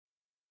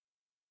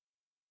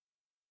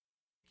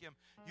Him,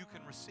 you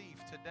can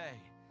receive today.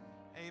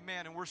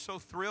 Amen. And we're so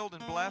thrilled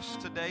and blessed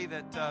today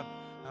that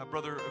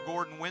Brother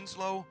Gordon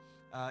Winslow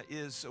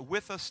is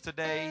with us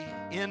today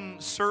in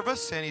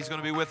service, and he's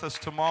going to be with us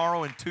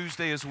tomorrow and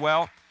Tuesday as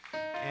well.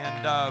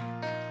 And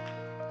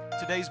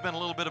today's been a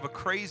little bit of a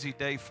crazy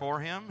day for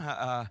him,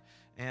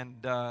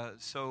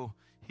 so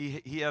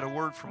he had a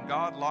word from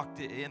God, locked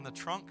it in the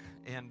trunk,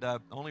 and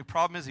the only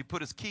problem is he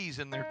put his keys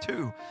in there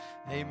too.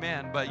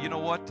 Amen. But you know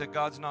what?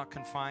 God's not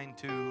confined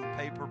to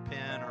paper,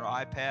 pen, or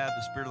iPad.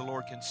 The Spirit of the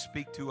Lord can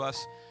speak to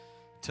us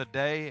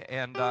today,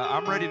 and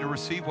I'm ready to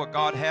receive what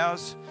God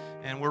has,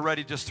 and we're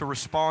ready just to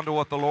respond to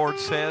what the Lord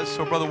says.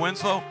 So, Brother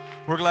Winslow,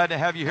 we're glad to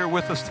have you here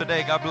with us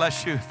today. God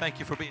bless you. Thank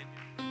you for being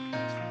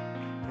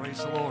here.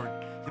 Praise the Lord.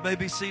 You may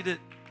be seated.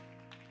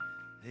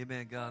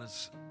 Amen. God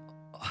is,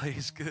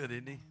 He's good,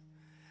 isn't He?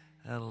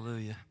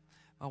 Hallelujah.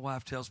 My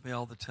wife tells me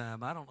all the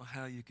time, I don't know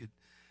how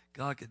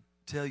God could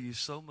tell you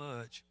so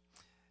much,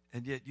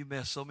 and yet you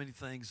mess so many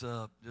things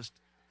up. Just,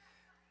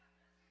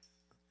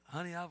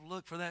 honey, I've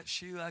looked for that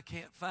shoe. I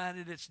can't find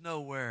it. It's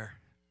nowhere.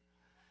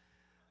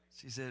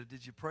 She said,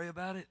 did you pray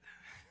about it?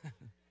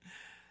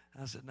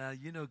 I said, now,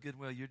 you know good and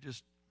well, you're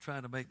just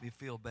trying to make me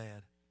feel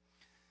bad.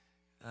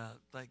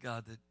 Thank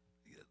God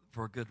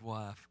for a good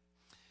wife.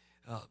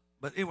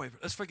 But anyway,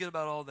 let's forget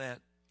about all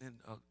that. And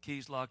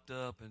keys locked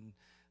up, and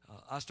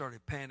I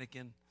started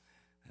panicking.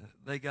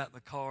 They got in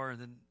the car,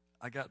 and then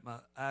I got my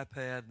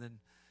iPad, and then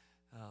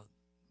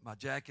my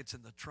jacket's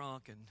in the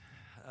trunk, and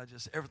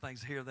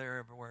everything's here, there,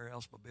 everywhere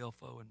else, my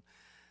billfold. And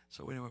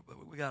so anyway,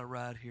 we got a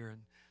ride here,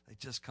 and they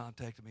just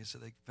contacted me and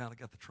said they finally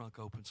got the trunk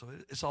open. So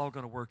it's all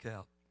going to work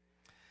out.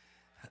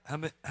 How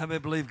many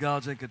believe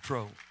God's in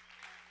control?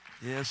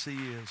 Yes, He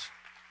is.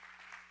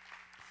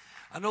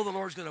 I know the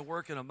Lord's going to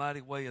work in a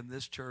mighty way in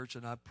this church,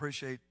 and I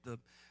appreciate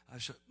I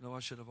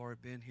should have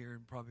already been here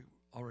and probably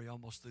already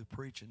almost through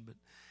preaching, but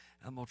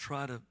I'm going to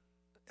try to,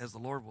 as the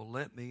Lord will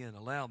let me and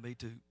allow me,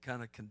 to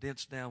kind of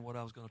condense down what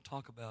I was going to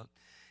talk about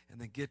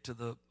and then get to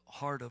the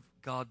heart of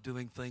God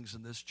doing things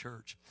in this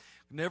church.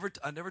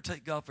 I never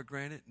take God for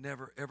granted.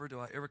 Never, ever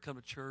do I ever come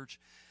to church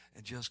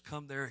and just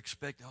come there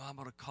expecting, I'm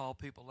going to call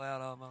people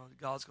out.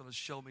 God's going to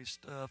show me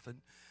stuff,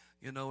 and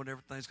and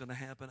everything's going to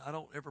happen. I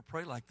don't ever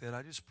pray like that.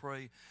 I just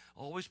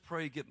always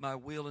pray, get my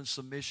will in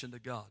submission to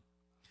God.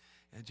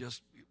 And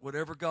just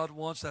whatever God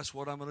wants, that's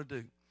what I'm going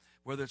to do.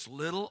 Whether it's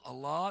little, a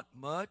lot,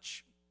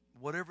 much,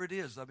 whatever it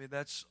is. I mean,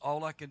 that's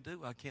all I can do.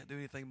 I can't do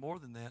anything more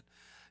than that.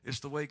 It's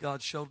the way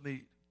God showed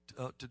me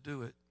to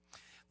do it.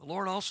 The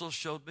Lord also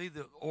showed me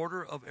the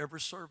order of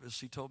every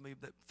service. He told me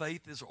that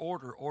faith is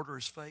order. Order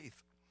is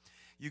faith.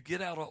 You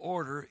get out of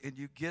order and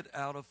you get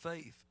out of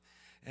faith.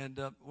 And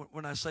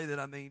when I say that,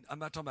 I mean, I'm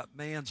not talking about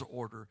man's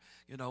order.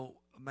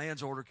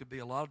 Man's order could be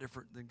a lot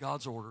different than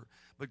God's order.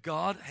 But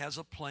God has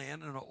a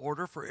plan and an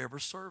order for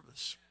every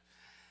service.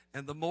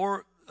 And the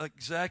more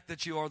exact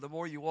that you are, the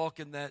more you walk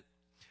in that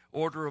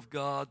order of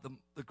God,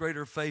 the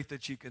greater faith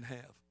that you can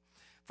have.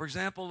 For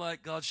example,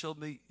 like God showed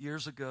me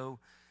years ago,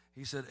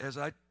 He said, as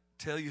I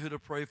tell you who to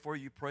pray for,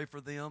 you pray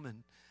for them,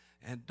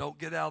 and don't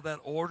get out of that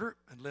order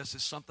unless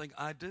it's something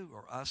I do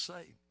or I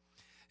say.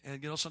 And,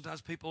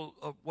 sometimes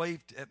people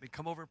wave at me,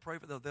 come over and pray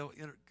for them. They'll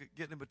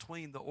get in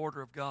between the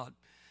order of God.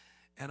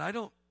 And I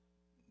don't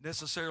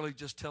necessarily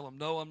just tell them,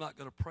 no, I'm not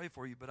going to pray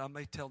for you, but I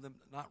may tell them,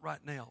 not right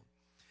now,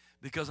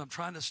 because I'm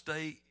trying to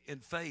stay in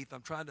faith.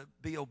 I'm trying to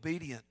be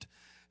obedient.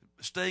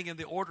 Staying in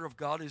the order of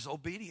God is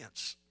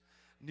obedience.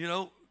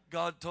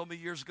 God told me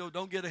years ago,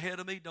 don't get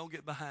ahead of me, don't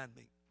get behind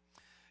me.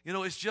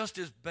 It's just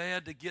as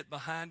bad to get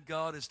behind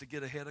God as to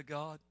get ahead of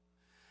God.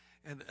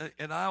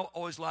 And I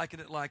always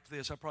liken it like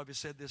this. I probably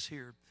said this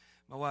here.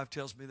 My wife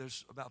tells me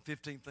there's about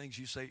 15 things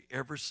you say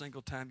every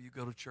single time you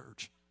go to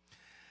church.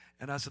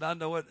 And I said, I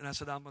know it. And I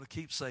said, I'm going to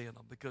keep saying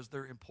them because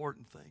they're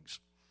important things.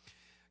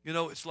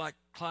 It's like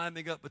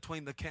climbing up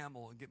between the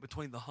camel and get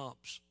between the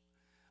humps.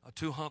 A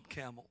two-hump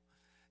camel.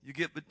 You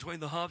get between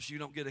the humps, you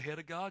don't get ahead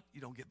of God, you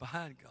don't get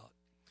behind God.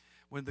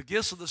 When the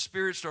gifts of the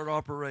Spirit start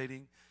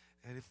operating,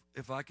 and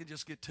if I can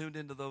just get tuned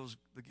into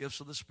the gifts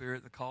of the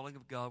Spirit, the calling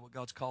of God, what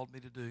God's called me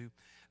to do,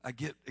 I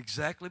get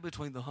exactly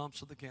between the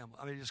humps of the camel.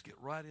 I mean, just get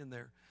right in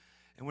there.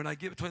 And when I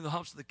get between the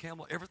humps of the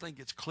camel, everything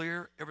gets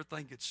clear,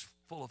 everything gets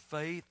full of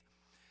faith,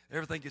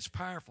 everything gets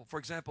powerful. For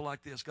example,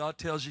 like this, God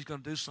tells you He's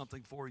going to do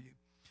something for you,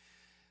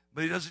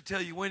 but He doesn't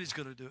tell you when He's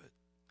going to do it.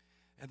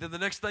 And then the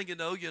next thing you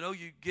know,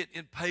 you get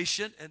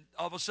impatient, and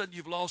all of a sudden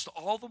you've lost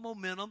all the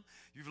momentum,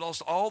 you've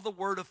lost all the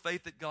word of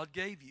faith that God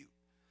gave you.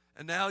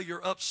 And now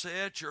you're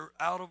upset, you're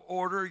out of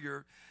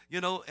order,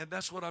 and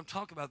that's what I'm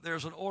talking about.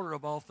 There's an order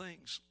of all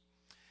things.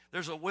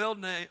 There's a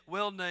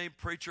well-named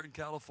preacher in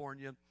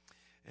California,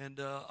 and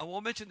I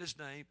won't mention his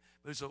name,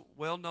 but he's a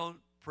well-known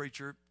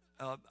preacher.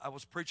 I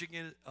was preaching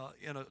in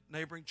a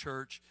neighboring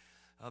church.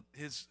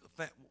 His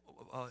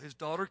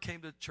daughter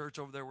came to church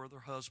over there with her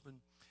husband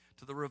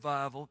to the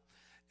revival,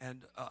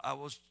 and I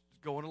was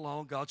going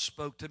along. God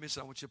spoke to me and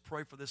said, I want you to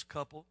pray for this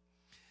couple.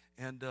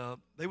 And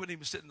they wouldn't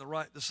even sit in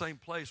the same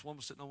place. One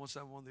was sitting on one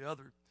side, one on the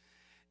other.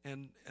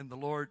 And the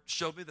Lord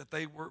showed me that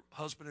they were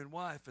husband and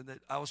wife, and that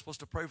I was supposed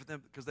to pray for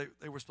them because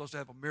they were supposed to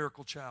have a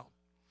miracle child.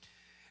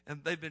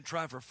 And they've been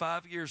trying for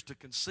 5 years to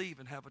conceive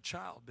and have a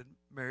child. Been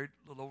married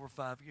a little over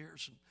 5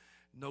 years and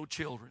no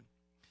children.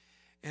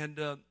 And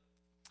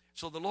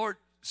so the Lord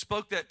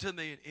spoke that to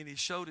me, and he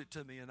showed it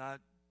to me. And I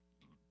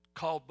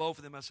called both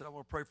of them. I said, I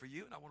want to pray for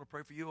you, and I want to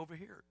pray for you over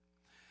here.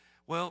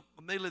 Well,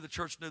 immediately the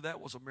church knew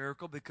that was a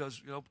miracle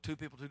because, two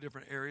people, two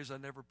different areas. I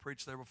never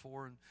preached there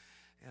before.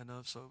 And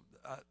so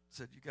I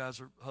said, you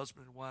guys are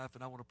husband and wife,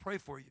 and I want to pray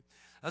for you.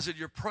 I said,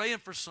 you're praying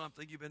for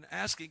something. You've been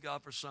asking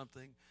God for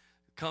something.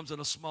 It comes in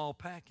a small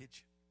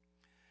package.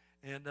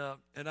 And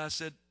I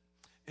said,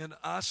 and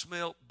I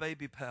smelled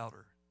baby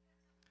powder.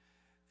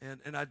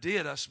 And I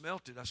did. I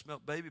smelt it. I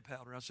smelt baby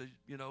powder. I said,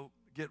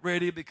 get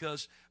ready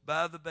because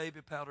buy the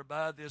baby powder,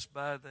 buy this,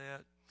 buy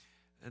that.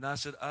 And I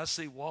said, I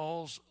see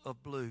walls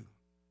of blue.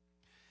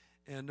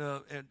 And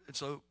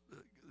so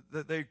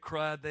they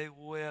cried, they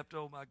wept.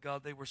 Oh, my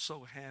God, they were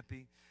so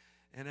happy.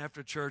 And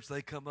after church,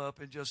 they come up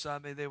and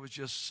they was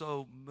just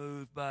so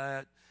moved by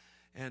it.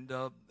 And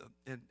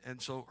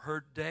so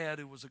her dad,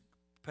 who was a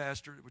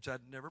pastor, which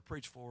I'd never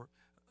preached for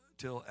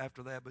till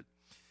after that,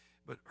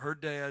 but her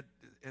dad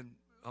and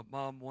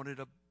mom wanted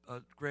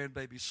a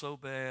grandbaby so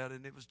bad,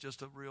 and it was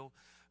just a real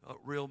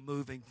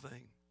moving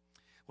thing.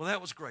 Well,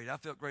 that was great. I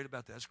felt great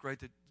about that. It's great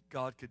that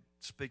God could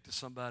speak to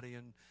somebody,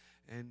 and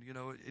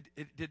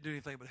it didn't do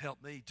anything but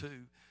help me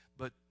too.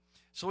 But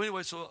so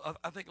anyway,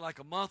 I think like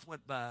a month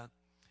went by,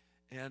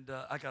 and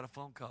I got a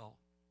phone call.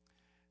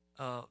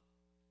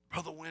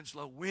 Brother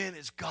Winslow, when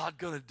is God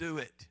going to do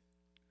it?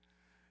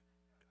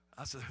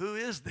 I said, who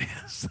is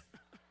this?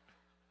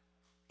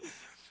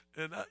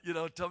 And,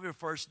 told me her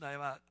first name.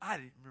 I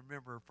didn't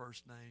remember her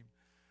first name.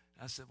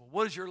 I said, well,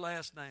 what is your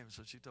last name?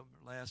 So she told me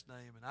her last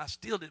name, and I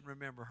still didn't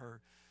remember her.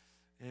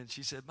 And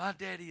she said, my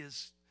daddy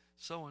is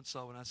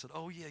so-and-so. And I said,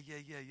 oh, yeah.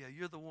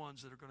 You're the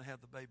ones that are going to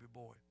have the baby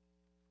boy.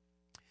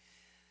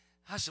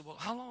 I said, well,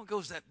 how long ago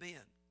has that been?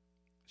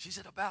 She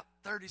said, about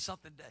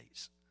 30-something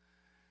days.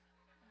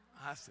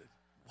 I said,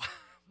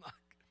 wow,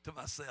 to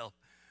myself,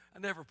 I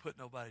never put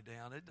nobody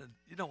down.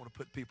 You don't want to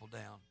put people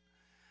down.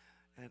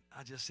 And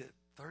I just said,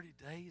 30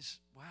 days?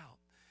 Wow.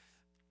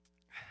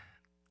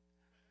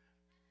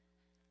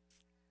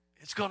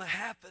 It's going to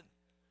happen.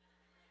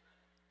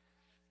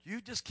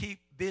 You just keep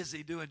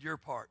busy doing your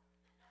part.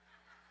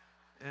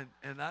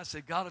 And I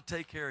said, God will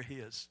take care of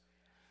his.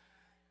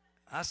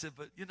 I said,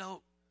 but,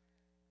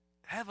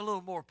 have a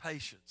little more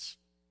patience.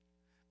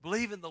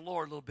 Believe in the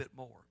Lord a little bit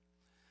more.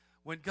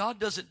 When God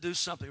doesn't do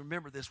something,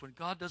 remember this, when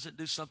God doesn't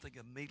do something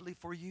immediately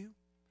for you,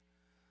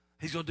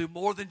 he's going to do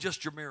more than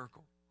just your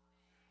miracle.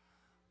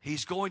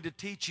 He's going to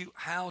teach you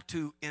how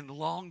to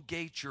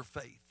elongate your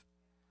faith.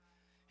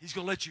 He's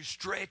going to let you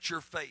stretch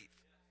your faith.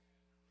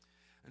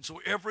 And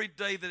so every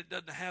day that it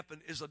doesn't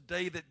happen is a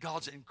day that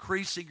God's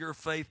increasing your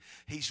faith.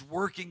 He's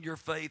working your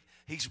faith.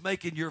 He's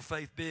making your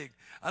faith big.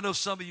 I know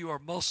some of you are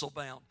muscle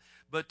bound,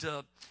 but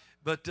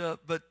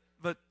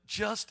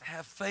just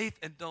have faith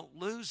and don't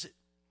lose it.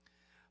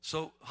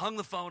 So hung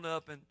the phone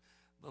up, and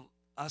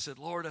I said,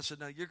 Lord,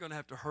 now you're going to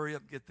have to hurry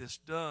up and get this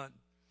done.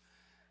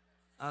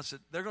 I said,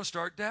 they're going to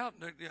start doubting.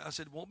 I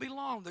said, it won't be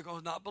long. They're going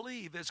to not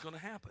believe it's going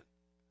to happen.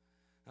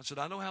 I said,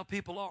 I know how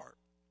people are.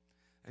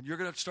 And you're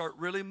going to start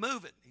really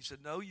moving. He said,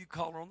 no, you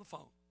call her on the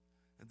phone.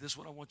 And this is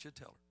what I want you to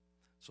tell her.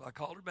 So I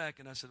called her back,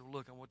 and I said, well,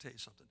 look, I want to tell you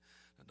something.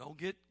 Now,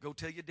 go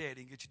tell your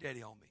daddy and get your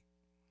daddy on me.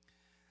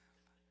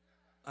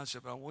 I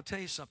said, but I want to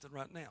tell you something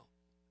right now.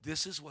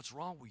 This is what's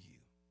wrong with you.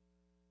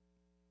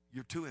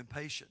 You're too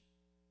impatient.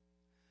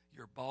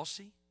 You're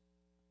bossy,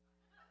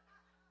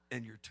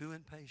 and you're too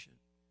impatient.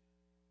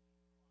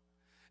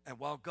 And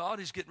while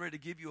God is getting ready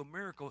to give you a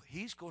miracle,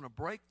 he's going to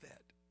break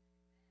that.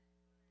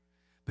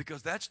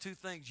 Because that's two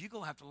things you're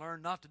going to have to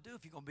learn not to do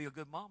if you're going to be a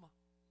good mama.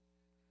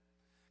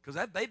 Because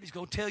that baby's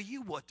going to tell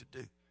you what to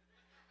do.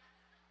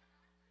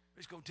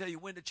 He's going to tell you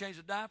when to change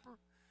the diaper.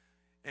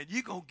 And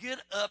you're going to get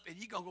up and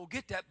you're going to go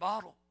get that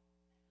bottle.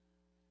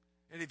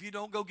 And if you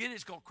don't go get it,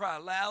 it's going to cry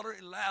louder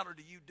and louder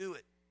till you do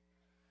it.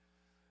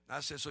 And I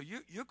said, so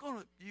you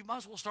might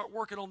as well start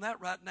working on that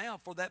right now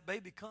before that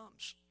baby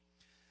comes.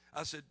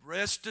 I said,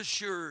 rest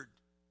assured,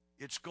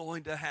 it's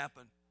going to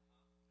happen.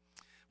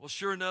 Well,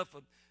 sure enough,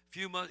 a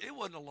few months, it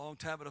wasn't a long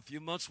time, but a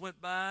few months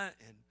went by,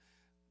 and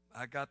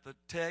I got the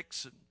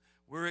text, and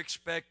we're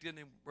expecting,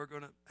 and we're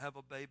going to have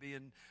a baby,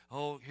 and,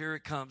 oh, here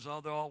it comes. Oh,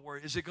 they're all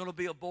worried. Is it going to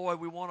be a boy?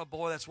 We want a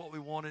boy. That's what we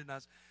wanted. And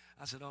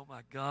I said, oh,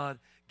 my God,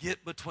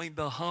 get between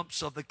the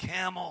humps of the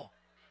camel.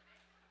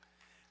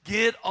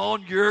 Get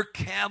on your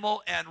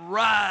camel and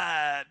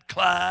ride,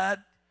 Clyde.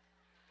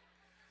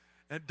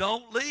 And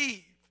don't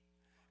leave.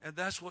 And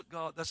that's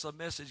the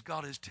message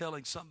God is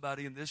telling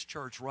somebody in this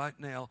church right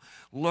now.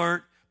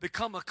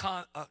 Become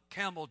a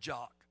camel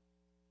jock.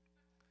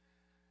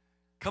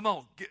 Come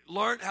on,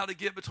 learn how to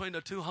get between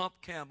the two hump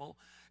camel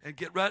and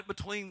get right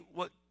between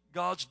what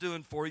God's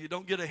doing for you.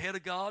 Don't get ahead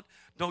of God.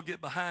 Don't get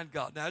behind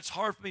God. Now, it's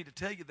hard for me to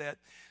tell you that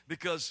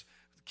because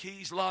the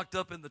key's locked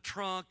up in the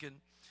trunk,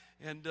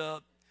 and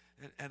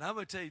And I'm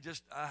going to tell you,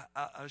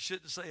 I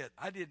shouldn't say it.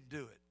 I didn't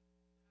do it.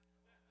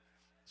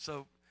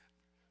 So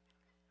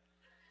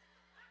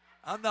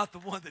I'm not the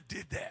one that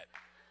did that.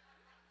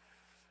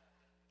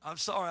 I'm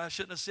sorry, I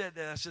shouldn't have said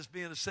that. That's just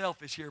being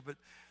selfish here. But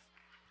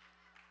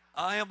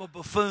I am a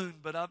buffoon,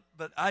 but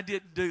I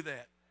didn't do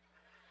that.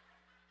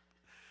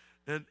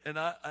 And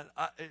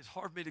it's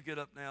hard for me to get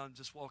up now and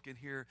just walk in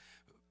here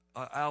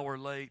an hour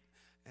late,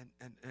 and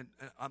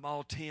I'm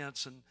all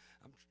tense, and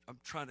I'm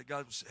trying to.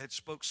 God had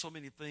spoke so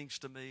many things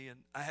to me, and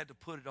I had to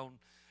put it on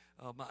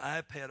my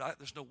iPad.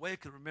 There's no way I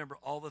could remember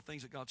all the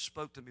things that God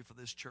spoke to me for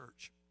this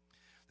church,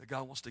 that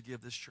God wants to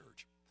give this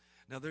church.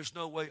 Now, there's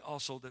no way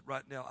also that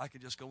right now I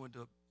can just go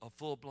into a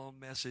full-blown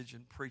message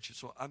and preach it.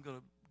 So I'm going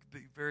to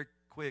be very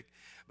quick,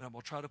 but I'm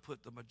going to try to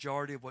put the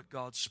majority of what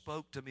God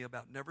spoke to me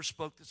about. Never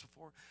spoke this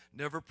before,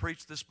 never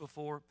preached this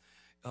before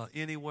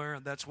anywhere,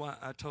 and that's why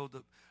I told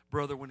the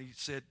brother when he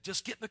said,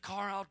 just get in the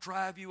car, I'll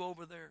drive you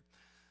over there.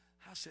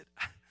 I said,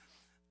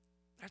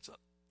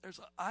 there's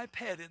an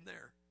iPad in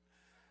there.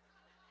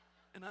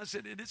 And I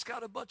said, and it's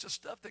got a bunch of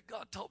stuff that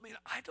God told me.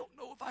 I don't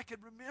know if I can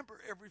remember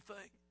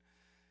everything.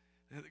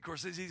 And of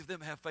course, it's easy for them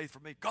to have faith for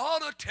me.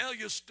 God will tell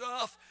you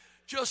stuff.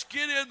 Just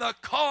get in the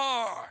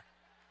car.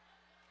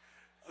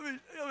 I mean,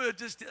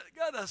 just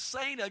got a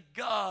saint of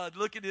God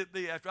looking at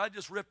me after I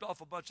just ripped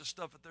off a bunch of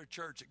stuff at their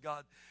church at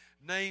God,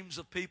 names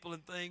of people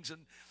and things,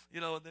 and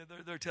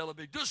they're telling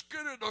me, just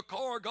get in the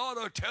car. God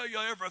will tell you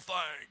everything.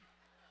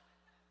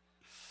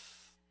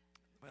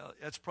 Well,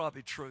 that's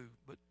probably true,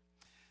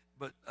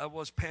 but I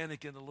was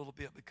panicking a little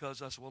bit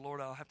because I said, well,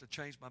 Lord, I'll have to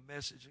change my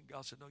message. And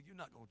God said, no, you're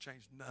not going to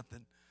change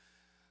nothing.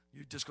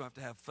 You're just going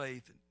to have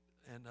faith.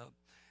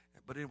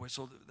 But anyway,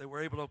 so they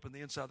were able to open the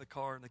inside of the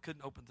car, and they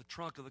couldn't open the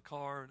trunk of the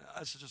car. And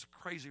this is just a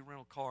crazy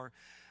rental car.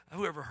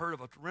 Who ever heard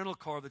of a rental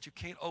car that you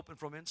can't open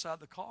from inside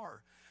the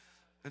car?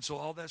 And so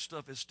all that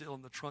stuff is still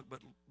in the trunk, but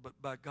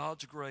by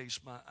God's grace,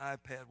 my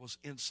iPad was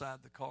inside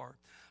the car.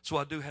 So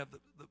I do have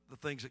the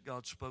things that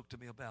God spoke to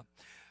me about.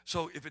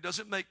 So if it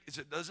doesn't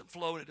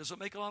flow and it doesn't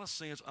make a lot of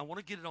sense, I want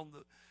to get it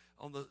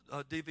on the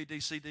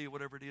DVD, CD, or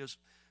whatever it is,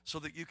 so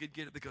that you can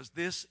get it, because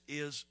this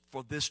is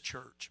for this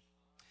church.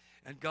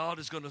 And God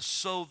is going to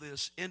sow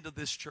this into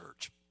this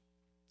church.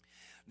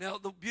 Now,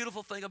 the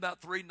beautiful thing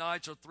about 3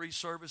 nights or 3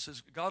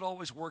 services, God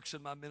always works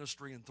in my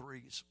ministry in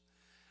threes.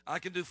 I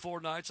can do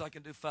 4 nights, I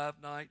can do 5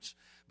 nights,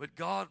 but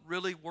God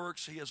really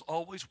works. He has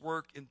always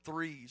worked in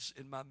threes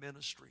in my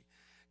ministry.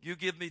 You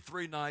give me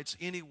 3 nights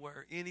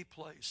anywhere, any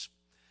place,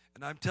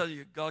 and I'm telling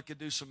you, God can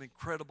do some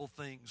incredible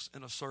things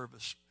in a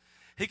service.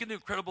 He can do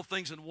incredible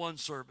things in 1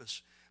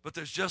 service, but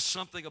there's just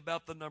something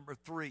about the number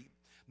 3.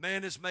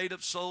 Man is made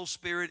of soul,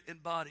 spirit,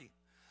 and body.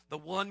 The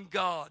one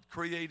God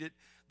created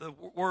the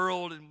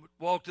world and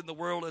walked in the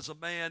world as a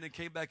man and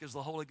came back as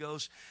the Holy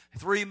Ghost.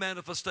 3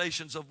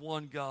 manifestations of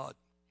one God.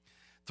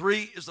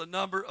 3 is the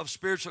number of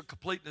spiritual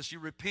completeness. You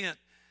repent,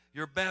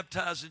 you're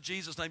baptized in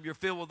Jesus' name, you're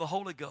filled with the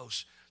Holy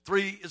Ghost.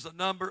 3 is the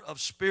number of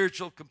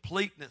spiritual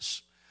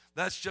completeness.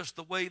 That's just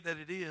the way that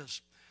it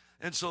is.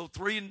 And so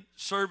 3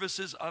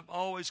 services, I'm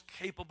always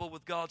capable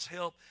with God's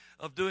help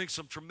of doing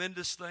some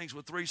tremendous things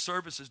with 3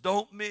 services.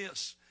 Don't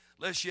miss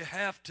unless you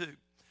have to.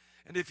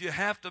 And if you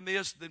have to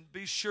miss, then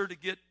be sure to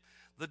get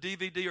the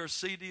DVD or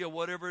CD or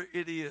whatever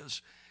it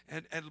is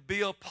and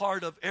be a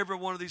part of every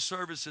one of these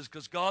services,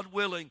 because God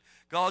willing,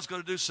 God's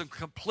going to do some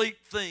complete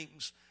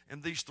things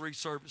in these 3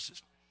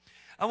 services.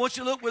 I want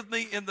you to look with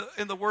me in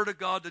the Word of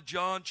God to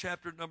John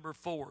chapter number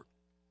 4.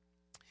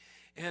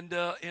 And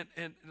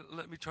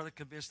let me try to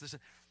convince this.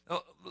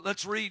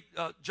 Let's read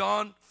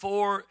John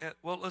 4.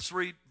 Let's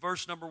read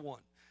verse number 1.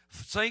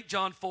 St.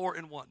 John 4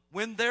 and 1.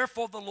 When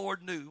therefore the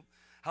Lord knew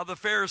how the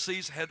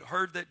Pharisees had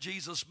heard that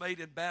Jesus made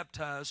and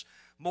baptized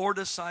more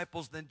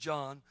disciples than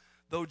John,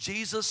 though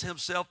Jesus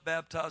himself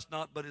baptized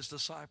not but his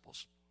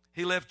disciples,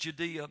 he left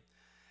Judea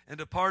and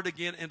departed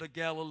again into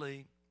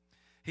Galilee.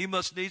 He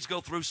must needs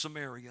go through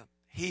Samaria.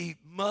 He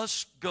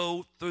must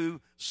go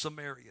through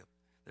Samaria.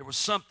 There was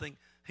something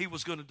he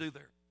was going to do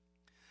there.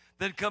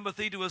 Then cometh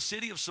he to a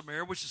city of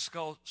Samaria, which is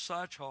called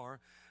Sychar,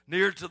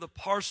 near to the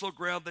parcel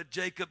ground that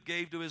Jacob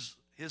gave to his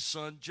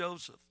son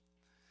Joseph.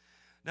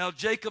 Now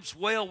Jacob's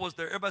well was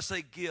there. Everybody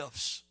say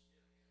gifts.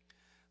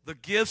 The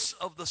gifts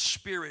of the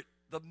Spirit,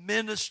 the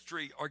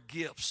ministry are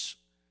gifts.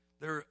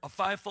 They're a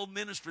 5-fold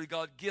ministry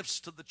God gives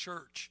to the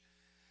church.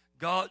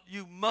 God,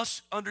 you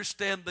must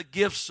understand the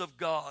gifts of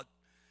God.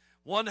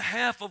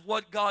 1/2 of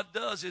what God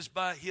does is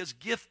by his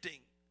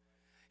gifting.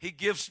 He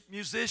gives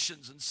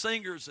musicians and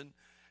singers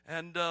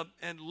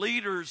and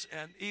leaders,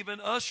 and even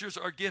ushers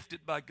are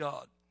gifted by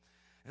God.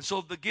 And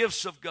so the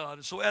gifts of God.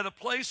 And so at a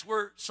place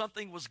where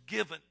something was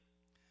given,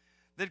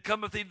 then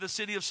cometh he to the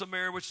city of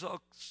Samaria, which is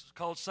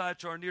called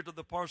Sychar, near to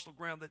the parcel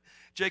ground that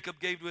Jacob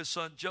gave to his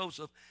son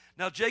Joseph.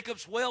 Now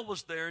Jacob's well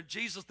was there, and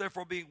Jesus,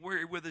 therefore being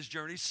weary with his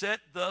journey, sat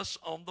thus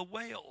on the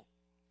well.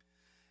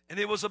 And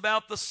it was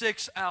about the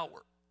 6th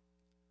hour.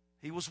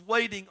 He was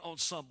waiting on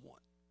someone.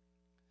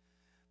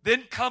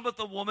 Then cometh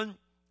a woman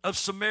of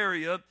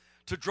Samaria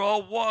to draw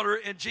water.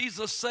 And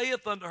Jesus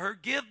saith unto her,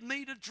 give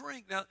me to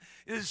drink. Now,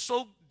 it is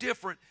so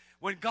different.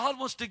 When God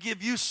wants to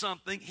give you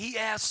something, he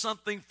asks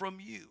something from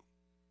you.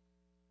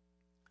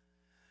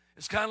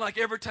 It's kind of like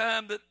every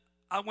time that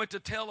I went to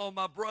tell on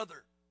my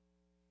brother,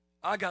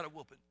 I got a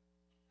whooping.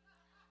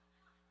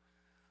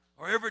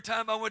 Or every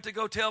time I went to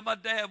go tell my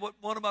dad what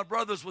one of my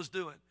brothers was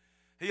doing,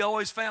 he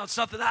always found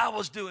something I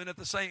was doing at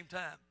the same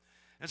time.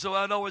 And so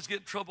I'd always get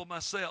in trouble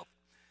myself.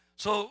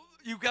 So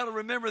you've got to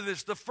remember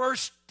this. The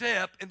first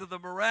step into the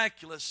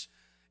miraculous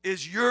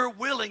is your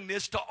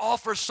willingness to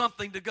offer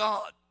something to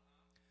God.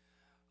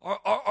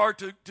 Or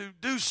to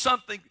do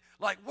something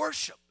like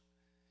worship.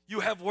 You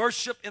have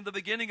worship in the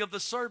beginning of the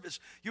service.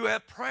 You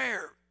have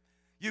prayer.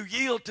 You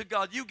yield to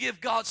God. You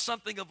give God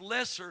something of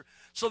lesser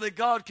so that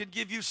God can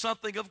give you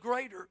something of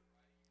greater.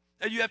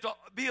 And you have to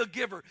be a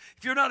giver.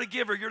 If you're not a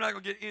giver, you're not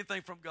going to get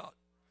anything from God.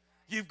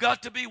 You've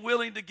got to be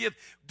willing to give.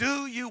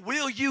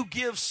 Will you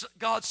give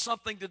God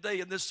something today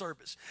in this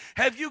service?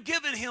 Have you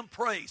given him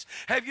praise?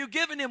 Have you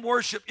given him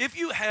worship? If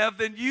you have,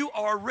 then you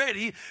are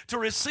ready to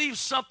receive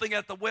something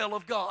at the well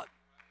of God.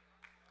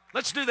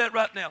 Let's do that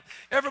right now.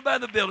 Everybody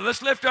in the building,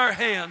 let's lift our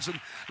hands and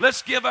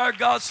let's give our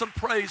God some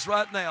praise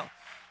right now.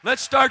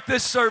 Let's start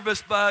this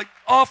service by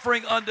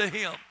offering unto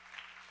him.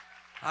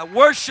 I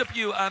worship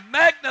you. I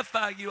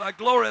magnify you. I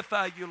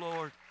glorify you,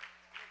 Lord.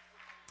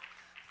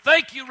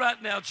 Thank you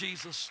right now,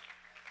 Jesus,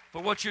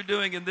 for what you're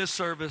doing in this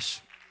service.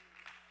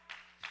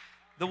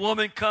 The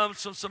woman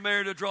comes from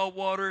Samaria to draw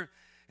water,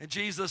 and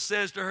Jesus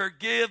says to her,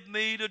 give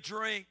me to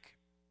drink.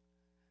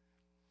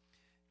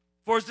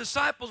 For his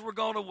disciples were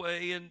gone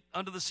away and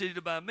unto the city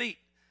to buy meat.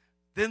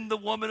 Then the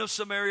woman of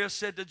Samaria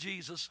said to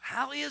Jesus,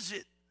 how is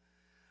it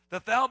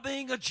that thou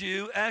being a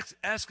Jew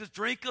askest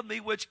drink of me,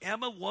 which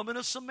am a woman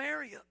of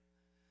Samaria?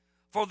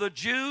 For the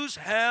Jews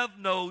have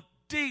no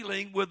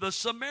dealing with the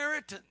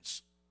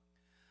Samaritans.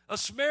 A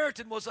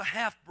Samaritan was a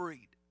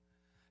half-breed,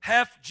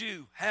 half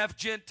Jew, half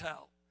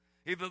Gentile.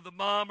 Either the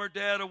mom or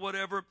dad or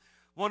whatever,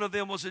 one of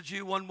them was a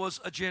Jew, one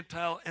was a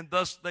Gentile, and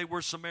thus they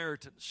were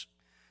Samaritans.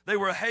 They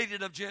were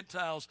hated of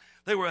Gentiles.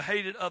 They were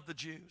hated of the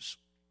Jews.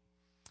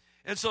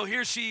 And so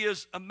here she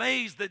is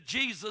amazed that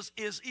Jesus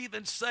is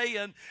even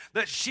saying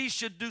that she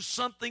should do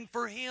something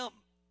for him.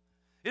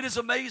 It is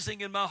amazing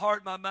in my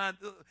heart, my mind.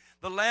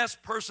 The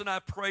last person I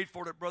prayed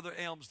for at Brother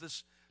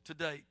Elms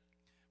today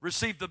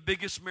received the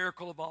biggest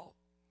miracle of all.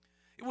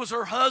 It was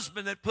her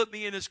husband that put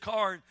me in his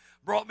car and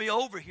brought me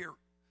over here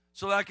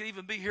so that I could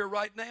even be here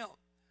right now.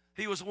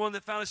 He was the one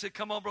that finally said,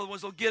 come on, Brother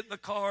Winslow, get in the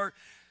car.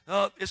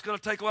 It's going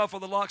to take a while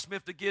for the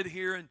locksmith to get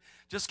here, and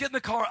just get in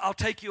the car. I'll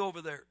take you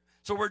over there.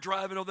 So we're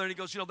driving over there, and he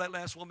goes, that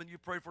last woman you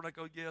prayed for? And I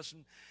go, yes.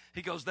 And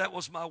he goes, that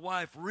was my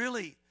wife.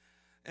 Really?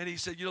 And he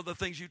said, the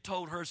things you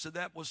told her, said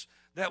that was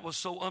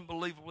so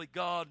unbelievably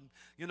God.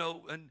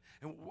 And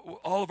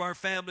all of our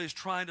family is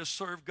trying to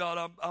serve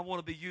God. I want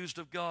to be used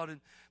of God. And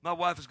my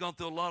wife has gone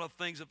through a lot of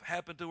things that have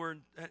happened to her,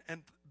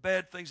 and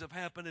bad things have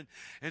happened,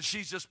 and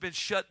she's just been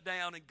shut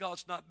down, and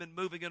God's not been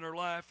moving in her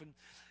life.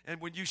 And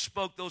when you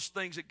spoke those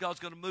things that God's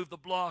going to move the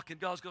block and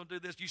God's going to do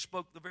this, you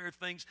spoke the very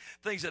things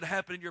that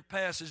happened in your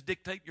past is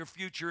dictating your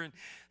future. And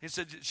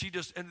said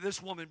and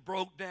this woman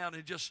broke down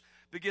and just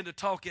began to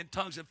talk in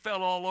tongues and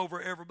fell all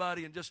over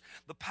everybody, and just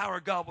the power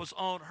of God was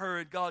on her,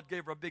 and God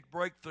gave her a big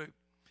breakthrough.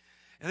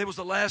 And it was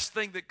the last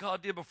thing that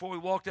God did before we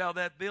walked out of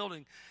that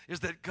building, is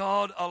that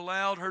God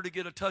allowed her to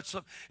get a touch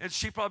of, and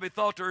she probably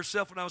thought to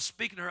herself when I was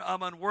speaking to her,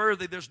 I'm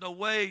unworthy. There's no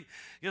way,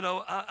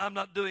 I'm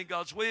not doing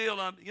God's will.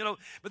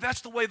 But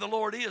that's the way the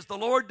Lord is. The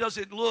Lord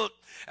doesn't look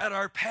at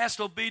our past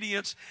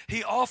obedience.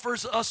 He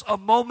offers us a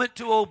moment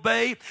to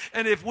obey,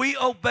 and if we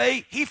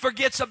obey, he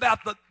forgets about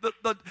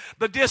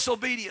the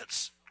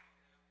disobedience.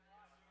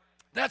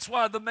 That's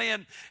why the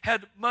man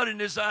had mud in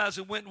his eyes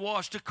and went and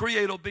washed to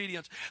create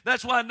obedience.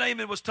 That's why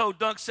Naaman was told,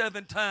 dunk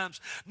 7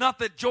 times. Not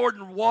that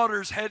Jordan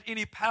waters had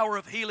any power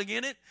of healing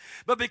in it,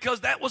 but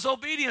because that was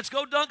obedience.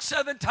 Go dunk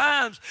 7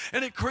 times,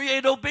 and it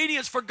created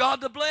obedience for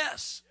God to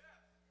bless.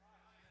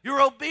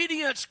 Your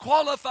obedience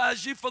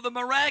qualifies you for the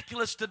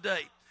miraculous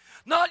today.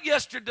 Not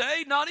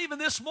yesterday, not even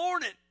this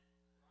morning,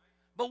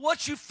 but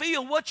what you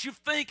feel, what you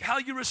think, how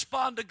you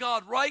respond to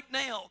God right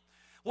now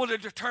will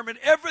determine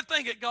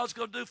everything that God's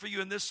going to do for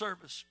you in this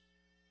service.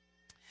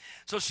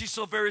 So she's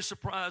so very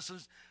surprised. And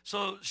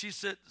so she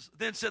said,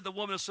 then said the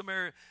woman of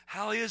Samaria,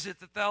 how is it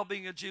that thou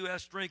being a Jew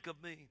hast drink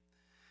of me?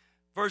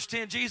 Verse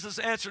 10, Jesus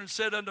answered and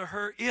said unto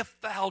her, if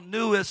thou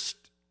knewest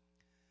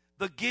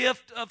the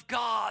gift of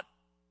God,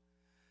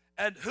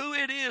 and who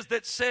it is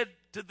that said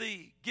to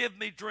thee, give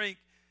me drink,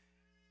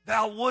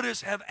 thou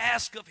wouldest have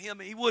asked of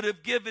him, he would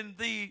have given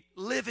thee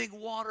living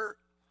water.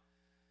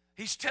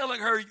 He's telling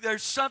her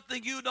there's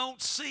something you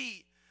don't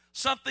see,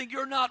 something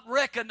you're not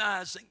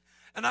recognizing.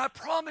 And I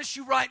promise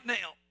you right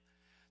now,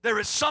 there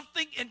is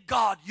something in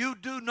God you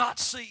do not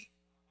see.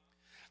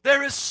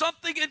 There is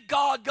something in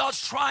God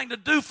God's trying to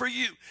do for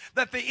you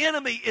that the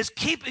enemy is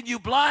keeping you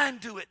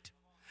blind to it.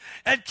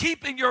 and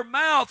keeping your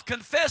mouth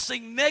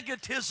confessing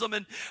negativism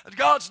and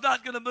God's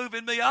not going to move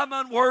in me. I'm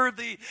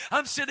unworthy.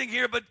 I'm sitting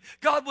here, but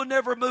God will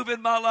never move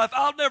in my life.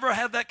 I'll never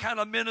have that kind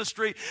of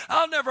ministry.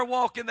 I'll never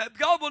walk in that.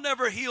 God will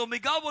never heal me.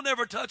 God will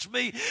never touch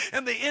me.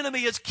 And the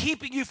enemy is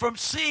keeping you from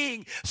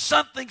seeing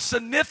something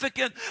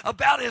significant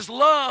about His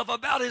love,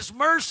 about His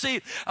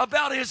mercy,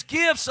 about His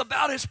gifts,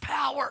 about His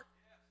power.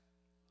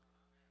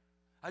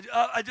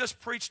 I just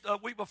preached a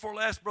week before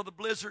last, Brother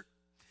Blizzard,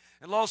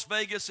 in Las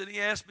Vegas, and he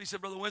asked me, he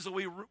said, Brother Winslow,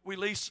 we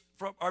lease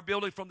from our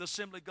building from the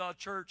Assembly of God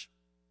Church.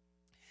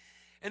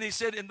 And he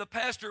said, and the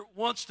pastor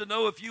wants to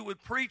know if you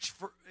would preach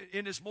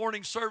in his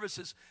morning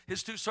services,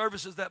 his 2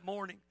 services that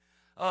morning,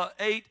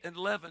 8 and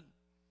 11.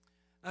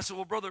 I said,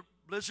 well, Brother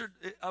Blizzard,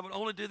 I would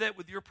only do that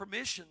with your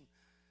permission,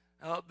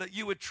 that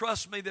you would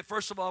trust me that,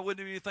 first of all, I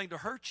wouldn't do anything to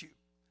hurt you.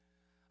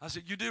 I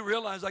said, you do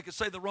realize I could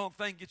say the wrong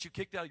thing and get you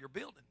kicked out of your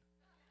building.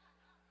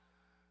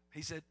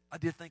 He said, I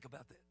did think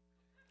about that.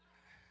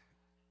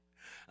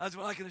 I said,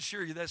 well, I can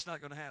assure you that's not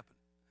going to happen.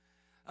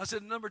 I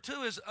said, number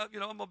 2 is, I'm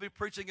going to be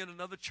preaching in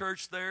another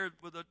church there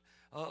with a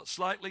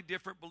slightly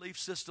different belief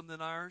system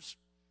than ours.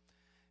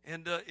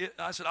 And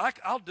I said,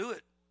 I'll do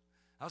it.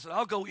 I said,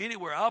 I'll go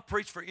anywhere. I'll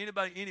preach for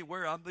anybody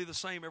anywhere. I'll be the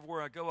same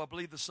everywhere I go. I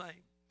believe the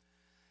same.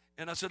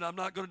 And I said, I'm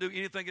not going to do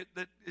anything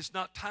that is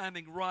not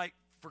timing right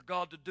for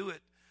God to do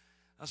it.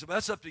 I said, well,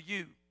 that's up to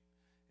you.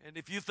 And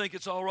if you think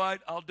it's all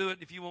right, I'll do it.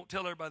 And if you won't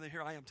tell everybody, then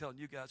here I am telling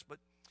you guys. But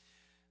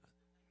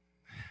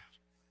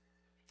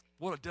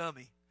what a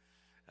dummy.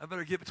 I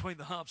better get between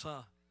the humps,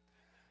 huh?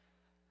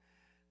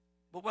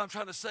 But what I'm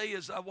trying to say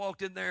is I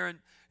walked in there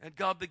and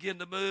God began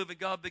to move and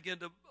God began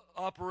to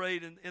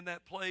operate in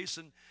that place.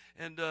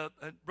 And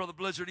Brother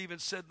Blizzard even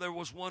said there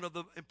was one of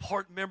the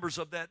important members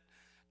of that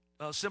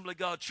Assembly of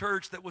God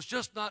church that was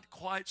just not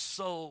quite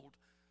sold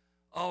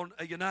on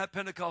a United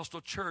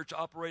Pentecostal church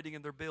operating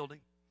in their building.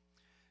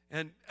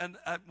 And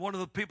one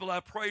of the people I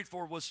prayed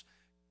for was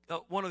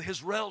one of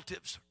his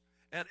relatives.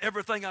 And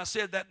everything I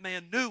said that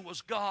man knew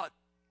was God.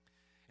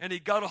 And he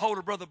got a hold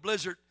of Brother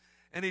Blizzard.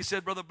 And he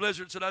said, Brother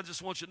Blizzard said, I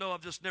just want you to know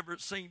I've just never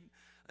seen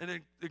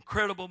an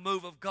incredible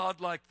move of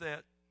God like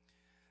that.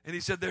 And he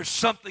said, there's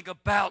something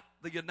about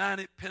the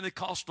United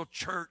Pentecostal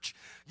Church.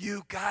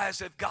 You guys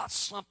have got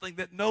something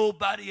that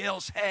nobody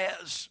else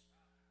has.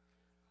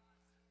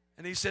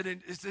 And he said,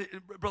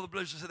 Brother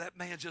Blizzard said, that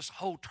man just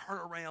whole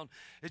turnaround.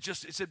 It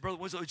said, Brother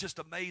Winslow, it's just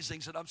amazing.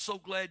 He said, I'm so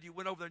glad you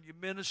went over there and you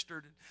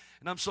ministered.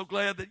 And I'm so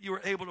glad that you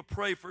were able to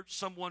pray for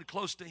someone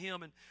close to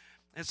him.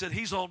 And said,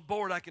 he's on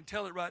board. I can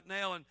tell it right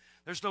now. And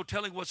there's no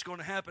telling what's going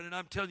to happen. And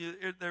I'm telling you,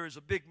 there is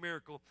a big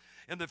miracle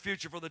in the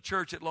future for the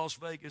church at Las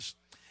Vegas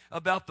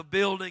about the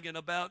building and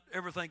about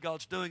everything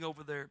God's doing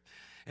over there.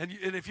 And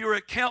if you were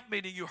at camp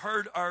meeting, you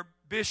heard our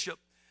bishop,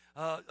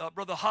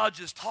 Brother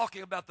Hodges,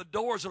 talking about the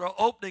doors that are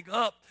opening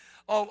up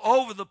all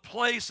over the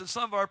place, and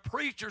some of our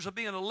preachers are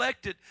being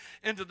elected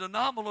into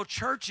denominational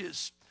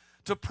churches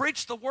to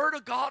preach the Word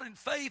of God in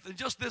faith. And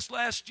just this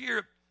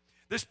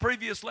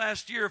previous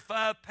last year,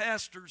 5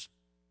 pastors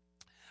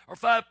or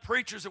 5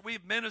 preachers that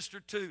we've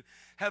ministered to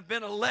have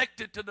been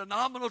elected to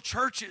denominational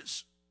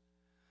churches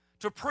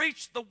to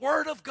preach the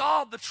Word of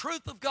God, the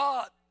truth of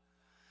God.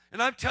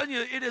 And I'm telling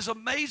you, it is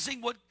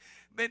amazing what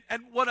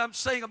I'm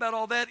saying about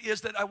all that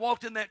is that I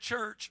walked in that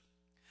church,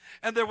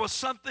 and there was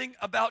something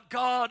about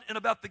God and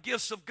about the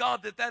gifts of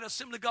God that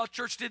Assembly of God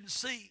church didn't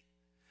see.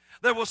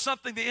 There was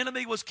something the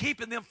enemy was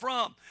keeping them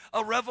from.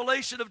 A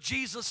revelation of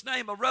Jesus'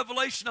 name, a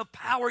revelation of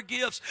power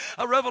gifts,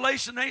 a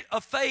revelation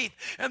of faith.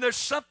 And there's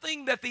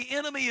something that the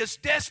enemy is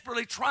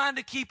desperately trying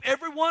to keep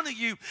every one of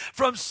you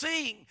from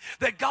seeing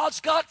that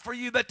God's got for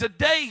you, that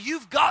today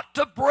you've got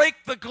to break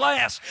the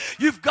glass.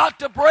 You've got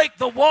to break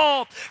the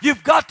wall.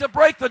 You've got to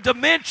break the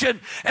dimension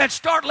and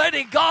start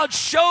letting God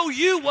show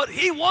you what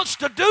He wants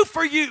to do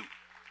for you.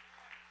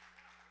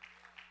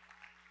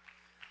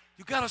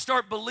 You've got to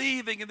start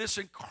believing in this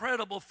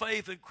incredible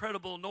faith,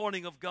 incredible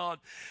anointing of God.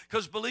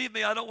 Because believe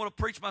me, I don't want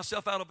to preach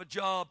myself out of a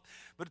job.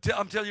 But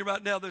I'm telling you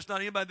right now, there's not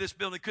anybody in this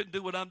building that couldn't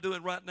do what I'm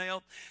doing right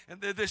now. And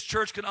this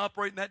church can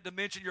operate in that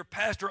dimension. Your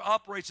pastor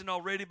operates in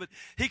already, but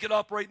he could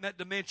operate in that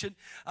dimension.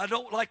 I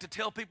don't like to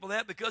tell people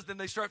that because then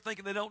they start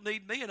thinking they don't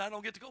need me and I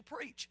don't get to go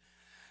preach.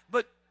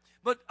 But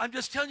I'm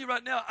just telling you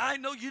right now, I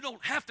know you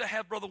don't have to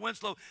have Brother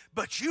Winslow,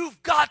 but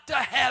you've got to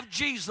have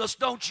Jesus,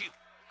 don't you?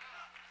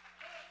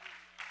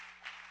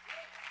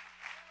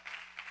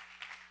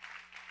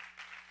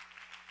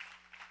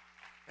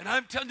 And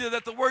I'm telling you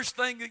that the worst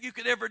thing that you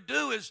could ever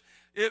do is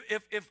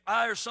if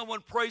I or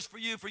someone prays for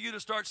you to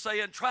start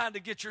saying, trying to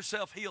get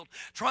yourself healed,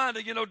 trying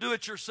to, do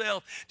it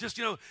yourself.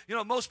 Just,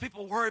 most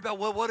people worry about,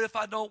 well, what if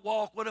I don't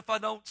walk? What if I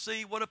don't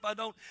see? What if I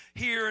don't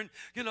hear? And,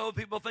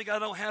 people think I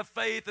don't have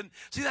faith. And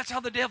see, that's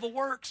how the devil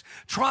works,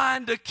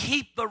 trying to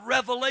keep the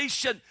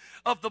revelation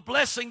of the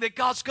blessing that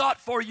God's got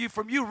for you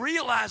from you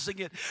realizing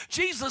it.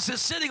 Jesus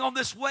is sitting on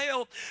this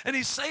well, and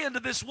He's saying to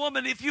this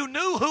woman, if you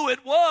knew who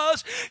it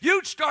was,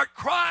 you'd start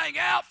crying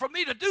out for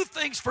me to do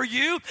things for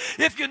you.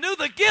 If you knew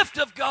the gift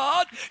of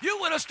God, you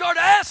would have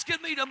started asking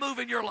me to move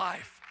in your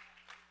life.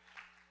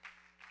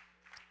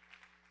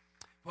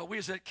 Well, we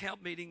was at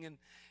camp meeting,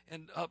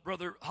 and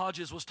Brother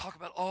Hodges was talking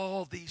about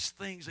all these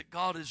things that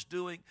God is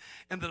doing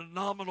in the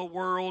phenomenal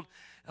world.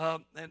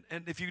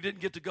 And if you didn't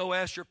get to go,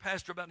 ask your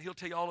pastor about it, he'll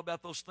tell you all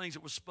about those things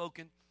that were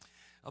spoken,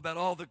 about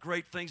all the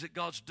great things that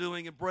God's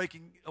doing and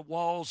breaking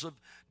walls of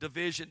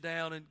division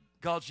down. And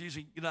God's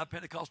using United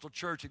Pentecostal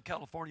Church in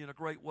California in a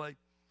great way.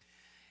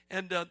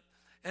 And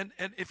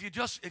if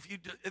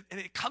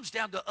it comes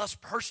down to us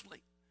personally,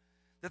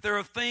 that there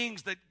are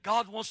things that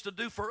God wants to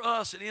do for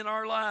us and in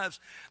our lives,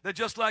 that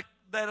just like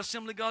that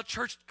Assembly of God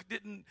church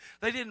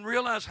didn't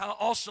realize how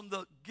awesome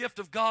the gift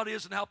of God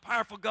is and how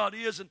powerful God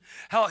is and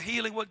how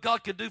healing what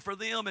God could do for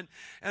them.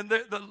 And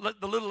the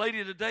little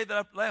lady today,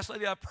 last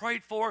lady I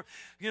prayed for,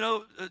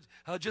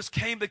 just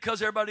came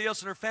because everybody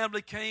else in her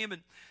family came,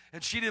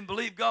 and she didn't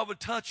believe God would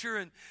touch her,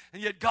 and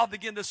yet God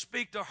began to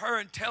speak to her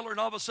and tell her, and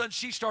all of a sudden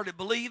she started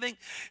believing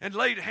and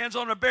laid hands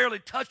on her, barely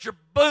touched her,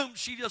 boom,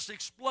 she just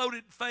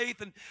exploded in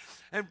faith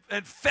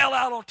and fell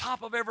out on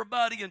top of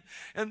everybody,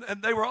 and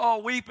they were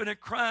all weeping and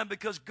crying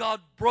because God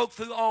broke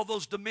through all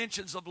those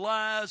dimensions of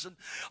lies and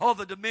all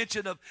the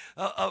dimension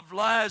of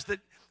lies that,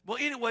 well,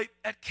 anyway,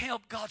 at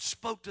camp, God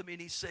spoke to me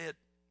and he said,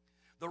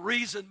 the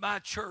reason my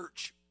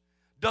church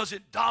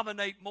doesn't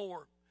dominate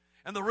more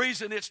and the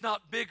reason it's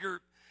not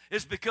bigger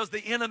is because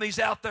the enemy's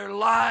out there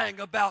lying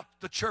about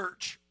the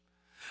church,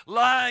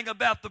 lying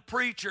about the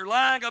preacher,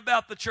 lying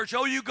about the church.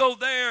 Oh, you go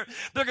there,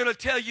 they're going to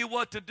tell you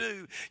what to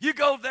do. You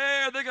go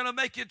there, they're going to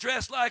make you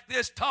dress like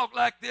this, talk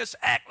like this,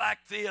 act like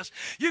this.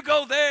 You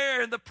go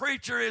there, and the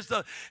preacher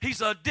he's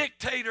a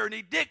dictator, and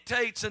he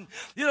dictates, and,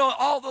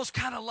 all those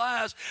kind of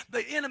lies.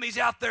 The enemy's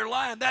out there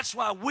lying. That's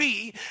why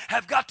we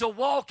have got to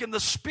walk in the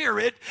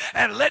Spirit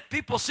and let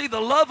people see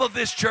the love of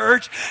this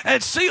church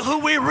and see who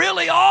we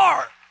really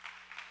are.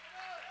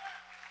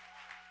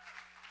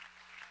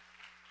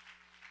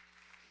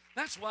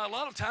 That's why a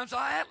lot of times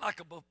I act like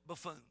a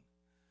buffoon.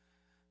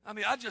 I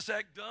mean, I just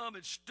act dumb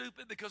and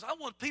stupid because I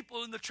want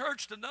people in the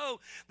church to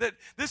know that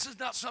this is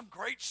not some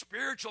great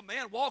spiritual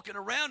man walking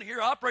around here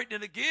operating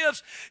in the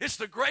gifts. It's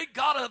the great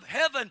God of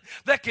heaven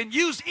that can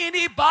use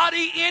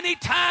anybody,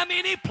 anytime,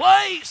 any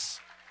place.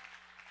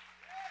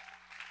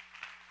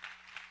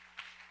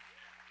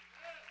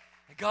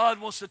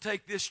 God wants to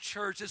take this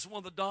church. This is one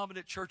of the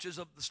dominant churches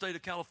of the state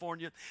of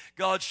California.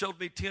 God showed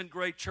me 10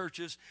 great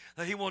churches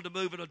that he wanted to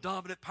move in a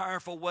dominant,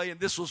 powerful way, and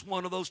this was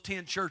one of those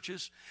 10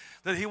 churches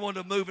that he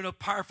wanted to move in a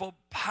powerful,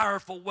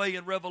 powerful way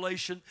in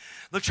Revelation.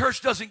 The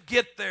church doesn't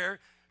get there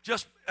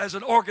just as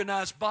an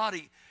organized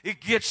body. It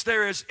gets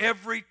there as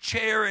every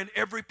chair and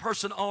every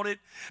person on it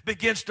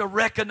begins to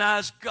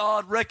recognize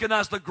God,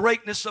 recognize the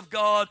greatness of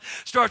God,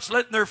 starts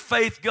letting their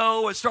faith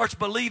go and starts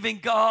believing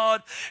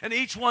God, and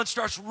each one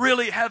starts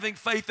really having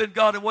faith in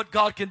God and what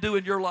God can do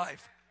in your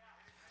life.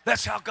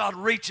 That's how God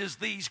reaches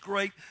these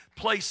great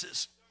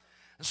places.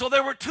 And so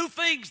there were two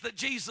things that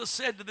Jesus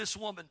said to this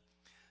woman.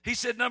 He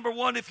said, number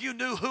one, if you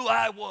knew who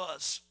I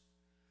was.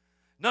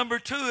 Number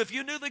two, if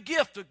you knew the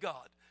gift of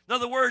God. In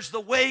other words, the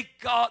way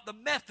God, the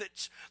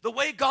methods, the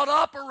way God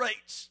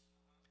operates.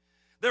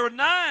 There are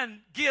 9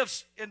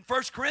 gifts in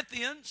 1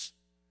 Corinthians.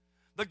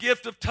 The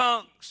gift of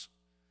tongues,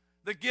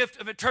 the gift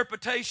of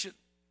interpretation,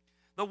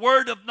 the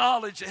word of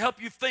knowledge to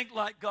help you think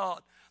like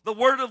God, the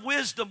word of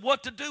wisdom,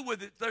 what to do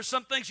with it. There's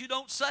some things you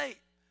don't say.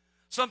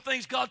 Some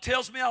things God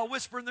tells me, I'll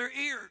whisper in their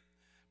ear.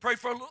 Pray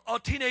for a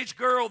teenage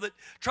girl that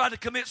tried to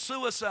commit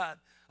suicide.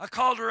 I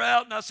called her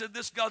out and I said,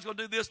 this God's going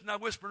to do this. And I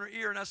whispered in her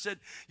ear and I said,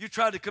 you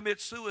tried to commit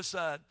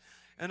suicide.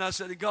 And I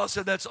said, and God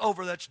said, that's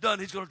over, that's done.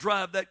 He's going to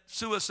drive that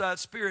suicide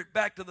spirit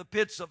back to the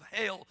pits of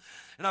hell.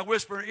 And I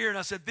whispered in her ear and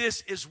I said,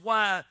 this is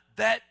why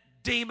that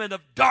demon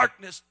of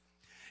darkness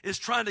is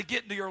trying to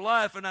get into your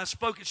life. And I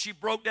spoke and she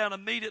broke down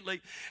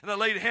immediately. And I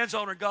laid hands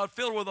on her. God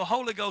filled her with the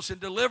Holy Ghost and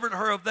delivered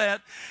her of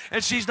that.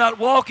 And she's not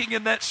walking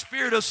in that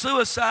spirit of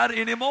suicide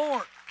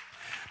anymore.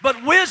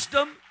 But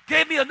wisdom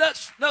gave me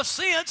enough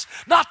sense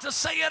not to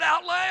say it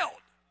out loud.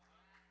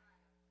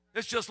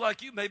 It's just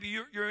like you. Maybe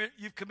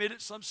you've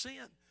committed some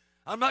sin.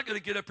 I'm not going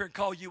to get up here and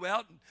call you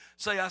out and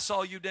say I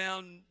saw you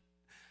down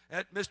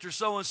at Mr.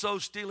 So-and-so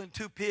stealing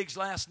 2 pigs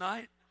last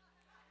night.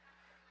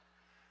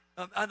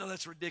 I know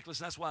that's ridiculous.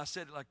 That's why I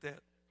said it like that.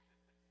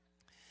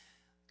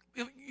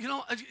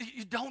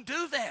 You don't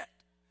do that.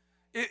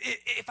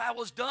 If I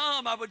was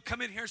dumb, I would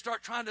come in here and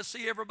start trying to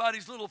see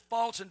everybody's little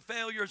faults and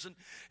failures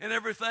and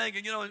everything,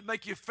 and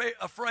make you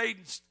afraid.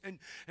 And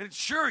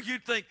sure,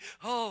 you'd think,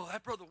 oh,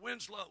 that Brother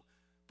Winslow.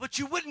 But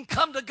you wouldn't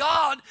come to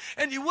God,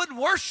 and you wouldn't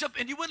worship,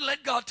 and you wouldn't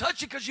let God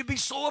touch you because you'd be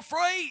so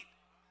afraid.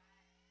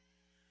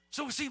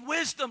 So, see,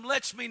 wisdom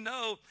lets me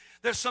know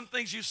there's some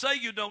things you say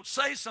you don't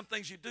say, some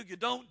things you do you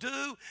don't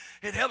do.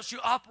 It helps you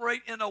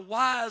operate in a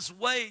wise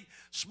way,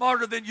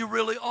 smarter than you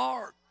really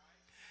are.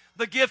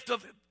 The gift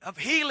of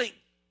healing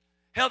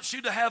helps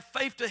you to have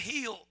faith to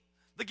heal.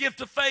 The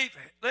gift of faith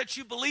lets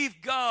you believe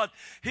God.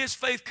 His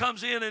faith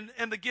comes in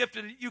and the gift,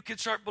 and you can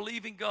start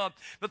believing God.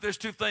 But there's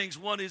 2 things.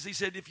 One is, he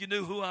said, if you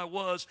knew who I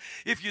was,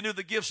 if you knew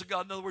the gifts of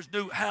God, in other words,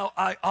 knew how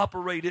I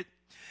operated.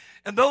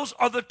 And those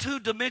are the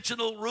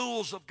 2-dimensional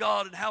rules of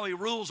God and how he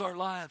rules our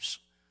lives.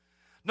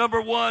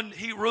 Number one,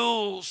 he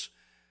rules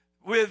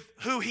with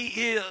who he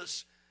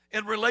is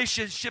in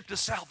relationship to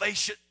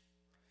salvation.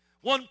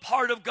 One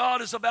part of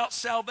God is about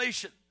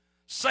salvation,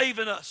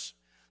 saving us.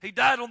 He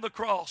died on the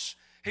cross.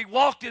 He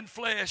walked in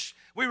flesh.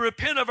 We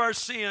repent of our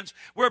sins.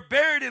 We're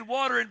buried in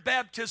water in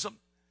baptism.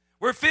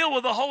 We're filled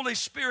with the Holy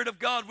Spirit of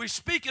God. We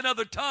speak in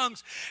other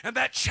tongues, and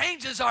that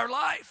changes our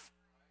life.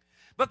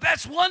 But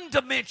that's one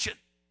dimension.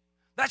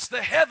 That's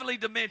the heavenly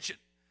dimension.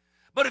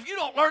 But if you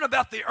don't learn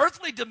about the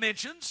earthly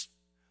dimensions,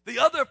 the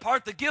other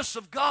part, the gifts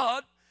of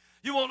God,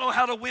 you won't know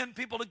how to win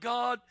people to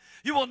God.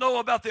 You won't know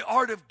about the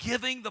art of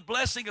giving, the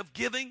blessing of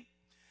giving.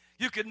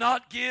 You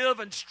cannot give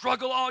and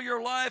struggle all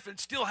your life and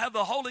still have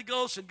the Holy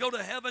Ghost and go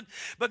to heaven,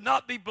 but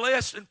not be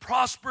blessed and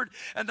prospered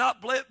and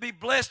not be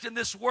blessed in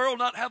this world,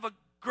 not have a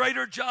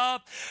greater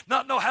job,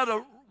 not know how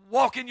to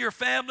walk in your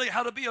family,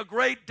 how to be a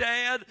great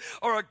dad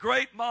or a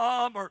great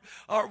mom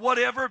or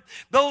whatever.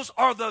 Those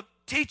are the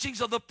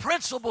teachings of the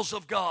principles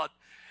of God.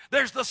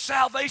 There's the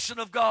salvation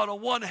of God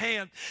on one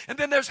hand, and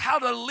then there's how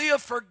to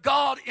live for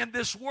God in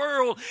this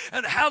world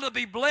and how to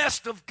be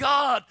blessed of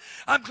God.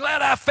 I'm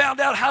glad I found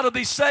out how to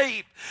be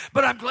saved,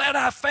 but I'm glad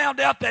I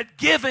found out that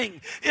giving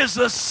is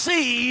the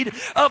seed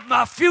of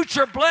my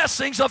future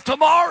blessings of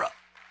tomorrow.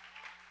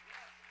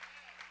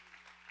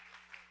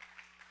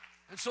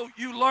 And so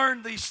you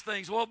learn these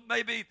things. Well,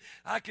 maybe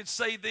I could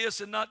say this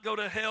and not go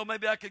to hell.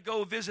 Maybe I could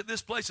go visit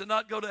this place and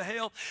not go to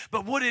hell.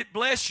 But would it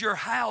bless your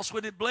house?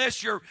 Would it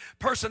bless your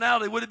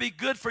personality? Would it be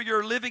good for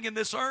your living in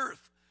this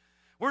earth?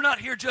 We're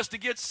not here just to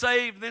get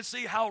saved and then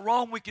see how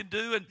wrong we can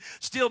do and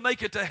still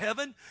make it to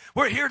heaven.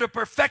 We're here to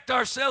perfect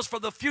ourselves for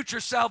the future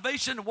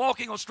salvation,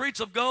 walking on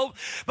streets of gold.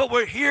 But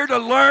we're here to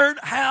learn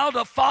how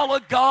to follow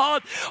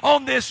God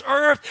on this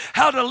earth,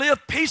 how to live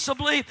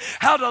peaceably,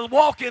 how to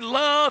walk in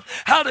love,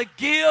 how to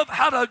give,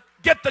 how to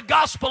get the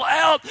gospel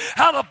out,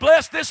 how to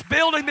bless this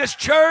building, this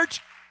church.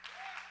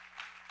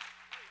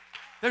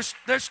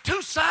 There's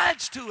two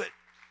sides to it.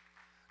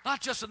 Not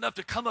just enough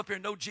to come up here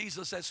and know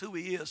Jesus as who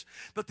he is,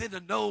 but then to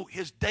know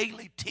his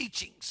daily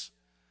teachings,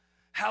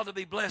 how to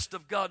be blessed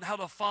of God and how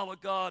to follow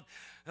God.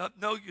 I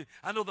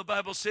know the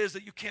Bible says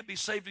that you can't be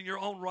saved in your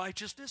own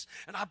righteousness,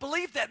 and I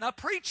believe that and I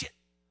preach it.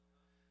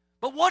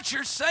 But once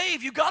you're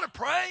saved, you got to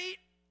pray.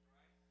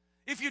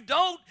 If you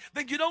don't,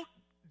 then you don't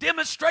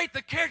demonstrate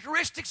the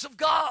characteristics of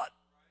God.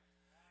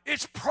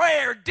 It's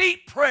prayer,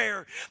 deep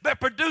prayer, that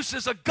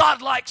produces a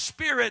God-like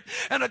spirit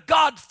and a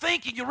God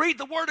thinking. You read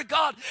the Word of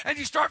God and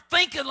you start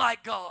thinking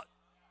like God.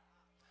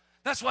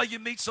 That's why you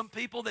meet some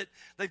people that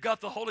they've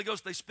got the Holy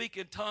Ghost, they speak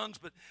in tongues,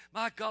 but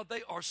my God,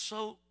 they are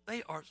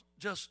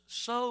just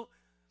so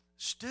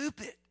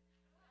stupid.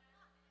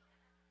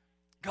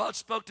 God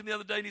spoke to me the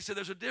other day and he said,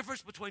 there's a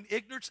difference between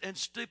ignorance and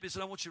stupid. He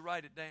said, I want you to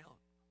write it down.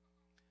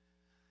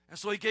 And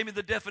so he gave me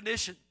the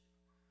definition.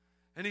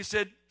 And he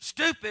said,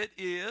 stupid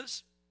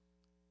is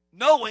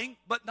knowing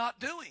but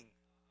not doing.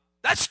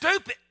 That's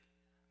stupid.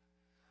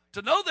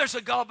 To know there's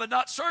a God but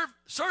not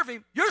serve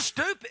him, you're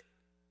stupid.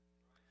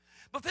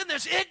 But then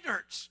there's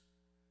ignorance.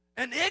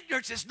 And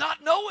ignorance is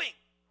not knowing.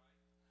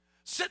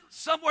 Sitting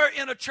somewhere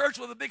in a church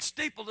with a big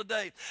steeple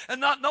today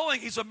and not knowing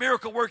he's a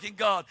miracle working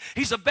God.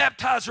 He's a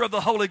baptizer of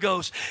the Holy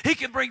Ghost. He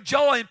can bring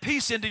joy and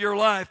peace into your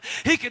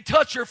life. He can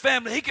touch your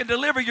family. He can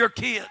deliver your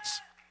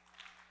kids.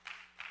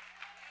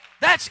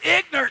 That's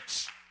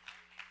ignorance.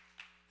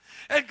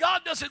 And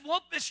God doesn't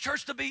want this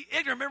church to be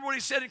ignorant. Remember what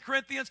he said in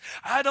Corinthians?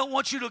 I don't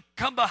want you to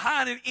come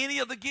behind in any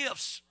of the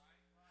gifts.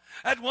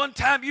 At one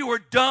time you were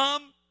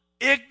dumb,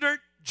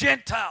 ignorant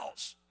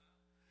Gentiles.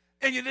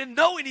 And you didn't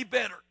know any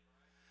better.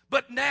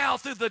 But now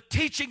through the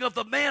teaching of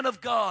the man of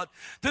God,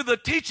 through the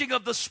teaching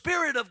of the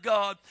Spirit of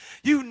God,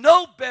 you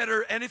know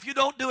better. And if you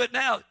don't do it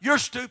now, you're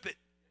stupid.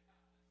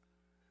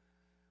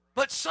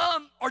 But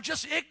some are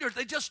just ignorant.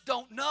 They just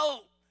don't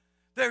know.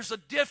 There's a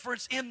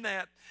difference in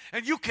that.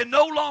 And you can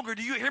no longer,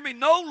 do you hear me?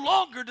 No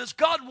longer does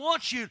God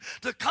want you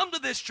to come to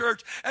this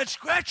church and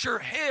scratch your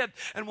head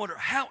and wonder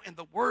how in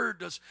the world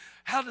does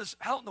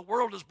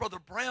Brother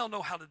Brown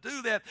know how to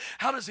do that?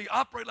 How does he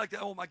operate like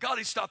that? Oh my God,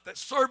 he stopped that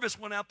service,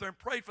 went out there and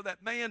prayed for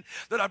that man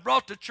that I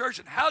brought to church.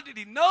 And how did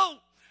he know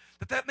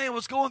that man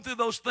was going through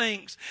those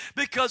things?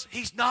 Because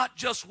he's not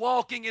just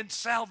walking in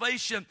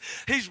salvation.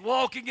 He's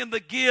walking in the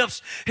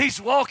gifts. He's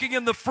walking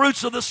in the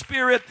fruits of the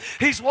Spirit.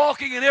 He's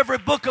walking in every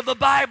book of the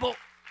Bible.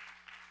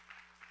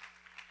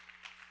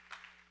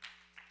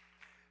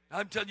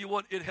 I'm telling you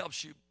what, it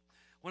helps you.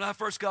 When I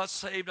first got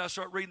saved, I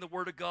started reading the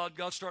Word of God.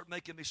 God started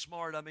making me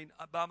smart. I mean,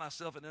 by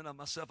myself and then of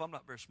myself, I'm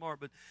not very smart.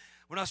 But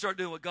when I start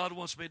doing what God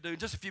wants me to do, in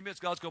just a few minutes,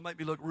 God's going to make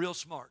me look real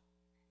smart.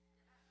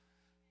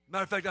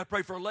 Matter of fact, I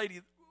prayed for a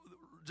lady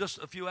just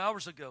a few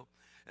hours ago.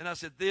 And I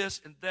said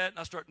this and that, and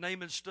I start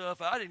naming stuff.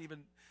 I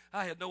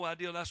had no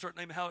idea. And I start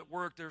naming how it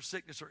worked, their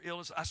sickness or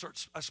illness. I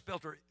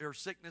spelled her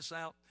sickness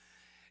out.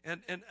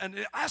 And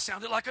I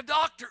sounded like a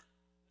doctor.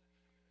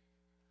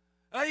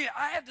 I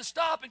had to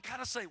stop and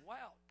kind of say,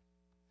 wow.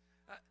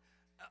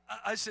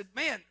 I said,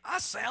 man, I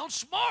sound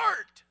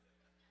smart.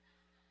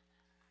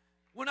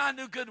 When I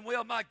knew good and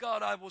well, my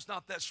God, I was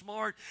not that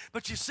smart.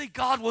 But you see,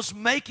 God was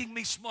making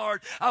me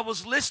smart. I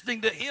was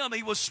listening to Him.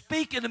 He was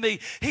speaking to me.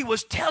 He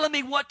was telling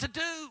me what to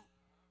do.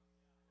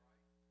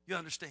 You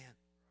understand?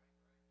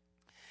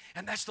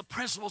 And that's the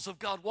principles of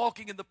God,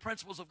 walking in the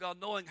principles of God,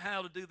 knowing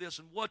how to do this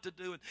and what to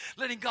do and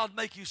letting God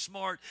make you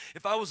smart.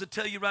 If I was to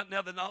tell you right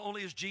now that not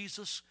only is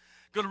Jesus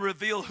going to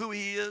reveal who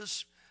He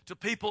is to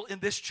people in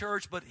this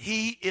church, but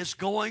He is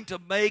going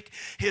to make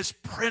His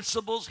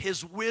principles,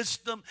 His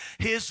wisdom,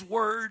 His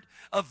word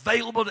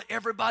available to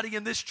everybody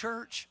in this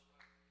church.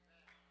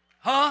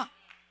 Huh?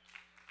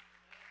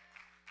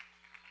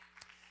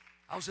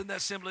 I was in that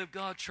Assembly of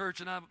God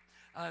church, and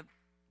I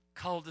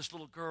called this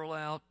little girl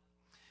out,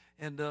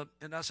 and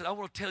I said, I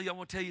want to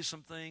tell you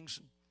some things.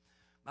 And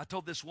I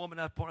told this woman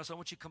at that point, I said, I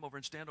want you to come over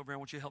and stand over here. I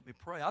want you to help me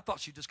pray. I thought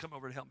she'd just come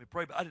over to help me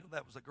pray, but I didn't know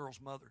that was the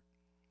girl's mother.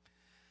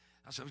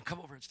 I said, come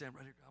over and stand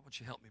right here. I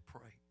want you to help me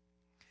pray.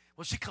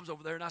 Well, she comes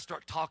over there, and I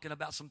start talking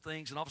about some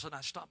things, and all of a sudden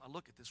I stop and I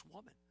look at this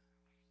woman.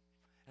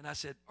 And I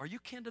said, are you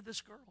kin to this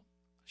girl?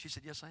 She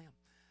said, yes, I am.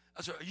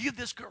 I said, are you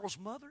this girl's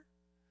mother?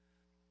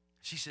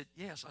 She said,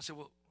 yes. I said,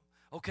 well,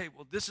 okay,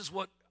 well, this is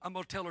what, I'm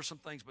going to tell her some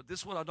things, but this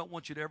is what I don't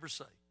want you to ever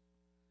say.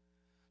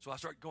 So I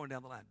start going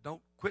down the line.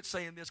 Don't quit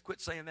saying this,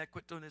 quit saying that,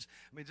 quit doing this.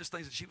 I mean, just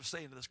things that she was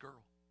saying to this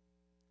girl.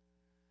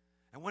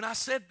 And when I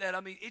said that,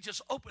 I mean, it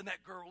just opened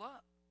that girl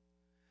up.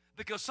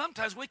 Because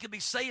sometimes we can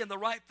be saying the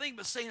right thing,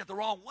 but saying it the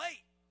wrong way.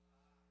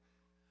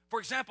 For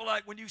example,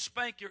 like when you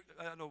spank your,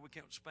 I know we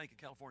can't spank in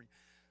California.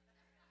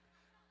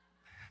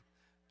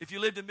 If you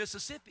lived in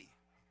Mississippi,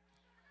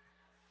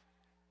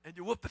 and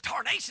you whoop the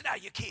tarnation out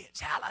of your kids,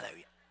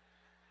 hallelujah.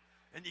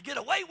 And you get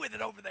away with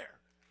it over there.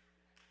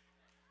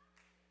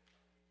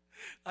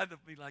 I don't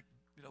mean like,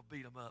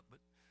 beat them up,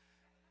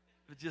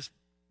 but just,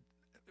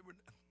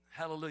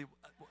 hallelujah.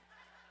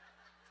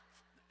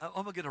 I'm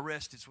going to get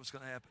arrested is what's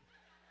going to happen.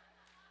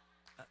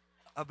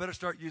 I better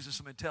start using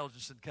some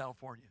intelligence in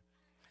California.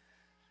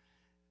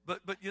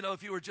 But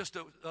if you were just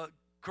to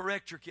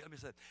correct your kid, let me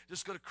say,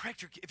 just going to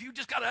correct your kid. If you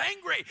just got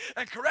angry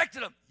and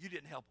corrected them, you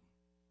didn't help them.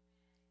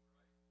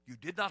 You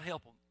did not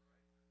help them.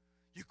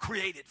 You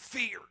created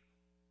fear,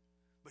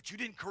 but you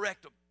didn't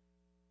correct them.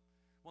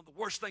 One of the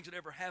worst things that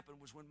ever happened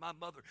was when my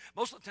mother,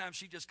 most of the time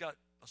she just got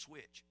a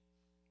switch.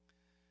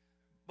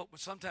 But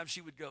sometimes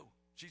she would go,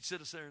 she'd sit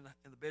us there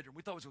in the bedroom.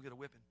 We thought we was going to get a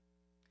whipping.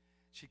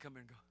 She'd come in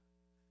and go.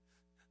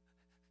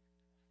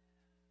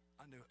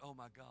 I knew, oh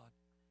my God,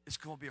 it's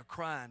going to be a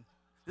crying.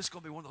 This is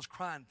going to be one of those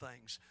crying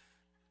things.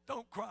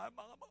 Don't cry,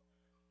 Mama.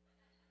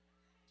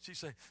 She'd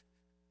say,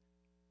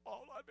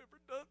 all I've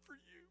ever done for you.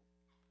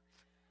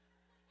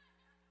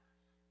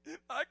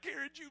 I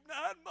carried you 9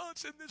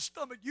 months in this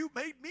stomach. You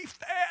made me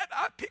fat.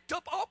 I picked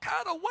up all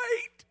kind of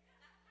weight.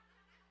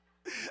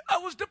 I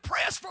was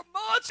depressed for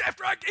months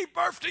after I gave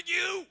birth to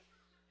you.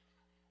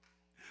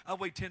 I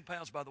weighed 10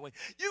 pounds, by the way.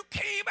 You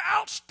came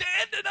out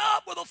standing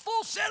up with a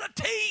full set of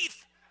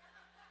teeth.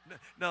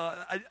 No,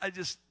 I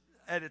just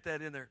added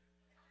that in there.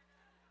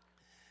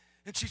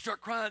 And she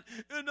started crying,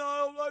 and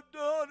all I've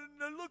done,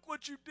 and look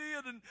what you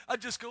did. And I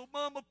just go,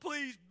 Mama,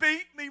 please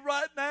beat me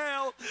right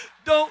now.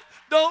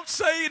 Don't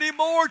say any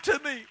more to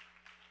me.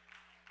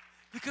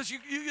 Because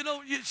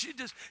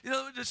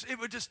it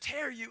would just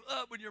tear you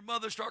up when your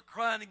mother start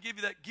crying and give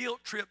you that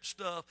guilt trip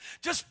stuff.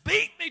 Just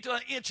beat me to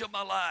an inch of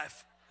my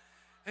life.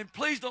 And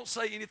please don't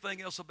say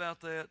anything else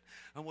about that.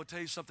 I'm going to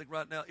tell you something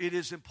right now. It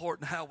is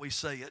important how we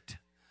say it.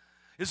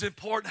 It's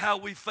important how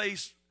we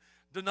face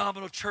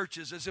denominational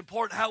churches. It's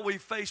important how we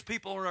face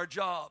people on our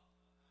job.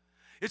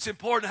 It's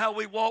important how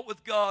we walk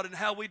with God and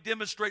how we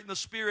demonstrate in the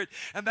Spirit.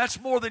 And that's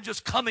more than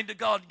just coming to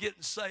God and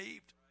getting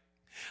saved.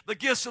 The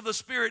gifts of the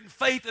Spirit and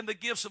faith in the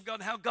gifts of God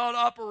and how God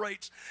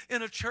operates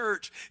in a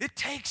church. It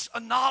takes a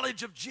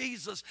knowledge of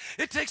Jesus.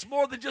 It takes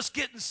more than just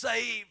getting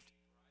saved.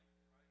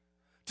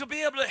 To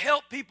be able to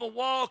help people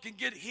walk and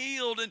get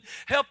healed and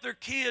help their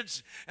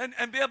kids and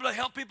be able to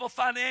help people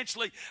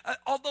financially.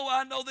 Although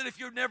I know that if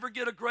you never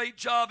get a great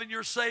job and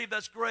you're saved,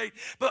 that's great.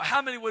 But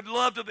how many would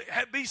love to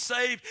be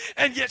saved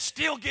and yet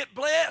still get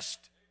blessed?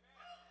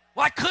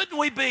 Why couldn't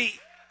we be?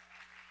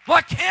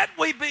 Why can't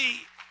we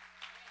be?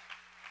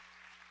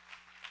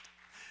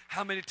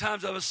 How many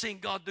times I've seen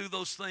God do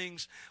those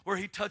things where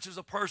He touches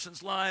a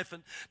person's life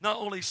and not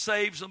only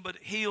saves them, but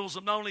heals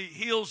them. Not only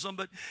heals them,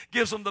 but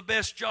gives them the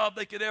best job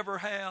they could ever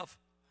have.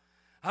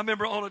 I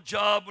remember on a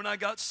job when I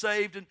got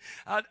saved, and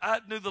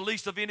I knew the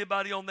least of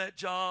anybody on that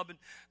job. And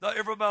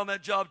everybody on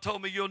that job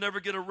told me, you'll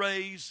never get a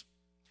raise.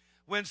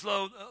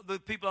 Winslow, the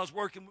people I was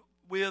working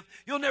with,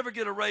 you'll never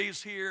get a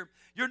raise here.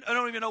 I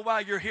don't even know why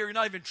you're here. You're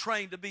not even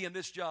trained to be in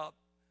this job.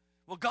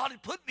 Well, God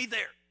had put me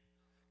there.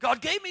 God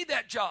gave me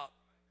that job.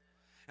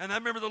 And I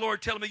remember the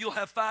Lord telling me, you'll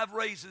have 5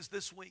 raises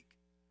this week.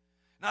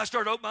 And I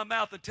started to open my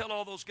mouth and tell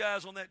all those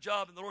guys on that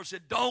job, and the Lord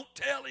said, don't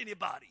tell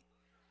anybody.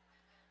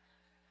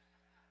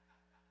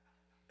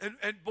 And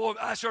boy,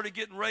 I started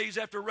getting raise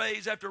after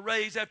raise after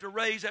raise after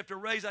raise after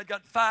raise. I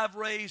got 5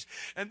 raises,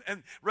 and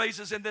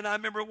raises. And then I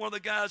remember one of the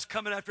guys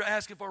coming after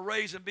asking for a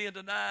raise and being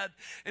denied.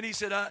 And he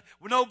said,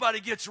 well, nobody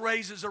gets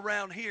raises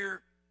around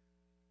here.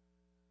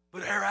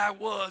 But there I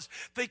was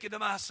thinking to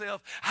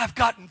myself, I've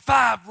gotten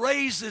 5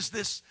 raises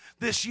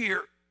this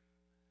year.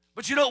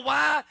 But you know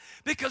why?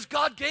 Because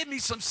God gave me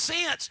some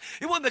sense.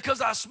 It wasn't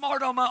because I was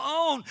smart on my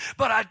own,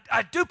 but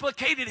I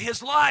duplicated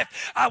his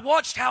life. I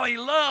watched how he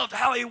loved,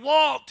 how he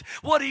walked,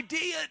 what he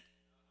did.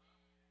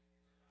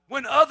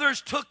 When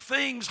others took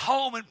things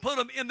home and put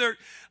them in their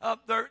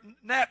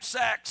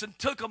knapsacks and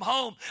took them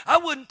home, I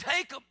wouldn't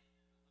take them.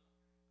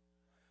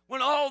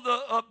 When all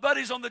the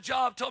buddies on the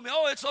job told me,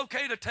 oh, it's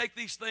okay to take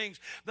these things,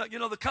 that,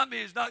 the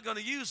company is not going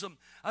to use them,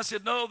 I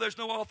said, no, there's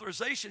no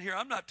authorization here.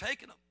 I'm not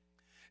taking them.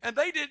 And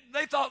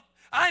they thought,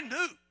 I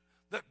knew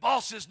that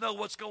bosses know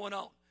what's going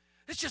on.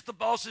 It's just the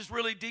bosses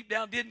really deep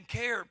down didn't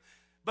care,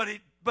 but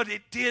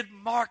it did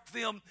mark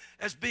them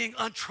as being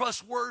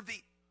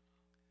untrustworthy.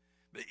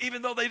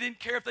 Even though they didn't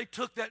care if they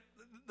took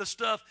the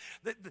stuff,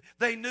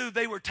 they knew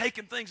they were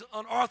taking things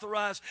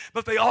unauthorized,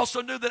 but they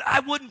also knew that I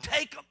wouldn't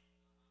take them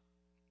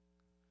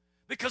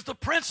because the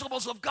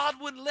principles of God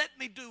wouldn't let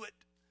me do it.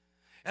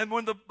 And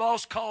when the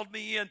boss called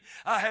me in,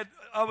 I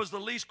was the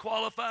least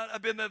qualified.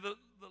 I've been there the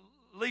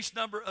least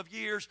number of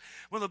years.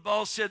 When the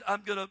boss said,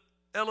 I'm going to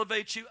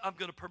elevate you, I'm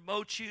going to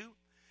promote you,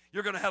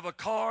 you're going to have a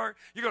car,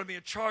 you're going to be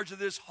in charge of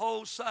this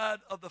whole side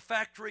of the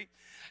factory,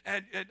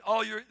 and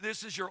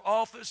this is your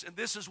office, and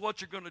this is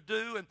what you're going to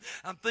do. And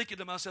I'm thinking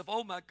to myself,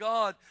 oh my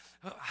God,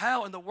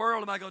 how in the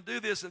world am I going to do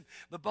this? And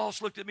the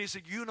boss looked at me and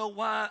said, you know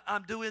why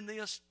I'm doing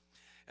this?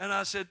 And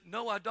I said,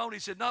 no, I don't. He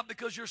said, not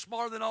because you're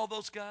smarter than all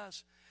those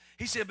guys.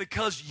 He said,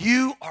 because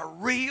you are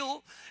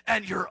real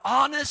and you're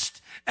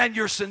honest and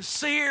you're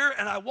sincere,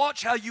 and I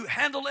watch how you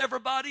handle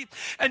everybody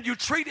and you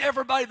treat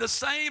everybody the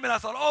same. And I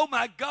thought, oh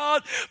my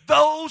God,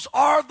 those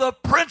are the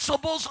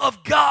principles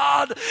of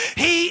God.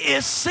 He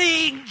is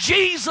seeing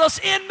Jesus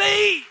in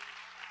me.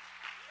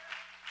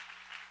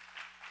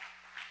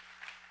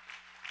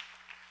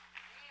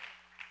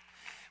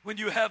 When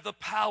you have the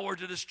power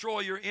to destroy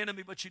your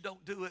enemy, but you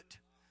don't do it.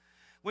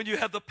 When you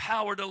have the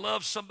power to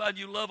love somebody,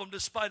 you love them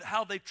despite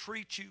how they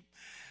treat you.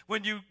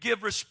 When you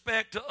give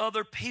respect to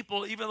other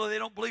people, even though they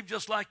don't believe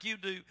just like you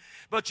do,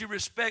 but you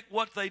respect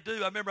what they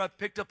do. I remember I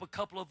picked up a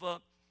couple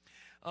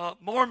of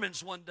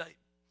Mormons one day.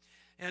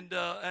 And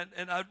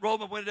I rolled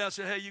my window down and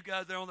said, hey, you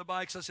guys, they're on their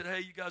bikes. I said, hey,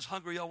 you guys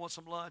hungry? Y'all want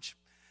some lunch?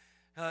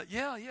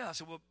 Yeah. I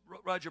said, well,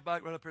 ride your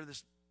bike right up here to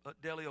this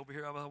deli over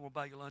here. I want to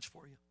buy you lunch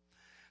for you.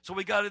 So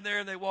we got in there,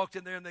 and they walked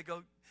in there, and they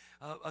go,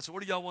 I said,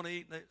 what do y'all want to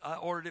eat? And I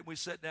ordered it, and we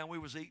sat down. We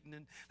was eating,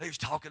 and they was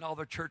talking all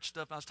their church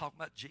stuff. And I was talking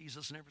about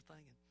Jesus and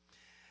everything.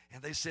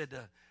 And they said,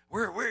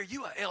 where are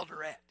you an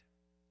elder at?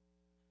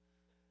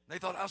 And they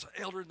thought I was an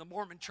elder in the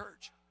Mormon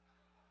church.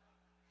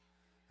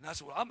 And I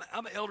said, well,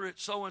 I'm an elder at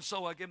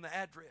so-and-so. I gave them the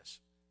address.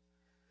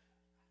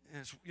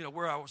 And it's,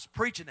 where I was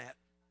preaching at.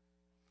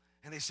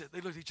 And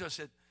they looked at each other and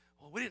said,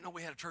 well, we didn't know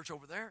we had a church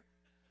over there.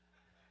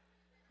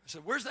 I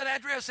said, where's that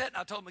address at? And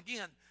I told them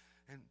again.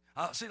 And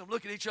I seen them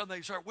look at each other, and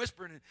they start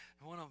whispering, and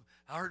one of them,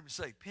 I heard him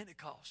say,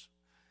 Pentecost.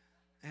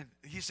 And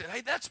he said,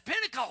 hey, that's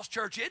Pentecost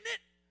church, isn't it?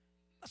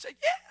 I said,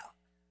 yeah.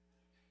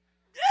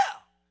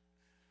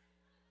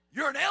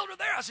 You're an elder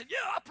there? I said, yeah,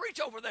 I preach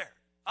over there.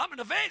 I'm an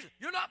evangelist.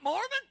 You're not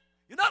Mormon?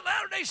 You're not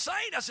Latter-day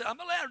Saint? I said, I'm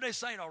a Latter-day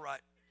Saint, all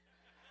right.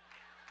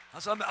 I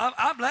said,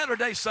 I'm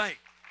Latter-day Saint.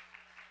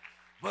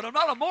 But I'm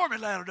not a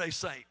Mormon Latter-day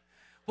Saint.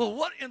 Well,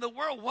 what in the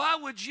world? Why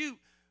would you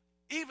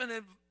even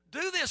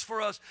do this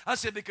for us? I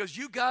said, because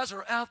you guys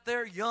are out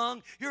there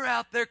young. You're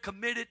out there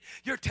committed.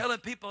 You're telling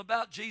people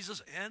about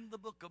Jesus and the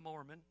Book of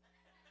Mormon.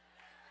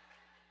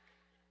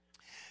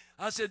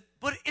 I said,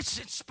 but it's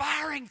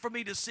inspiring for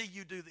me to see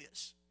you do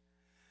this.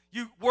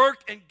 You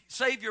work and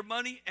save your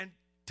money and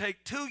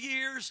take 2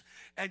 years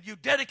and you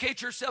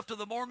dedicate yourself to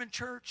the Mormon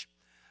church.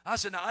 I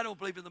said, now I don't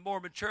believe in the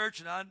Mormon church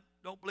and I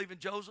don't believe in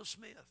Joseph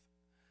Smith.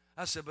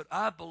 I said, but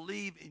I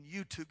believe in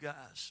you two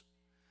guys.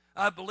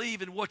 I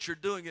believe in what you're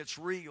doing. It's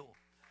real.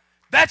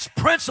 That's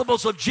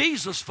principles of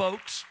Jesus,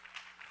 folks.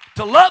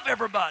 To love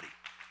everybody.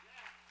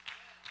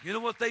 You know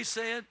what they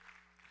said?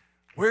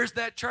 Where's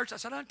that church? I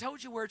said, I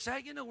told you where it's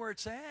at. You know where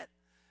it's at.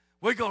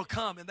 We're going to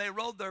come. And they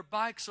rode their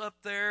bikes up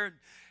there.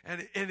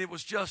 And it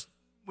was just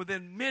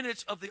within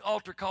minutes of the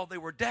altar call. They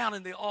were down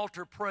in the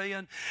altar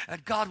praying.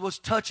 And God was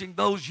touching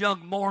those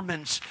young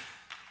Mormons.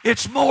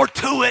 It's more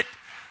to it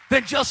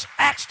than just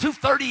Acts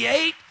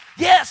 2:38.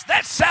 Yes,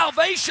 that's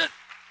salvation.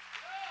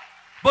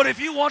 But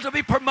if you want to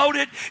be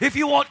promoted, if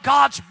you want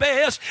God's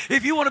best,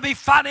 if you want to be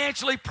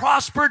financially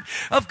prospered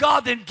of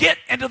God, then get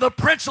into the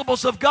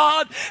principles of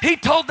God. He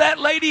told that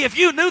lady, if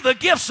you knew the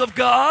gifts of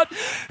God,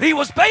 he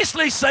was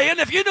basically saying,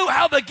 if you knew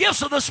how the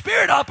gifts of the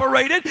Spirit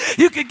operated,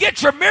 you could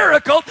get your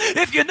miracle.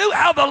 If you knew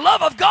how the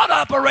love of God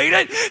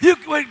operated, you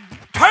could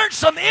turn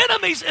some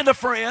enemies into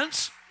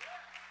friends.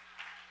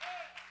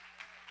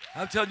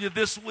 I'm telling you,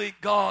 this week,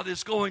 God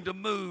is going to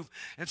move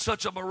in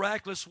such a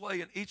miraculous way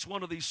in each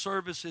one of these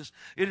services.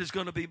 It is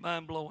going to be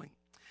mind-blowing.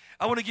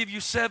 I want to give you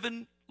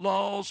 7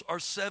 laws or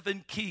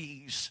 7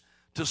 keys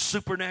to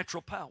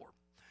supernatural power.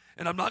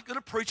 And I'm not going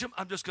to preach them.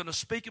 I'm just going to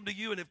speak them to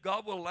you. And if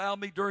God will allow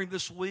me during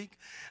this week,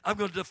 I'm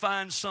going to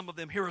define some of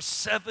them. Here are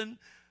 7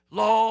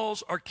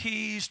 Laws are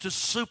keys to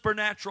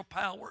supernatural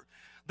power.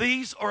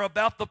 These are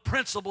about the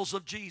principles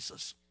of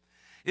Jesus.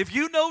 If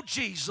you know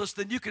Jesus,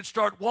 then you can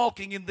start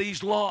walking in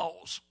these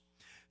laws.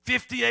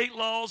 58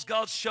 laws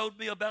God showed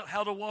me about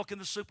how to walk in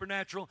the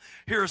supernatural.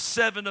 Here are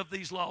 7 of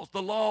these laws.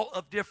 The law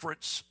of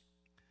difference.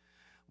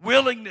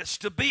 Willingness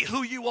to be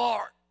who you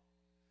are.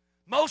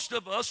 Most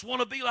of us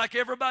want to be like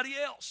everybody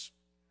else.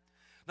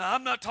 Now,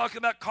 I'm not talking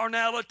about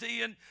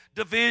carnality and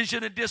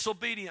division and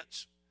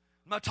disobedience.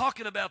 I'm not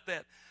talking about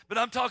that. But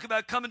I'm talking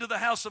about coming to the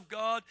house of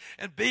God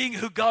and being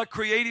who God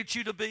created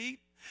you to be.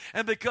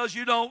 And because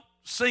you don't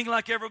sing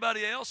like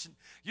everybody else, and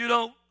you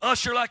don't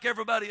usher like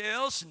everybody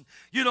else, and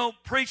you don't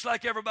preach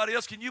like everybody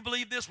else. Can you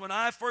believe this? When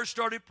I first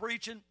started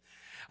preaching,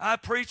 I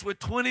preached with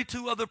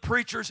 22 other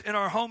preachers in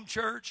our home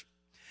church.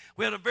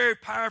 We had a very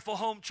powerful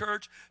home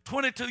church,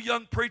 22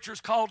 young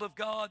preachers called of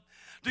God.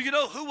 Do you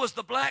know who was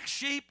the black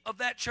sheep of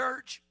that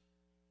church?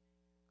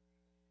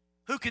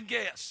 Who can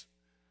guess?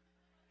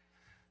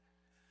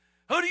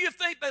 Who do you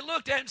think they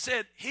looked at and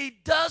said, he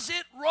does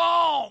it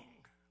wrong?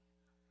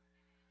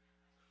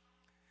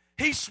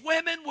 He's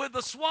swimming with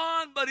a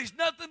swan, but he's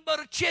nothing but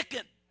a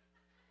chicken.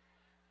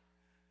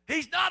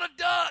 He's not a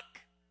duck.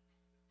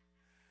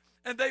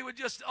 And they would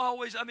just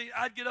always,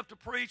 I'd get up to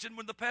preach, and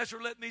when the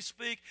pastor let me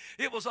speak,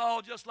 it was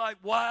all just like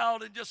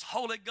wild and just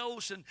Holy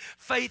Ghost and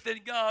faith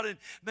in God. And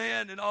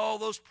man, and all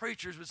those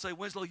preachers would say,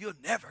 Winslow, you're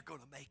never going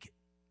to make it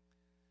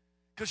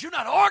because you're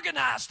not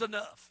organized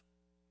enough.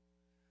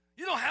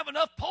 You don't have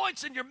enough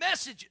points in your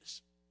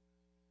messages.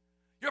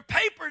 Your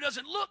paper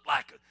doesn't look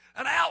like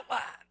an outline.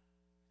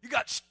 You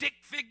got stick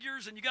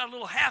figures, and you got a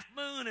little half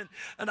moon and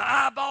an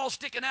eyeball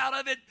sticking out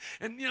of it,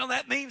 and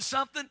that means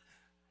something.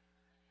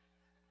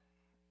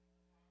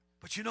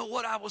 But you know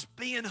what? I was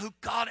being who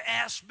God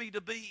asked me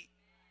to be.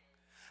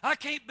 I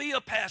can't be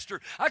a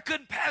pastor. I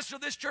couldn't pastor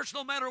this church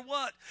no matter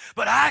what.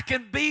 But I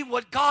can be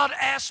what God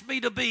asked me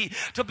to be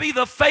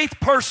the faith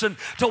person,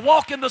 to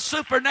walk in the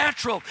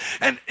supernatural.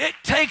 And it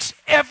takes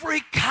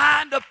every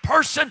kind of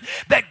person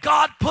that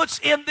God puts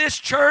in this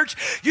church.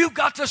 You've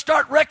got to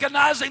start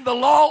recognizing the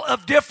law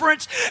of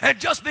difference. And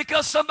just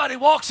because somebody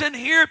walks in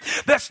here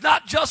that's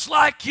not just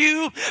like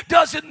you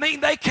doesn't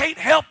mean they can't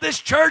help this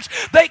church.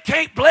 They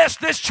can't bless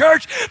this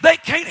church. They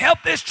can't help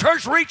this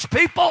church reach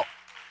people.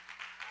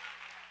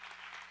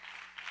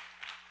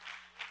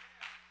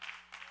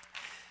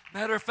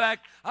 Matter of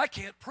fact, I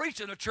can't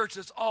preach in a church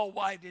that's all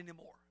white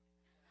anymore.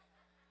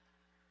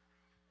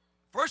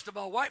 First of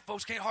all, white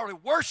folks can't hardly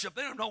worship.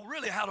 They don't know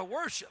really how to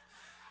worship.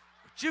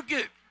 But you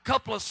get a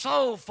couple of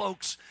soul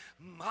folks,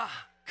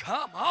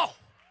 come on.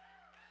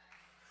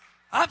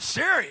 I'm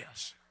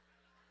serious.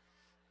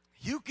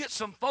 You get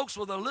some folks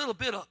with a little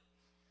bit of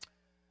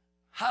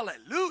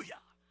hallelujah,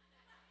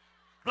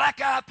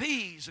 black-eyed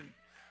peas and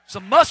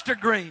some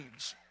mustard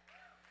greens.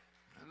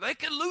 They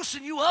can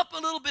loosen you up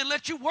a little bit,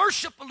 let you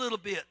worship a little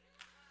bit.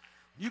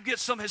 You get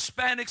some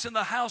Hispanics in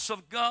the house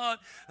of God.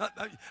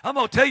 I'm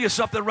going to tell you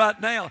something right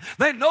now.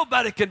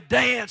 Nobody can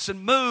dance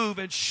and move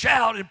and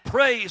shout and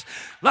praise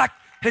like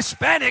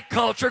Hispanic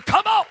culture.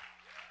 Come on.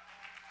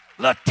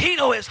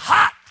 Latino is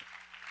hot.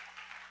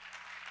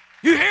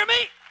 You hear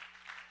me?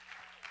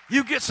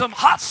 You get some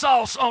hot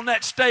sauce on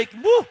that steak.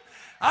 Woo!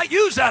 I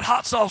use that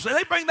hot sauce.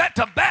 They bring that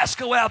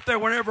Tabasco out there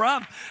whenever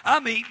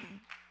I'm eating.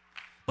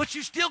 But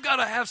you still got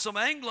to have some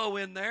Anglo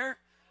in there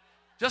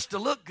just to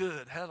look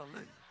good.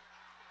 Hallelujah.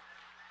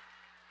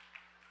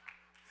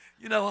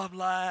 You know I'm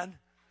lying.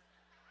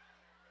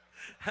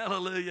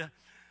 Hallelujah.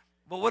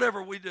 But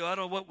whatever we do, I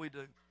don't know what we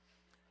do,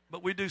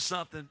 but we do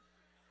something.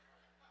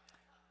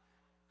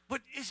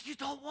 But you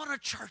don't want a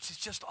church that's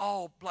just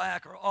all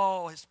black or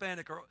all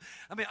Hispanic.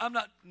 I'm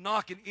not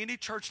knocking any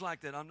church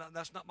like that.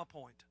 That's not my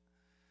point.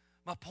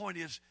 My point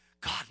is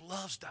God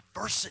loves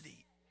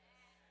diversity.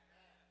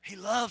 He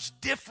loves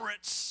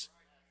difference.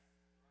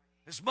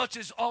 As much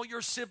as all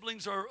your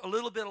siblings are a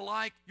little bit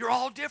alike, you're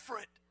all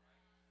different.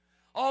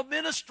 All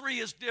ministry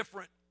is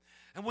different.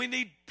 And we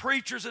need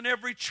preachers in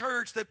every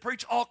church that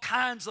preach all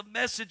kinds of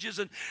messages,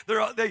 and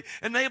they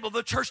enable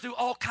the church to do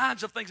all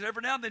kinds of things. And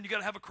every now and then you got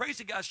to have a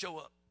crazy guy show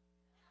up.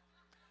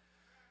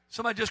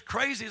 Somebody just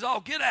crazy as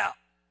all get out.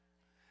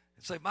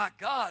 And say, my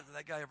God, did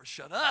that guy ever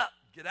shut up?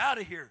 Get out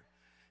of here.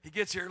 He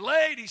gets here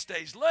late. He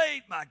stays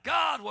late. My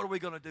God, what are we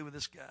going to do with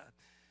this guy?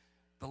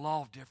 The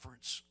law of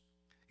difference.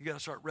 You got to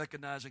start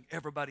recognizing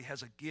everybody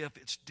has a gift.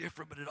 It's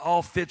different, but it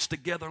all fits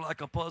together like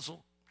a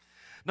puzzle.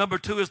 Number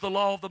 2 is the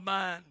law of the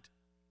mind.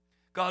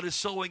 God is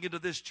sowing into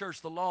this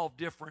church the law of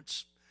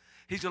difference.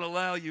 He's going to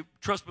allow you,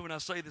 trust me when I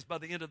say this, by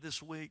the end of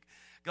this week,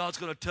 God's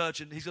going to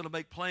touch and He's going to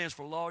make plans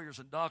for lawyers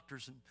and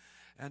doctors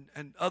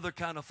and other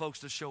kind of folks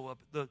to show up.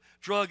 The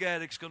drug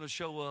addict's going to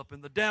show up,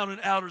 and the down and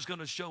outer's going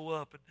to show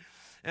up,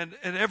 and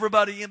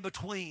everybody in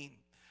between.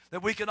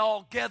 That we can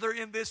all gather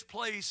in this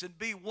place and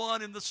be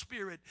one in the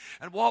Spirit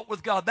and walk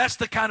with God. That's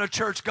the kind of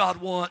church God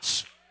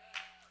wants.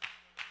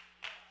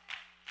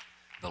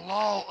 The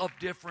law of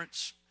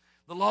difference.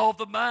 The law of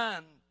the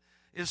mind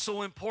is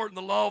so important.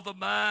 The law of the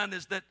mind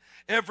is that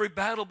every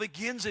battle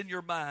begins in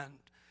your mind.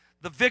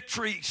 The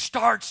victory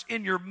starts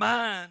in your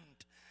mind.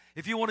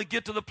 If you want to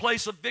get to the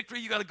place of victory,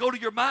 you got to go to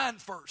your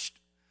mind first.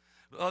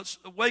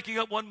 Waking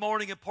up one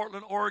morning in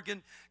Portland,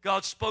 Oregon,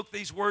 God spoke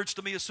these words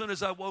to me. As soon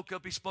as I woke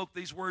up, He spoke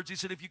these words. He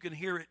said, if you can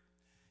hear it,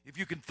 if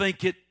you can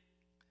think it,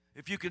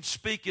 if you can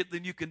speak it,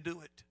 then you can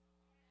do it.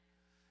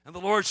 And the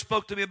Lord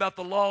spoke to me about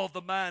the law of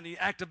the mind. He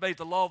activated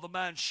the law of the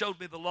mind, showed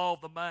me the law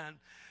of the mind.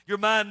 Your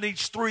mind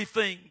needs three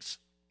things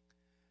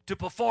to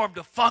perform,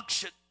 to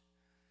function.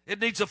 It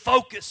needs a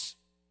focus.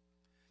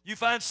 You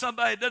find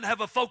somebody that doesn't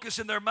have a focus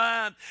in their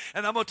mind,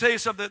 and I'm going to tell you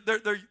something,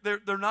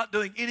 they're not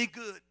doing any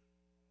good.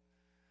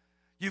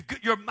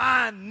 Your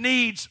mind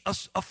needs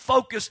a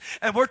focus,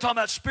 and we're talking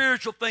about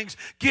spiritual things.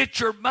 Get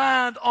your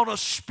mind on a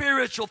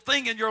spiritual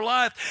thing in your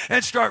life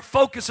and start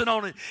focusing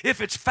on it. If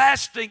it's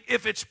fasting,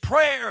 if it's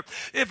prayer,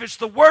 if it's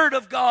the Word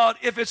of God,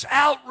 if it's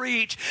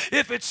outreach,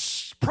 if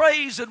it's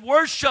praise and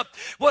worship,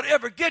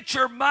 whatever, get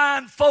your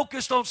mind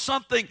focused on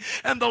something,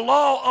 and the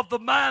law of the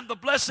mind, the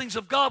blessings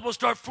of God will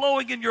start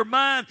flowing in your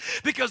mind,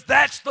 because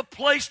that's the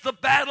place the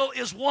battle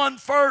is won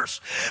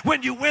first.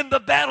 When you win the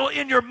battle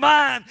in your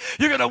mind,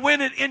 you're going to win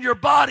it in your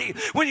body.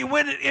 When you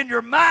win it in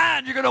your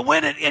mind, you're going to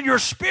win it in your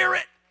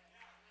spirit.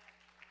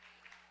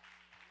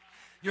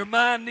 Your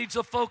mind needs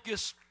a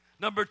focus.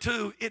 Number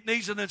two, it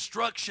needs an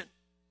instruction.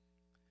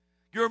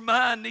 Your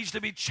mind needs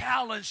to be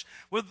challenged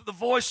with the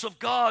voice of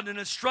God and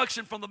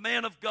instruction from the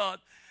man of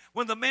God.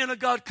 When the man of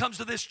God comes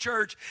to this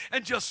church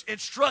and just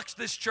instructs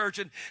this church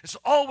and is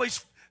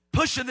always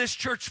pushing this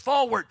church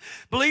forward,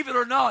 believe it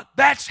or not,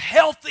 that's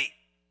healthy.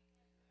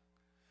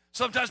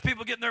 Sometimes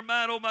people get in their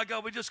mind, oh my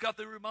God, we just got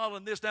through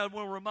remodeling this, now we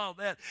want to remodel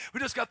that. We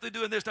just got through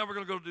doing this, now we're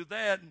going to go do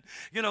that.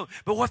 And,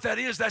 but what that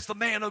is, that's the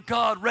man of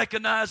God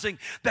recognizing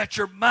that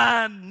your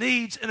mind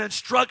needs an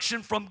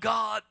instruction from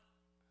God.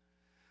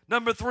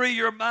 Number three,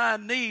 your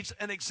mind needs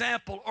an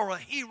example or a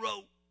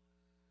hero.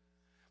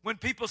 When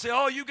people say,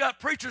 oh, you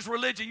got preacher's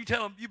religion, you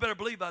tell them, you better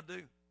believe I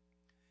do.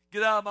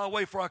 Get out of my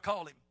way before I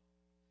call him.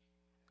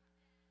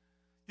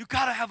 You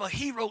got to have a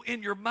hero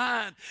in your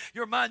mind.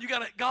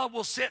 God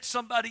will set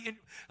somebody in.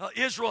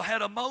 Israel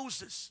had a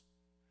Moses.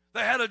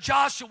 They had a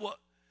Joshua.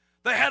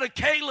 They had a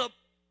Caleb.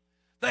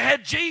 They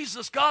had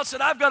Jesus. God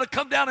said, I've got to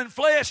come down in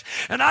flesh,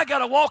 and I got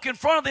to walk in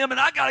front of them, and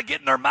I got to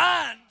get in their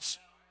minds.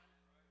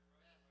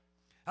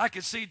 I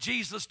can see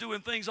Jesus doing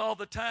things all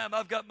the time.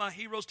 I've got my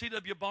heroes,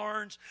 T.W.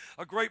 Barnes,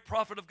 a great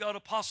prophet of God,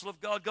 apostle of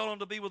God, gone on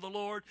to be with the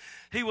Lord.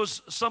 He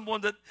was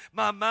someone that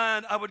my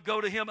mind, I would go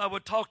to him, I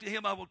would talk to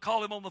him, I would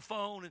call him on the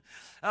phone, and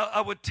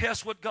I would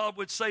test what God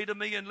would say to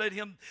me and let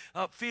him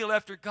feel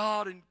after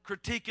God and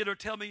critique it or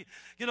tell me,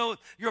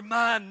 your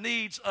mind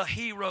needs a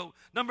hero.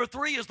 Number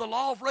three is the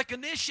law of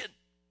recognition.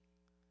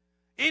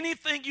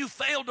 Anything you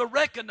fail to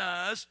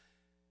recognize,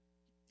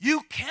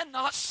 you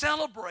cannot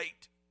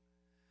celebrate.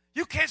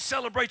 You can't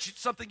celebrate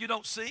something you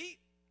don't see,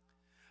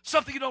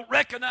 something you don't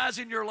recognize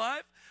in your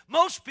life.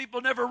 Most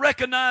people never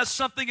recognize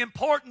something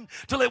important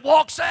till it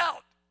walks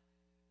out.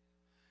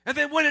 And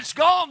then when it's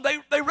gone,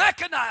 they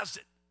recognize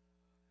it.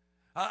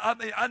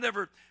 I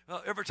never,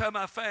 every time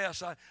I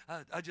fast,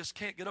 I just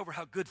can't get over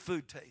how good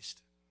food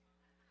tastes.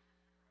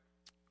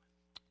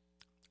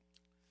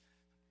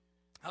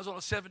 I was on a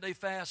 7-day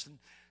fast,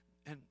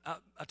 and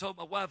I told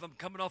my wife, I'm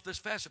coming off this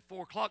fast at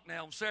 4 o'clock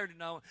now on Saturday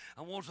now.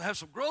 I want to have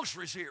some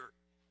groceries here.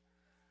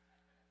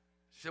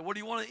 She said, what do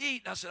you want to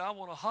eat? And I said, I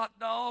want a hot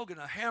dog and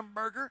a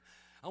hamburger.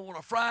 I want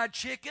a fried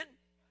chicken.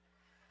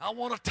 I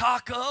want a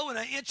taco and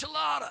an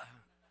enchilada.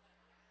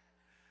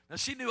 Now,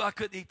 she knew I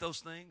couldn't eat those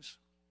things.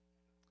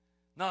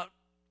 Not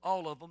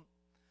all of them.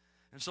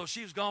 And so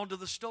she was gone to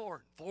the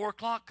store. 4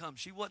 o'clock comes.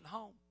 She wasn't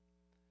home.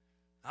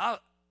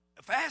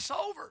 Fast's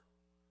over.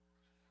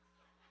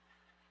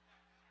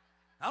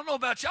 I don't know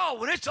about y'all.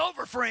 When it's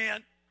over,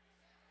 friend,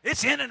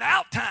 it's in and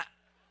out time.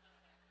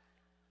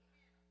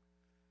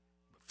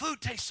 Food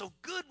tastes so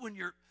good when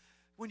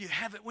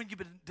you've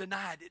been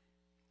denied it.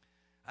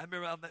 I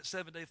remember on that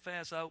 7-day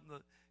fast, I opened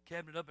the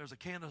cabinet up. There was a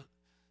can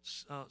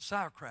of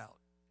sauerkraut.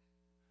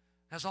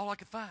 That's all I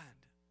could find.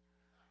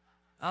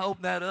 I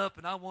opened that up,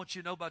 and I want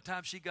you to know, by the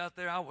time she got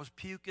there, I was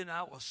puking.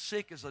 I was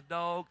sick as a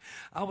dog.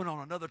 I went on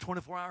another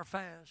 24-hour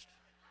fast.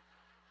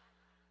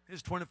 It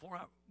was 24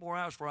 more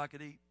hours before I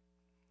could eat.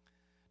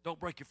 Don't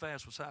break your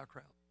fast with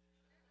sauerkraut.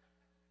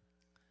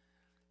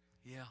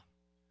 Yeah.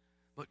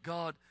 But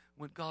God,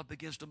 when God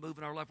begins to move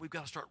in our life, we've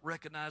got to start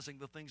recognizing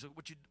the things that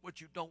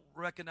what you don't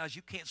recognize,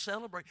 you can't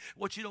celebrate.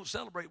 What you don't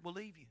celebrate will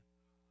leave you.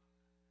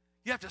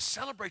 You have to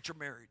celebrate your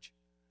marriage.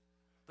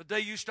 The day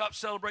you stop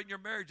celebrating your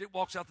marriage, it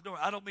walks out the door.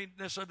 I don't mean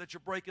necessarily that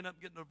you're breaking up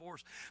and getting a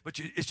divorce, but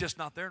it's just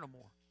not there no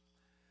more.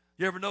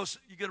 You ever notice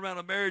you get around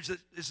a marriage that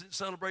isn't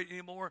celebrating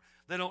anymore?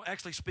 They don't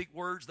actually speak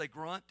words, they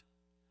grunt.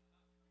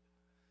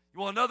 You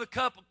want another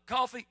cup of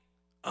coffee?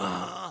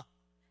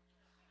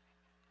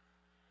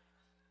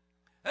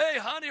 Hey,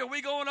 honey, are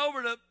we going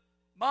over to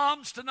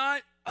Mom's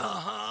tonight?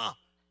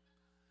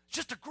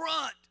 Just a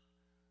grunt.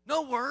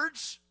 No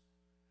words.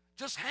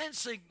 Just hand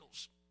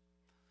signals.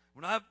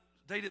 When I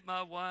dated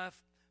my wife,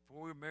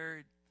 before we were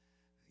married,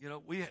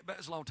 that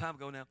was a long time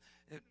ago now.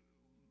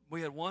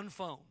 We had one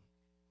phone.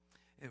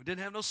 And we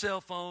didn't have no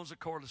cell phones or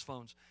cordless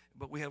phones,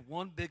 but we had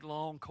one big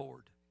long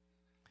cord.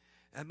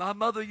 And my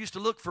mother used to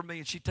look for me,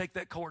 and she'd take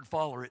that cord and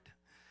follow it.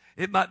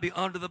 It might be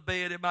under the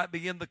bed. It might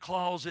be in the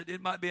closet.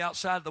 It might be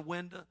outside the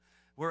window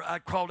where I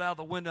crawled out of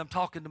the window. I'm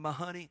talking to my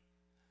honey.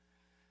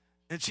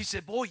 And she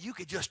said, boy, you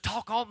could just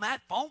talk on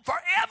that phone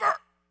forever.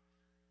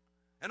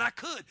 And I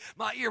could.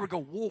 My ear would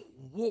go, whoa,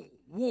 whoa,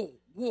 whoa,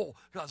 whoa.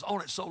 Because I was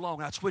on it so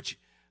long, I'd switch it.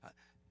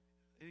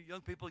 Any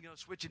young people,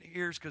 switching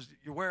ears because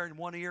you're wearing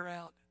one ear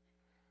out?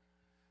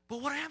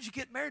 But what happens? You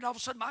get married, and all of a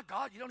sudden, my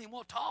God, you don't even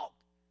want to talk.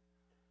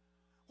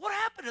 What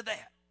happened to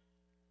that?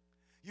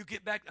 You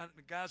get back,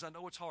 guys, I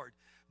know it's hard,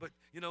 but,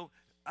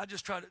 I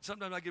just try to,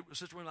 sometimes I get with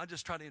Sister Women, I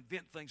just try to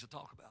invent things to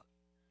talk about.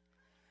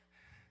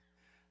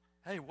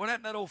 Hey, what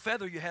happened to that old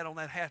feather you had on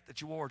that hat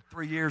that you wore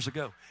 3 years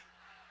ago?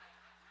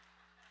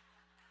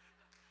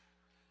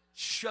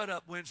 Shut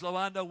up, Winslow.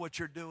 I know what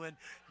you're doing.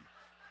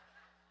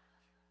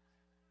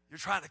 You're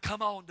trying to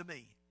come on to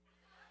me.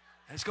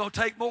 And it's going to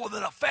take more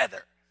than a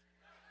feather.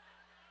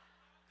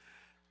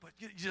 But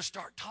you just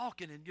start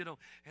talking and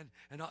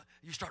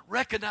you start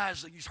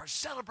recognizing, you start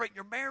celebrating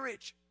your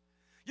marriage.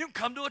 You can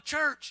come to a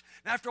church,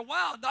 and after a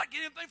while, not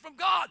get anything from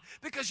God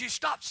because you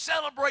stopped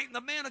celebrating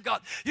the man of God.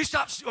 You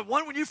stopped,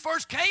 when you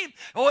first came,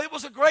 it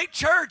was a great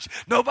church.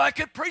 Nobody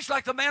could preach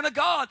like the man of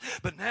God.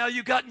 But now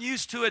you've gotten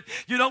used to it.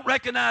 You don't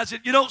recognize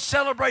it. You don't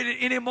celebrate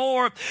it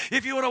anymore.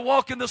 If you want to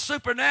walk in the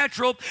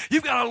supernatural,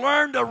 you've got to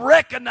learn to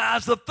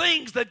recognize the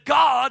things that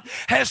God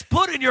has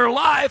put in your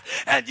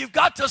life, and you've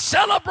got to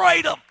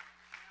celebrate them.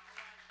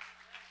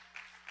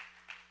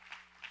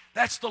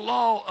 That's the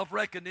law of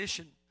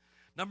recognition.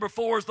 Number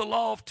 4 is the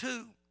law of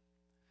 2.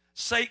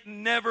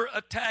 Satan never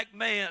attacked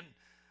man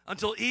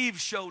until Eve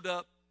showed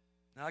up.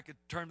 Now, I could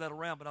turn that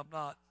around, but I'm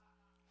not.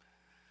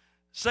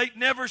 Satan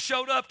never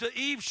showed up till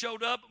Eve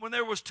showed up when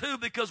there was 2,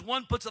 because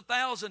 1 puts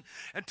 1,000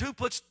 and 2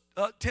 puts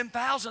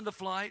 10,000 to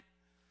flight.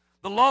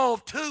 The law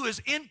of 2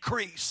 is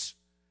increase.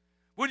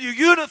 When you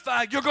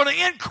unify, you're going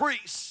to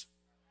increase.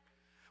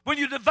 When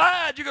you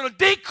divide, you're going to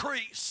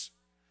decrease.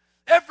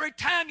 Every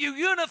time you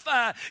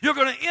unify, you're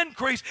going to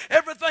increase.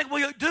 Everything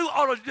we do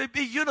ought to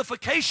be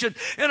unification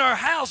in our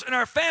house, in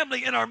our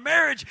family, in our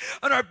marriage,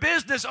 in our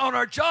business, on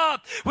our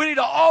job. We need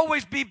to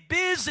always be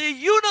busy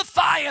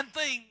unifying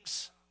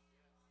things.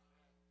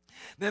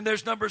 Then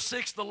there's number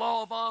 6, the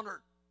law of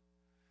honor.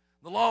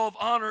 The law of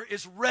honor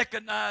is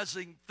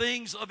recognizing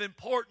things of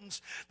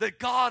importance that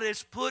God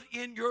has put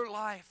in your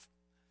life.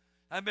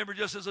 I remember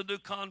just as a new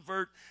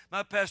convert,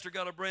 my pastor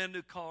got a brand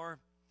new car.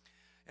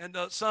 And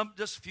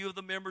just a few of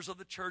the members of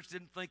the church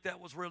didn't think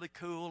that was really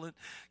cool.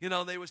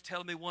 And, they was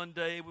telling me one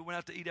day, we went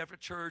out to eat after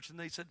church, and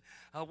they said,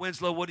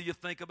 Winslow, what do you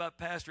think about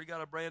Pastor? He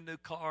got a brand new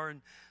car,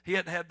 and he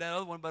hadn't had that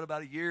other one but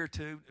about a year or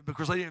two,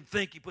 because they didn't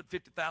think he put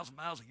 50,000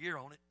 miles a year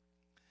on it.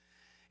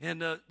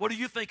 And what do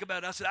you think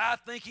about it? I said, I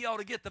think he ought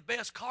to get the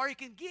best car he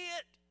can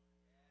get.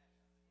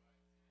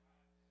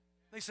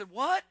 They said,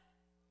 what?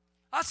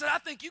 I said, I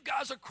think you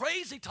guys are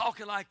crazy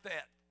talking like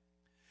that.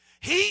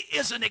 He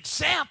is an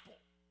example.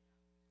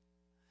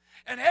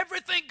 And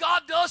everything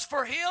God does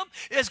for him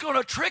is going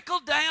to trickle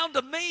down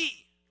to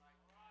me.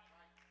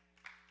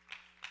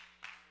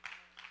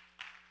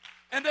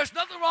 And there's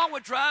nothing wrong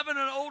with driving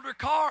an older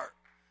car.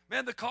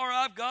 Man, the car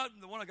I've got,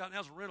 the one I got now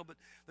is a rental, but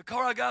the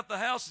car I got at the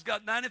house has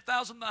got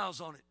 90,000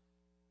 miles on it.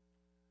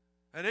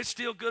 And it's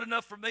still good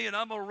enough for me, and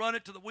I'm going to run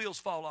it till the wheels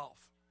fall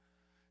off.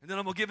 And then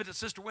I'm going to give it to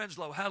Sister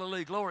Winslow.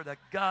 Hallelujah, glory to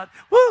God.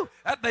 Woo!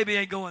 That baby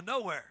ain't going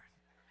nowhere.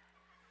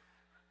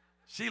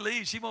 She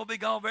leaves, she won't be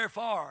gone very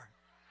far.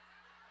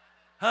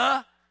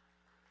 Huh?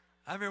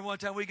 I remember one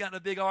time we got in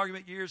a big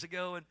argument years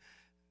ago, and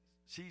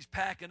she's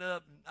packing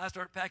up, and I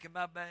started packing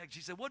my bag.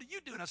 She said, what are you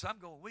doing? I said, I'm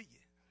going with you.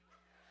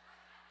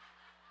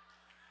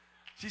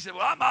 She said,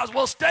 well, I might as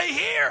well stay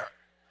here.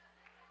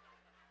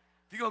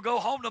 If you're going to go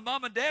home to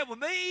Mom and Dad with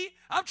me,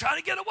 I'm trying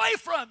to get away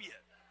from you.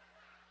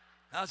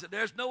 I said,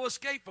 there's no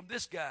escape from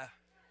this guy.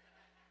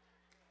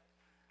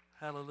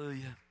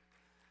 Hallelujah.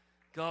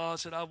 God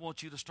said, I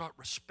want you to start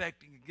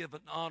respecting and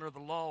giving honor, the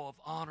law of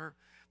honor.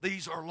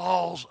 These are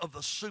laws of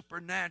the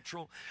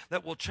supernatural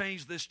that will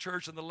change this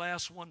church. And the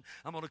last one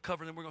I'm going to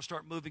cover, and then we're going to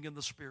start moving in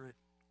the Spirit,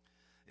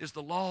 is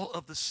the law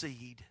of the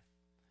seed.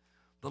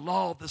 The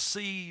law of the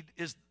seed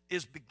is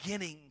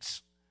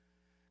beginnings.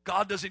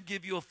 God doesn't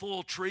give you a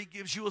full tree, He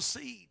gives you a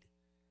seed.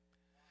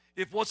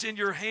 If what's in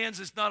your hands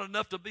is not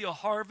enough to be a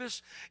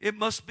harvest, it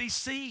must be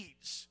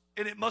seeds,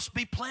 and it must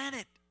be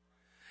planted.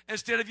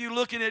 Instead of you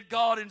looking at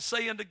God and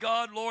saying to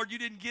God, Lord, you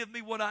didn't give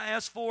me what I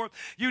asked for.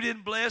 You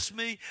didn't bless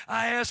me.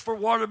 I asked for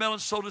watermelon,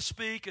 so to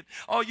speak, and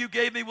all you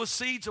gave me was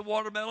seeds of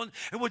watermelon.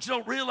 And what you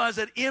don't realize,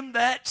 that in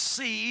that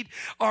seed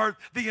are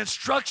the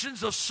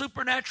instructions of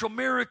supernatural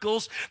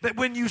miracles, that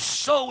when you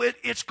sow it,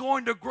 it's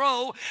going to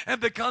grow and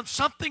become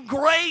something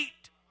great.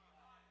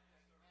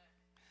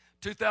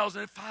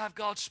 2005,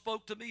 God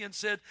spoke to me and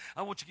said,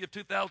 I want you to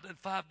give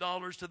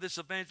 $2,005 to this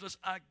evangelist.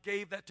 I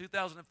gave that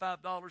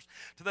 $2,005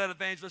 to that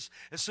evangelist.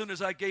 As soon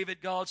as I gave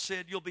it, God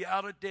said, you'll be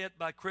out of debt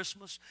by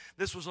Christmas.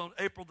 This was on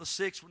April the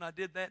 6th when I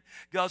did that.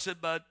 God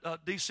said, by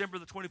December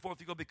the 24th,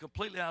 you're going to be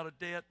completely out of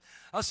debt.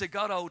 I said,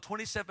 God, I owe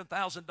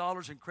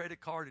 $27,000 in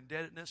credit card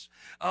indebtedness.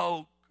 I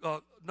owe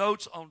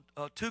notes on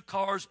 2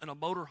 cars and a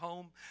motor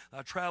home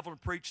I traveled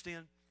and preached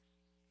in,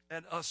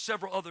 and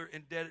several other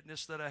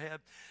indebtedness that I had.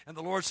 And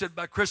the Lord said,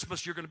 by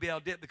Christmas, you're going to be out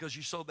of debt because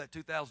you sold that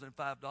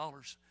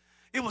 $2,005.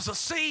 It was a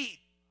seed.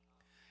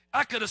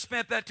 I could have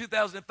spent that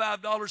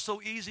 $2,005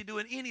 so easy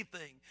doing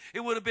anything. It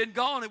would have been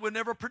gone. It would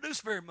never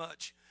produce very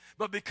much.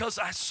 But because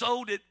I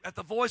sowed it at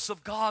the voice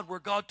of God where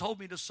God told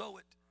me to sow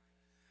it,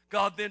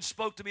 God then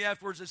spoke to me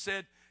afterwards and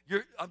said,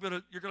 you're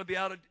going to be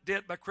out of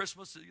debt by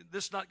Christmas.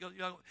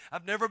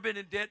 I've never been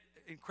in debt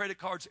in credit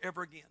cards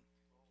ever again.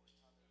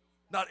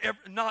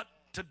 Not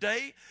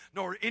today,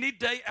 nor any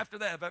day after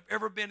that have I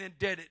ever been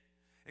indebted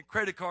in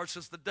credit cards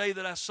since the day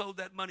that I sold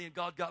that money and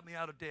God got me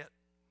out of debt.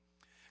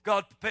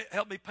 God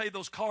helped me pay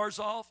those cars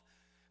off.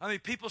 I mean,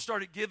 people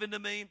started giving to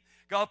me.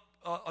 God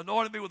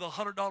anointed me with a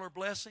 $100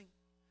 blessing.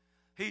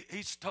 He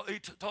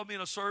told me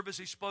in a service,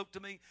 he spoke to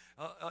me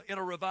in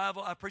a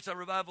revival. I preached that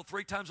revival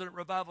 3 times in a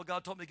revival.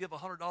 God told me to give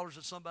 $100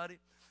 to somebody.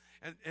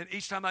 And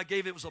each time I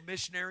gave it was a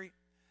missionary.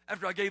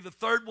 After I gave the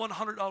third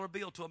 $100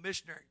 bill to a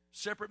missionary,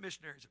 separate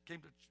missionaries that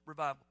came to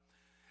revival.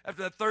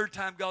 After that third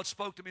time, God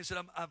spoke to me and said,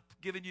 I'm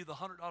giving you the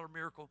 $100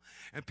 miracle,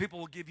 and people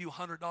will give you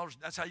 $100.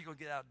 That's how you're going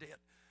to get out of debt.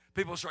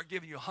 People will start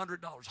giving you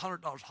 $100,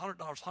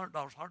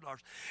 $100.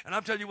 And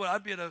I'm telling you what,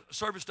 I'd be at a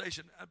service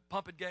station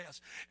pumping gas,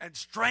 and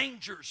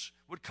strangers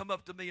would come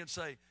up to me and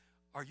say,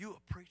 are you a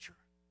preacher?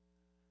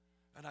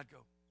 And I'd go,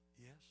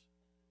 yes.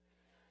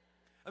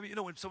 I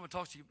mean, when someone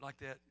talks to you like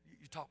that,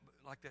 you talk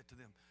like that to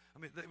them. I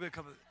mean, they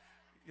come,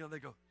 they go, are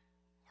you a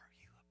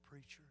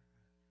preacher?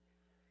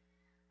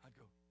 I'd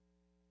go,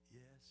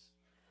 yes.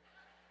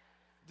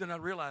 Then I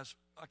realized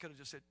I could have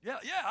just said, yeah,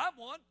 I'm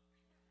one.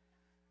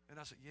 And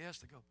I said, yes.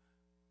 They go,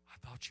 I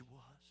thought you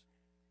was.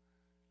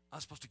 I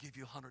was supposed to give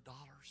you $100.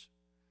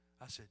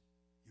 I said,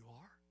 you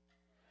are?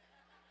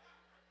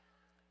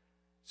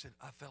 Said,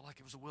 I felt like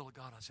it was the will of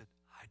God. I said,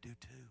 I do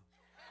too.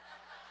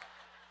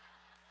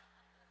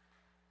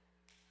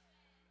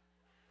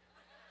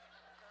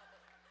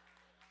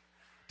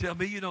 Tell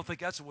me you don't think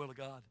that's the will of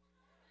God.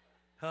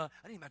 Huh?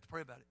 I didn't even have to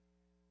pray about it.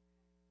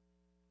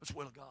 It's the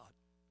will of God.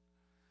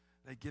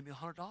 They give me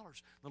 $100.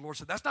 The Lord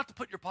said, that's not to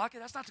put in your pocket.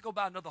 That's not to go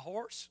buy another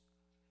horse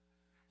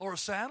or a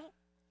saddle.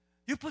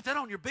 You put that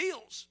on your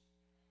bills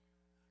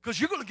because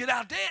you're going to get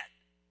out of debt.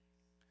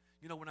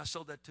 When I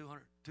sold that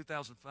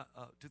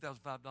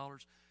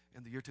 $2,005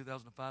 in the year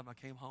 2005, I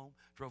came home,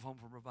 drove home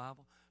from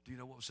revival. Do you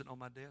know what was sitting on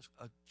my desk?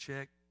 A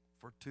check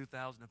for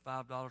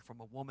 $2,005 from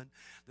a woman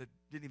that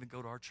didn't even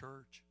go to our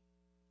church.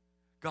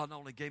 God not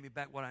only gave me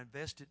back what I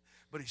invested,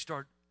 but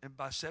and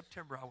by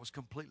September, I was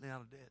completely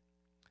out of debt.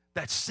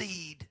 That's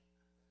seed.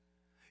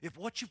 If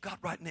what you've got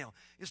right now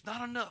is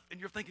not enough, and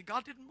you're thinking,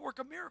 God didn't work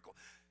a miracle,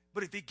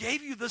 but if he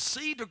gave you the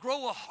seed to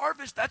grow a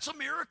harvest, that's a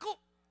miracle.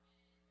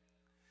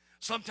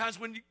 Sometimes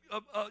when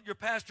your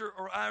pastor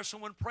or I or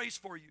someone prays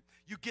for you,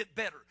 you get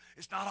better.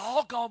 It's not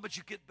all gone, but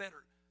you get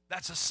better.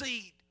 That's a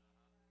seed.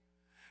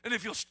 And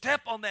if you'll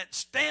step on that,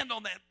 stand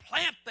on that,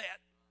 plant that,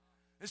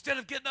 instead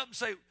of getting up and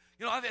say,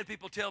 I've had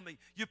people tell me,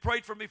 you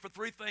prayed for me for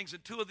 3 things,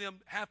 and 2 of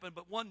them happened,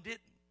 but 1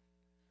 didn't.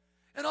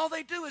 And all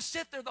they do is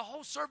sit there the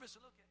whole service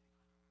and look at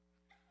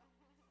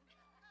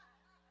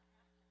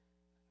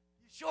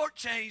me. You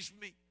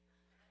shortchanged me.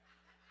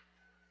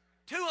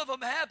 2 of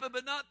them happened,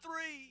 but not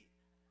 3.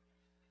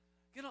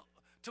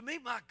 To me,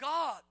 my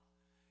God,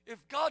 if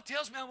God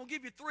tells me I'm going to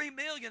give you $3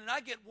 million and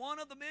I get 1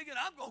 of the million,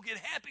 I'm going to get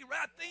happy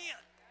right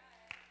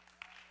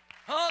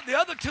then. The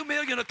other $2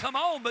 million will come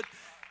on, but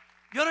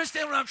you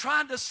understand what I'm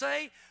trying to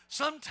say?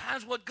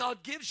 Sometimes what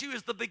God gives you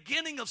is the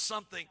beginning of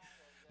something.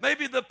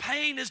 Maybe the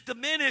pain is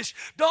diminished.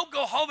 Don't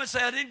go home and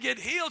say, I didn't get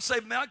healed. Say,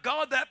 my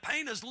God, that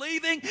pain is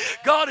leaving.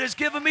 God has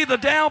given me the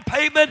down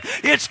payment.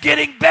 It's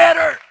getting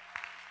better.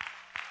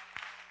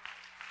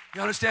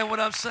 You understand what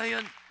I'm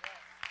saying?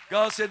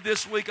 God said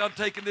this week, I'm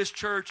taking this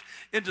church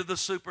into the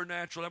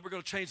supernatural. And we're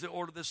going to change the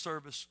order of this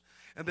service.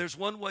 And there's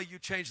one way you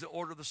change the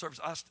order of the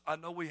service. I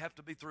know we have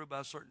to be through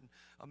by a certain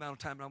amount of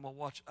time, and I'm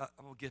going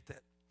to get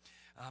that.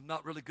 I'm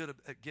not really good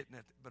at getting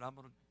that, but I'm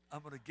going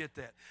to get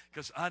that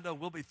because I know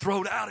we'll be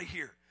thrown out of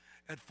here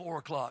at 4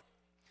 o'clock.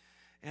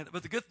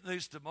 But the good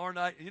news tomorrow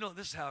night,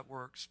 this is how it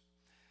works.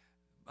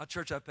 My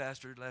church I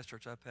pastored, last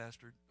church I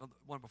pastored, the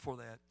one before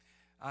that,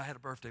 I had a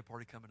birthday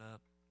party coming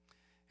up.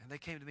 And they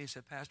came to me and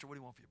said, Pastor, what do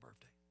you want for your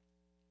birthday?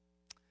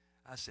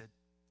 I said,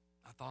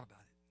 I thought about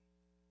it.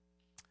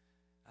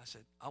 I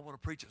said, I want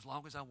to preach as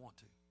long as I want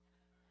to.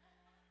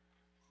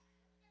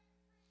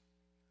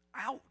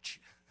 Ouch.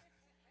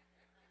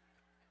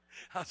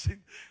 I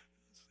seen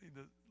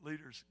the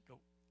leaders go,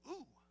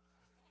 ooh,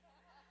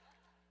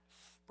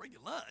 bring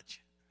your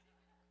lunch.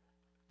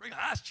 Bring an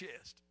ice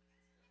chest.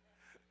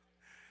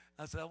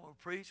 I said, I want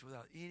to preach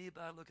without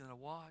anybody looking at a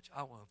watch.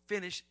 I want to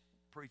finish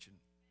preaching.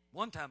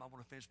 One time I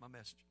want to finish my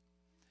message.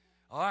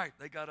 All right,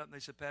 they got up and they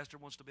said, Pastor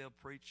wants to be able to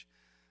preach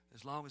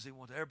as long as he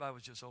wants. Everybody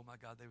was just, oh my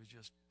God, they was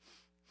just.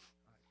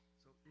 All right,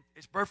 so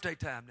it's birthday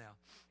time now.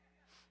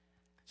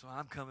 So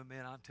I'm coming,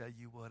 man, I'll tell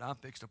you what, I'm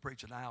fixing to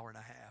preach an hour and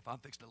a half. I'm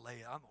fixing to lay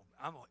it.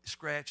 I'm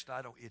scratched,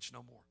 I don't itch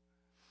no more.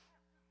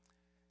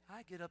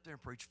 I get up there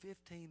and preach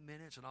 15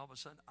 minutes, and all of a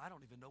sudden, I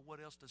don't even know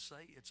what else to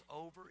say. It's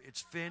over.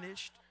 It's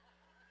finished.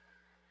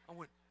 I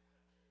went,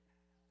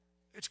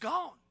 it's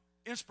gone.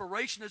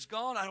 Inspiration is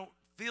gone. I don't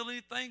feel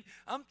anything.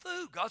 I'm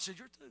through. God said,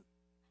 you're through.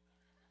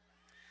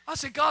 I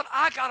said, God,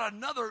 I got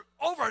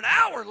over an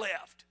hour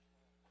left.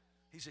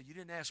 He said, you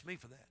didn't ask me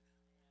for that.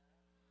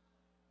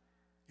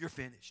 You're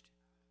finished.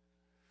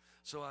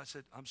 So I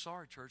said, I'm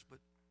sorry, church, but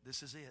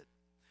this is it.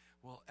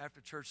 Well, after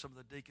church, some of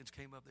the deacons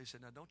came up. They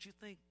said, now, don't you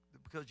think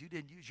that because you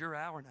didn't use your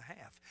hour and a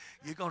half,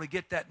 you're going to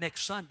get that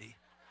next Sunday?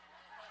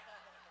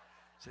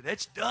 I said,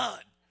 it's done.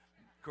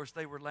 Of course,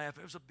 they were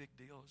laughing. It was a big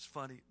deal. It was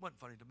funny. It wasn't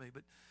funny to me,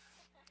 but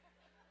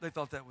they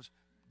thought that was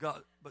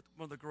God. But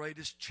one of the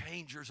greatest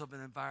changers of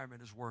an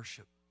environment is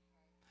worship.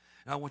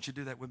 And I want you to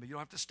do that with me. You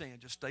don't have to stand.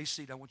 Just stay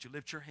seated. I want you to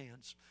lift your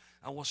hands.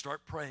 I want to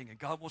start praying. And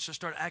God wants to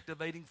start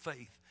activating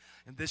faith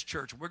in this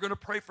church. And we're going to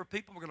pray for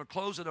people. We're going to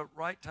close at the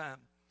right time.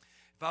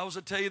 If I was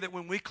to tell you that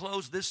when we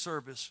close this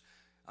service,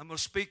 I'm going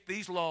to speak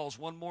these laws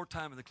one more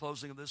time in the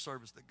closing of this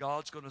service, that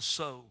God's going to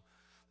sow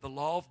the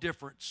law of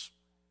difference,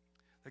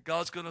 that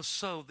God's going to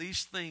sow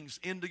these things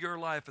into your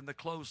life in the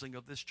closing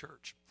of this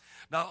church.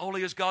 Not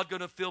only is God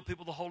going to fill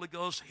people with the Holy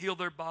Ghost, heal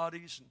their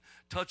bodies, and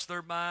touch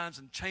their minds,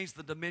 and change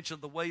the dimension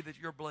of the way that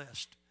you're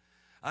blessed.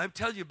 I'm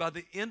telling you, by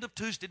the end of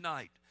Tuesday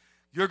night,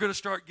 you're going to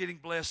start getting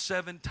blessed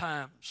 7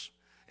 times.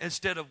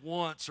 Instead of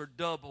once or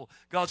double,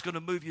 God's going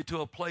to move you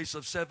to a place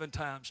of 7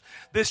 times.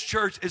 This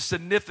church is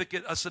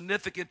a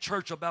significant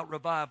church about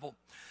revival.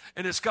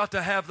 And it's got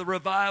to have the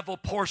revival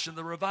portion,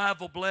 the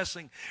revival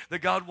blessing that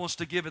God wants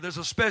to give it. There's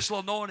a special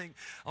anointing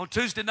on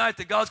Tuesday night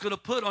that God's going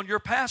to put on your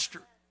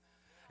pastor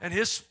and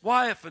his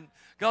wife. And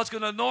God's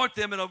going to anoint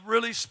them in a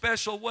really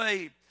special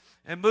way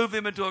and move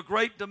him into a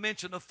great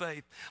dimension of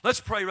faith. Let's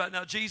pray right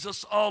now.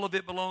 Jesus, all of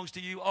it belongs to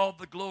you. All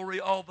the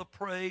glory, all the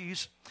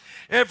praise.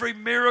 Every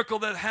miracle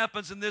that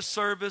happens in this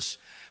service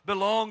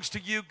belongs to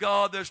you,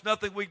 God. There's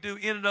nothing we do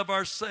in and of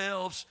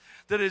ourselves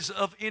that is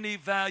of any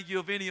value,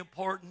 of any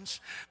importance.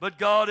 But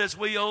God, as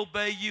we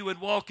obey you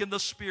and walk in the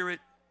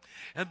Spirit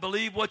and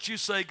believe what you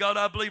say, God,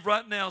 I believe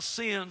right now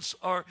sins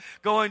are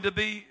going to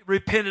be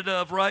repented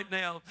of right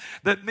now.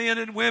 That men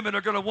and women are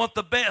going to want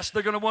the best.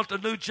 They're going to want a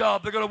new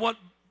job. They're going to want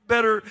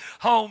better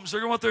homes.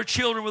 They're going to want their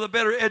children with a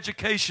better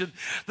education.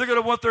 They're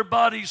going to want their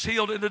bodies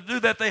healed. And to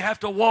do that, they have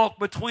to walk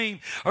between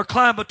or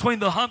climb between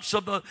the humps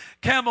of the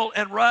camel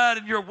and ride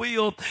in your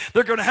wheel.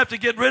 They're going to have to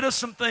get rid of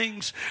some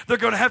things. They're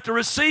going to have to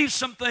receive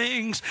some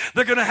things.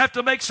 They're going to have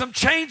to make some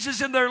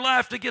changes in their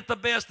life to get the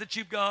best that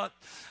you've got.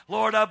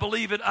 Lord, I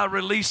believe it. I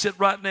release it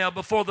right now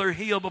before they're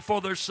healed,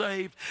 before they're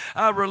saved.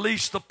 I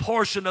release the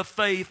portion of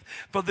faith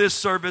for this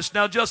service.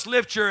 Now just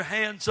lift your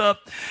hands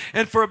up,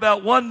 and for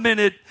about 1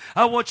 minute,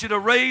 I want you to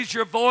raise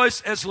your voice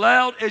as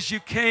loud as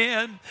you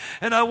can,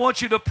 and I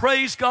want you to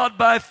praise God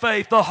by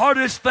faith. The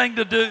hardest thing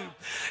to do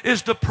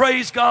is to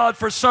praise God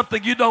for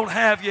something you don't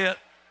have yet.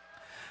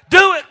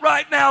 Do it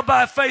right now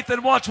by faith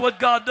and watch what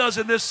God does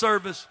in this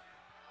service.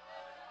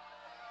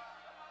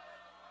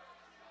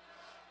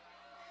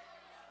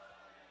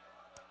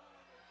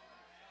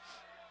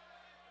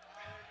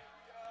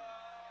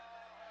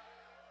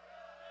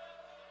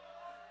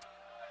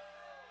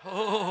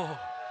 Oh,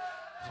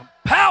 some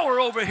power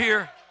over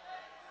here.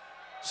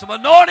 Some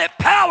anointed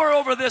power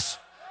over this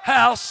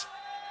house.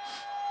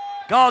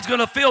 God's going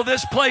to fill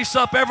this place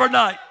up every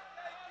night.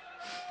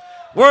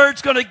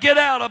 Word's going to get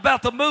out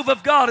about the move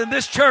of God in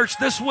this church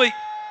this week.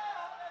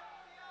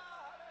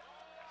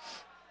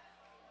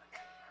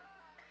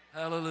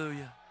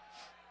 Hallelujah.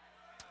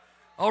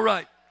 All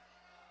right.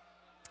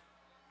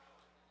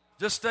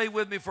 Just stay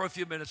with me for a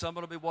few minutes. I'm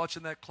going to be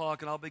watching that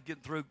clock, and I'll be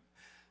getting through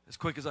as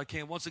quick as I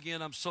can. Once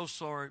again, I'm so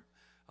sorry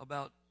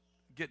about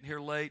getting here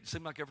late. It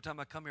seems like every time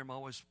I come here, I'm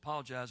always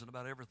apologizing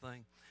about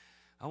everything.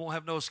 I won't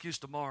have no excuse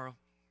tomorrow.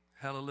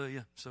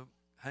 Hallelujah. So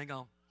hang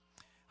on.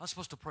 I'm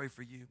supposed to pray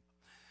for you.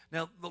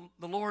 Now,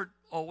 the Lord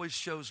always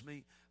shows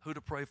me who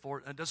to pray for.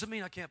 And it doesn't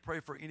mean I can't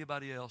pray for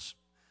anybody else.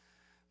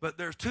 But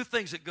there's 2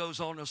 things that goes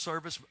on in a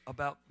service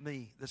about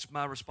me. That's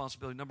my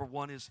responsibility. Number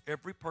 1 is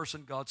every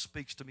person God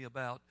speaks to me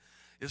about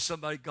is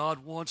somebody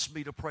God wants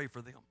me to pray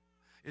for them.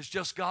 It's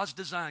just God's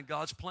design,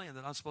 God's plan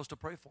that I'm supposed to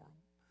pray for them.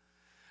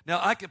 Now,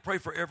 I can pray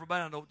for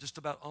everybody. I know just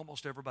about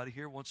almost everybody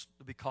here wants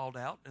to be called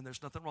out, and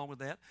there's nothing wrong with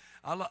that.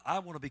 I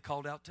want to be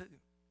called out too.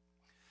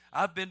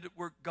 I've been to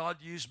where God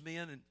used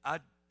men, and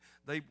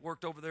they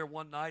worked over there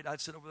one night. I'd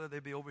sit over there,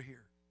 they'd be over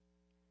here.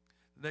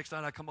 The next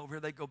night I come over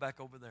here, they'd go back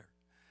over there.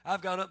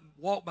 I've got up and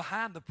walked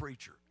behind the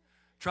preacher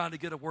trying to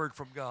get a word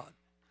from God.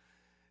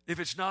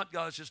 If it's not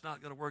God, it's just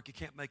not going to work. You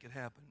can't make it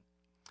happen.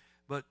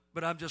 But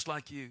I'm just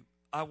like you.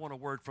 I want a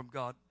word from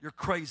God. You're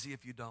crazy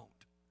if you don't.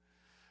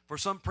 For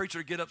some preacher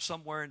to get up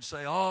somewhere and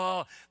say,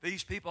 oh,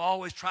 these people are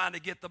always trying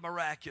to get the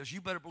miraculous. You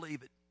better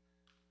believe it.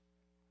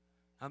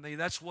 I mean,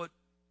 that's what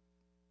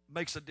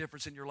makes a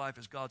difference in your life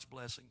is God's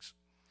blessings.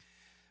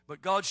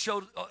 But God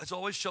has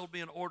always showed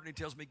me an order, and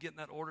he tells me, get in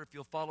that order. If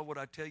you'll follow what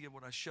I tell you,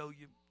 what I show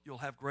you, you'll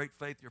have great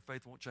faith. Your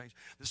faith won't change.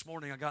 This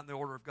morning I got in the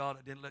order of God.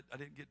 I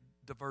didn't get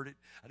diverted.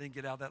 I didn't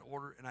get out of that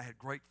order, and I had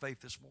great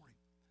faith this morning.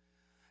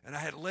 And I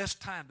had less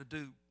time to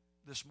do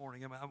this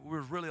morning. I mean, we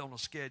were really on a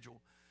schedule,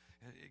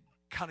 and it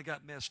kind of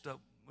got messed up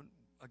when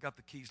I got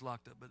the keys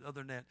locked up. But other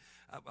than that,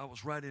 I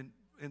was right in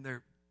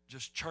there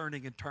just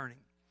churning and turning.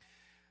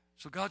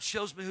 So God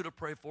shows me who to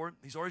pray for.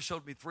 He's already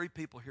showed me 3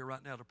 people here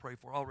right now to pray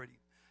for already.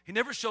 He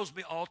never shows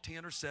me all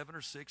 10 or 7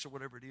 or 6 or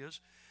whatever it is,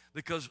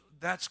 because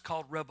that's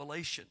called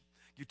revelation.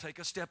 You take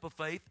a step of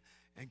faith,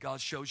 and God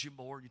shows you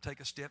more. You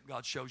take a step,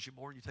 God shows you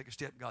more. And you take a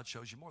step, and God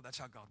shows you more. That's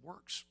how God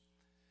works.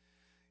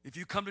 If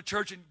you come to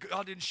church and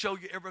God didn't show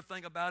you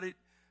everything about it,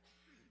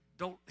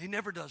 he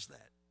never does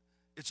that.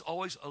 It's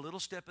always a little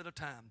step at a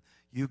time.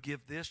 You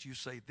give this, you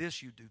say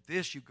this, you do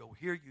this, you go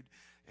here,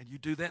 and you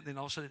do that, and then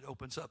all of a sudden it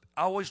opens up.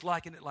 I always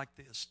liken it like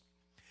this.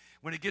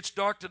 When it gets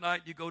dark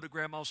tonight, you go to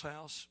Grandma's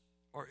house,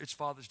 or it's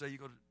Father's Day, you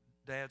go to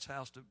Dad's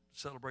house to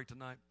celebrate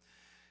tonight.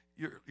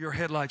 Your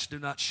headlights do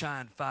not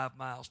shine 5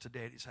 miles to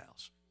Daddy's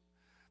house.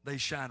 They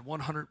shine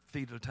 100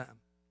 feet at a time.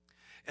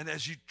 And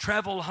as you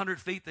travel 100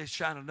 feet, they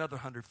shine another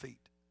 100 feet.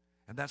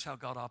 And that's how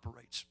God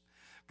operates.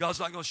 God's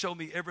not going to show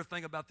me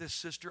everything about this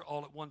sister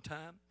all at one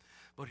time,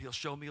 but he'll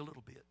show me a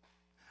little bit.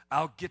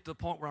 I'll get to the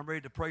point where I'm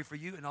ready to pray for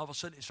you, and all of a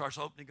sudden it starts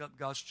opening up,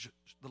 and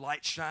the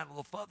lights shine a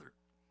little further.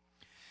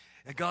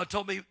 And God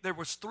told me there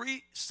was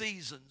 3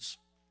 seasons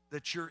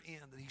that you're in,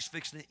 that he's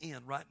fixing to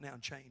end right now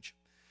and change.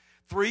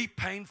 3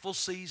 painful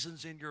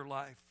seasons in your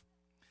life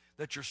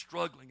that you're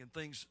struggling and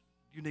things.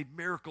 You need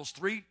miracles.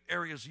 3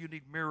 areas you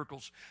need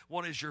miracles.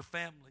 One is your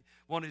family,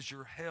 one is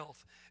your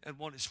health, and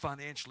one is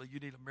financially. You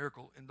need a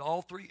miracle in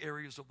all 3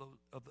 areas of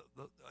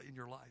in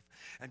your life.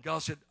 And God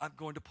said, I'm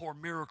going to pour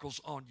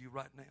miracles on you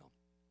right now.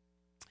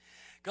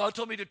 God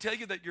told me to tell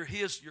you that you're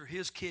his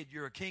kid,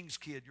 you're a king's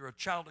kid, you're a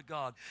child of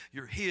God,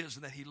 you're his,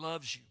 and that he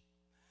loves you.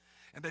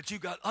 And that you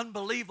got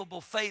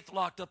unbelievable faith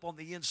locked up on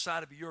the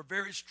inside of you. You're a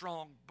very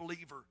strong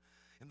believer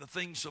in the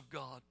things of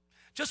God.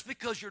 Just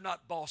because you're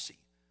not bossy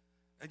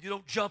and you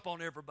don't jump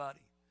on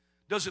everybody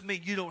doesn't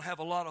mean you don't have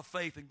a lot of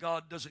faith and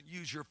God doesn't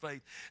use your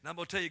faith. And I'm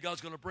going to tell you,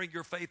 God's going to bring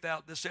your faith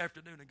out this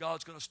afternoon, and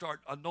God's going to start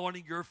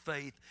anointing your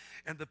faith.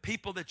 And the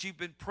people that you've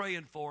been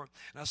praying for,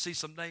 and I see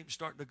some names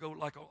starting to go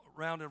like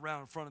round and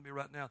round in front of me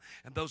right now,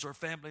 and those are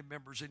family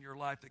members in your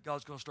life that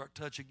God's going to start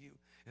touching you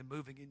and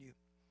moving in you.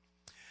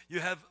 You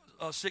have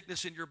a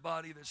sickness in your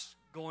body that's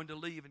going to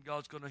leave, and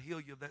God's going to heal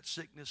you of that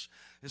sickness.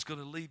 It's going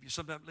to leave you.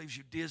 Sometimes it leaves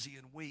you dizzy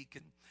and weak,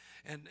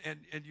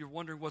 and you're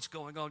wondering what's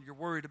going on. You're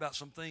worried about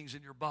some things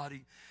in your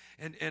body.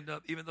 And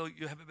even though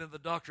you haven't been to the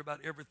doctor about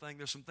everything,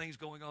 there's some things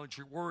going on that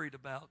you're worried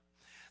about.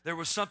 There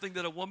was something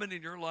that a woman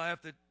in your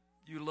life that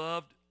you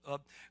loved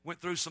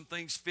went through some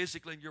things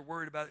physically, and you're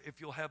worried about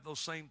if you'll have those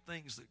same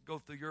things that go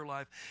through your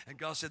life. And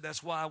God said,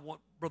 that's why I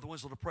want Brother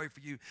Winslow to pray for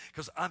you,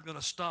 because I'm going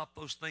to stop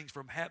those things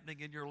from happening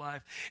in your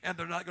life, and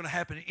they're not going to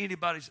happen in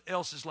anybody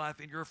else's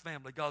life in your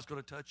family. God's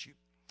going to touch you.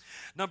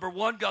 Number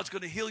 1, God's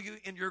going to heal you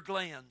in your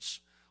glands.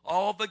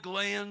 All the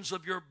glands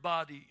of your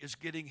body is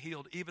getting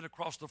healed, even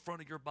across the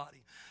front of your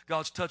body.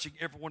 God's touching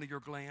every one of your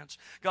glands.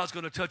 God's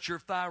going to touch your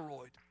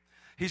thyroid.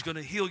 He's going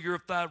to heal your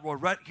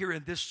thyroid right here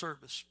in this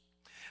service.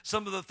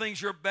 Some of the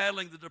things you're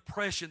battling, the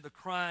depression, the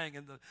crying,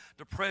 and the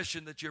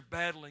depression that you're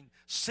battling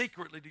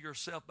secretly to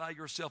yourself, by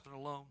yourself and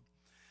alone.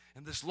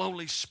 And this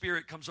lonely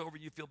spirit comes over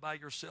and you feel by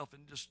yourself,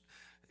 and just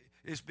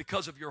is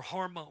because of your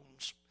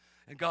hormones.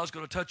 And God's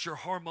going to touch your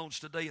hormones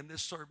today in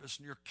this service,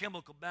 and your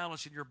chemical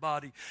balance in your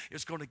body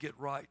is going to get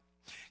right.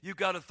 You've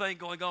got a thing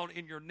going on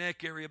in your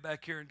neck area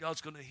back here, and God's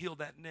going to heal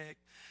that neck.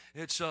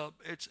 It's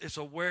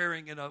a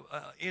wearing and a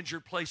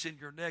injured place in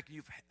your neck.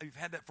 You've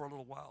had that for a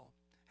little while,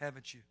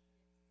 haven't you?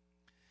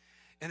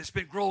 And it's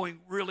been growing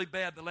really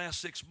bad the last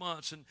 6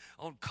 months. And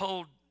on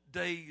cold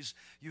days,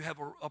 you have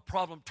a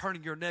problem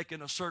turning your neck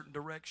in a certain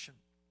direction.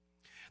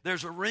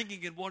 There's a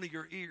ringing in one of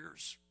your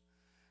ears.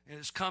 And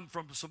it's come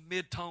from some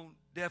mid-tone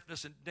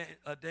deafness and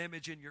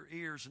damage in your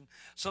ears. And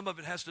some of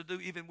it has to do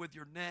even with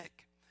your neck.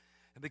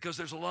 And because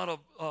there's a lot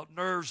of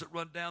nerves that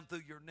run down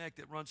through your neck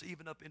that runs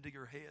even up into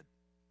your head.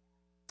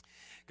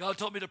 God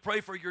told me to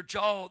pray for your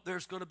jaw.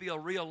 There's going to be a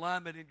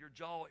realignment in your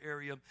jaw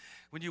area.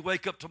 When you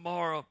wake up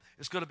tomorrow,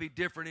 it's going to be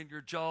different in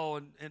your jaw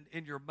and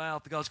in your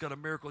mouth. God's got a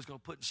miracle He's going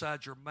to put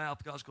inside your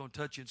mouth. God's going to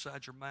touch you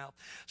inside your mouth.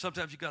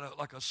 Sometimes you got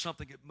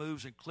something that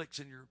moves and clicks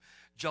in your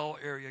jaw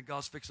area, and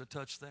God's fixing to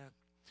touch that.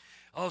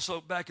 Also,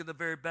 back in the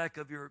very back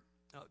of your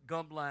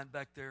gum line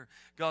back there,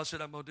 God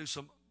said, I'm going to do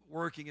some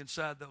working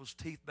inside those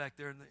teeth back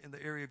there in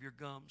the area of your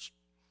gums.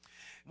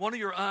 One of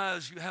your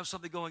eyes, you have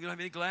something going. You don't have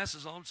any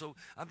glasses on, so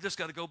I've just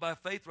got to go by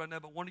faith right now.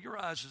 But one of your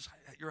eyes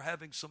you're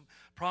having some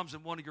problems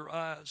in one of your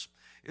eyes.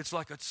 It's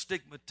like a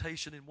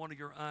stigmatization in one of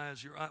your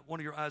eyes. One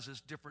of your eyes is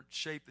different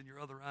shape than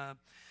your other eye.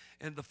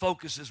 and the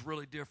focus is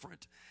really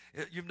different.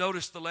 You've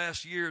noticed the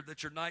last year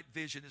that your night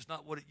vision is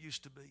not what it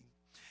used to be.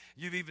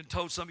 You've even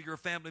told some of your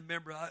family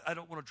members, I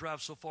don't want to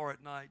drive so far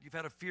at night. You've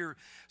had a fear,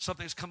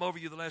 something's come over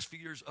you the last few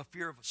years, a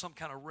fear of some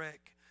kind of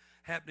wreck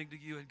happening to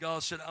you. And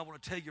God said, I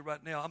want to tell you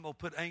right now, I'm going to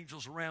put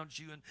angels around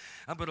you, and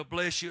I'm going to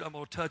bless you, I'm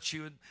going to touch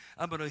you, and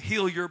I'm going to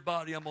heal your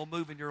body, I'm going to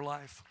move in your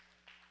life.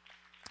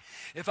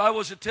 If I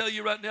was to tell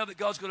you right now that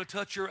God's going to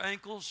touch your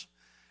ankles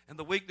and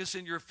the weakness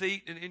in your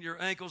feet and in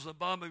your ankles and the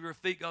bottom of your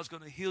feet, God's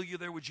going to heal you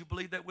there, would you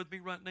believe that with me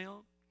right now?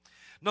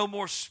 No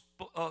more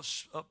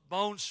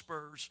bone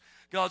spurs.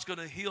 God's going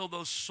to heal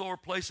those sore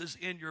places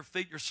in your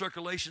feet. Your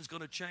circulation is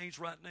going to change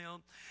right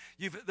now.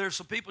 There's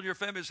some people in your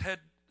family that's had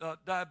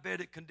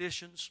diabetic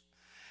conditions,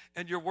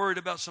 and you're worried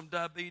about some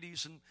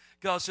diabetes, and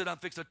God said, I'm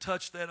fixing to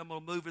touch that. I'm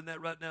going to move in that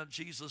right now in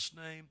Jesus'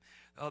 name.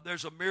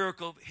 There's a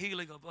miracle of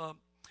healing of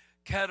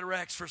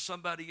cataracts for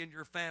somebody in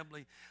your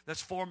family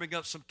that's forming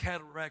up some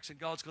cataracts, and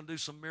God's going to do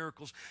some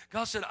miracles.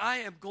 God said, I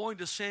am going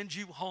to send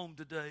you home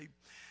today,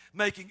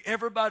 making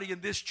everybody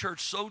in this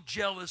church so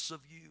jealous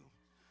of you.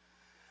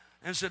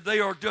 And said they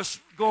are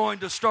just going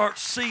to start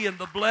seeing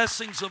the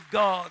blessings of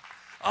God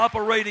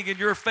operating in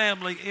your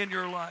family, in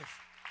your life.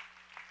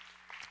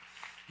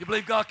 You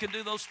believe God can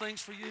do those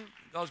things for you?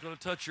 God's going to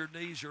touch your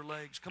knees, your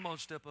legs. Come on,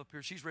 step up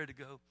here. She's ready to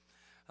go.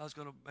 I was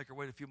going to make her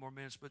wait a few more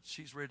minutes, but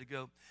she's ready to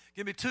go.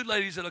 Give me two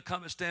ladies that'll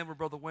come and stand with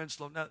Brother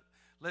Winslow. Now,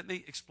 let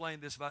me explain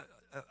this.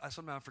 I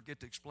sometimes forget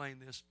to explain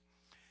this.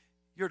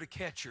 You're the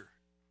catcher.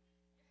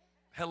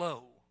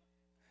 Hello.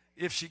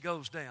 If she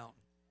goes down.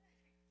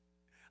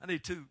 I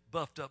need two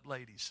buffed up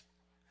ladies.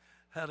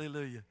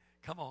 Hallelujah.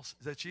 Come on. Is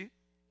that you?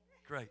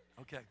 Great.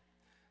 Okay.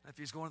 Now, if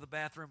he's going to the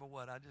bathroom or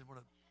what, I just want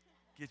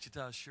to get you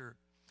to a shirt.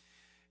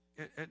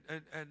 And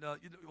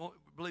you know,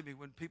 believe me,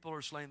 when people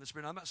are slain in the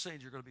Spirit, I'm not saying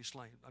you're going to be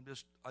slain.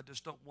 I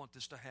just don't want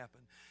this to happen.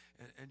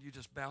 And you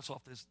just bounce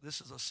off this.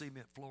 This is a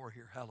cement floor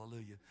here.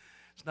 Hallelujah.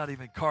 It's not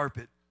even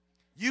carpet.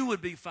 You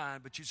would be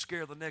fine, but you'd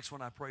scare the next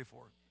one I pray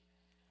for.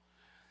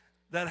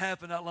 That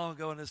happened not long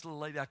ago, and this little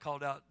lady I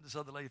called out, this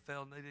other lady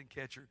fell, and they didn't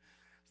catch her.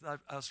 So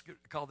I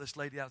called this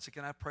lady out and said,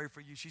 can I pray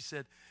for you? She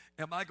said,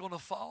 am I going to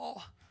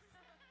fall?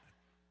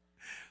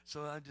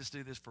 So I just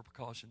do this for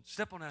precaution.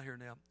 Step on out here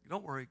now.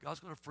 Don't worry.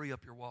 God's going to free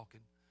up your walking.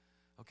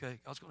 Okay?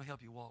 God's going to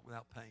help you walk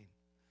without pain.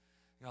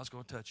 God's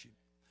going to touch you.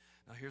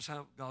 Now, here's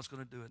how God's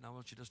going to do it. And I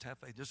want you to just have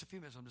faith. Just a few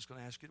minutes, I'm just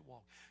going to ask you to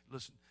walk.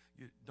 Listen,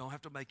 you don't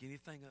have to make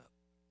anything up.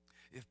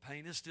 If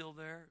pain is still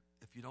there,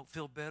 if you don't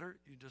feel better,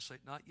 you just say,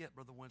 not yet,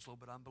 Brother Winslow,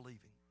 but I'm believing.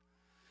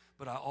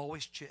 But I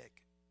always check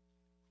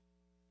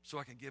so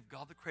I can give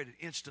God the credit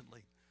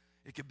instantly.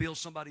 It can build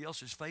somebody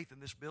else's faith in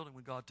this building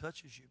when God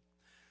touches you.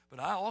 But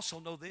I also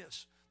know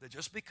this, that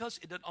just because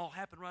it doesn't all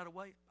happen right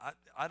away,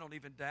 I don't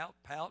even doubt,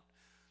 pout.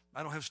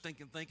 I don't have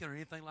stinking thinking or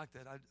anything like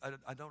that.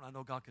 I don't. I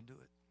know God can do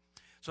it.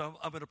 So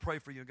I'm going to pray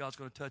for you, and God's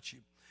going to touch you.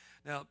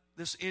 Now,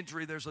 this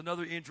injury, there's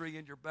another injury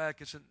in your back.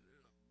 It's in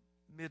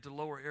mid to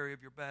lower area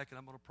of your back, and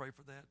I'm going to pray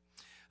for that.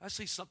 I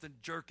see something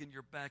jerking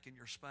your back and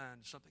your spine.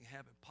 Something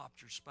happened,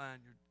 popped your spine,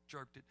 you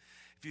jerked it.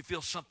 If you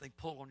feel something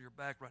pull on your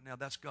back right now,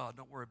 that's God.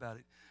 Don't worry about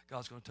it.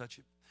 God's going to touch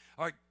you.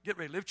 All right, get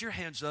ready. Lift your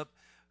hands up.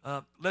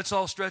 Let's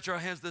all stretch our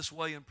hands this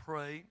way and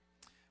pray.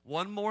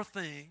 One more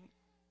thing.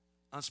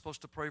 I'm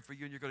supposed to pray for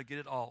you, and you're going to get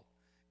it all.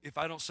 If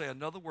I don't say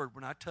another word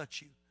when I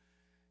touch you,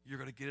 you're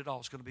going to get it all.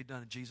 It's going to be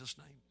done in Jesus'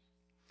 name.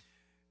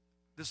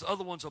 This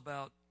other one's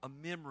about a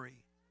memory,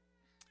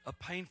 a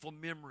painful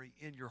memory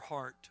in your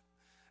heart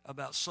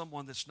about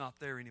someone that's not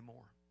there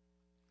anymore.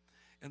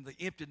 And the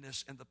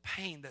emptiness and the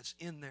pain that's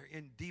in there,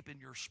 deep in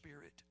your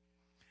spirit.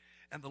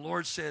 And the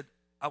Lord said,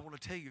 I want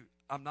to tell you,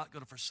 I'm not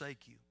going to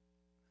forsake you.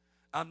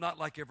 I'm not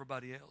like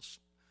everybody else.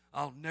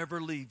 I'll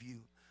never leave you,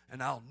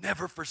 and I'll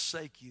never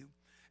forsake you.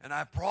 And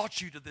I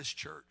brought you to this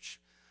church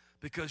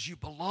because you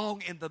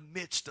belong in the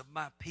midst of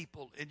my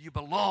people, and you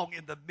belong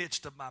in the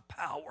midst of my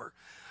power.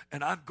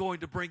 And I'm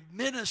going to bring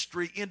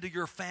ministry into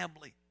your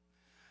family.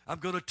 I'm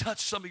going to touch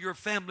some of your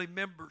family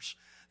members,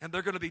 and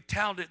they're going to be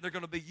talented, and they're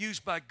going to be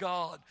used by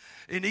God.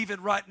 And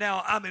even right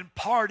now, I'm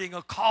imparting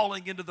a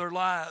calling into their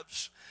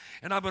lives.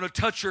 And I'm going to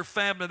touch your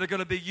family. They're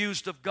going to be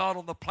used of God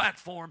on the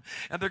platform,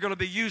 and they're going to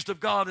be used of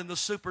God in the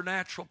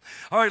supernatural.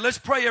 All right, let's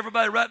pray,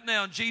 everybody, right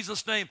now in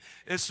Jesus' name.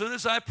 As soon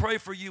as I pray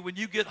for you, when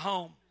you get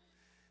home,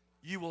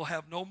 you will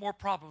have no more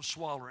problems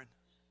swallowing.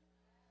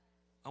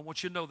 I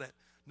want you to know that.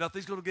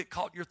 Nothing's going to get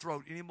caught in your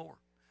throat anymore.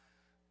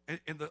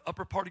 In the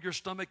upper part of your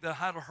stomach, the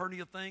hiatal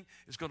hernia thing,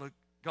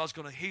 God's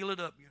going to heal it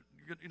up.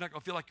 You're not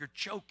going to feel like you're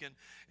choking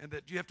and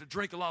that you have to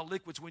drink a lot of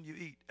liquids when you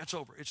eat. That's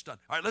over. It's done.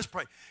 All right, let's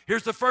pray.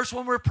 Here's the first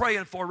one we're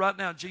praying for right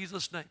now in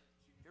Jesus' name.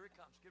 Here it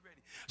comes. Get ready.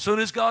 As soon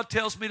as God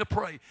tells me to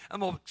pray, I'm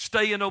going to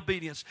stay in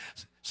obedience.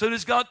 As soon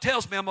as God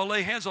tells me I'm going to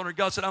lay hands on her,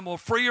 God said, I'm going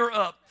to free her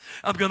up.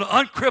 I'm going to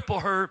uncripple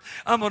her.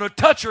 I'm going to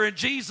touch her in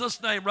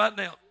Jesus' name right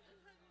now.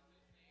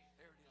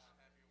 There it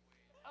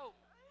is. Oh,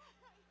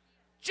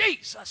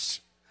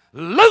 Jesus.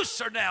 Loose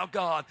her now,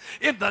 God,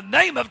 in the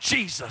name of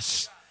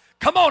Jesus.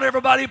 Come on,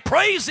 everybody,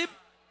 praise Him.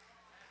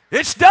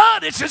 It's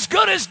done. It's as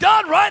good as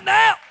done right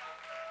now.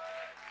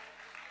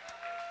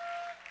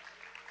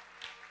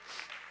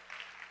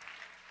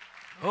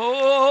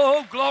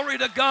 Oh, glory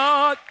to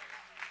God.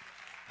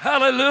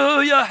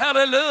 Hallelujah,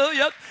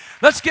 hallelujah.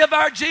 Let's give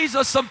our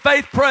Jesus some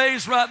faith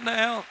praise right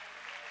now.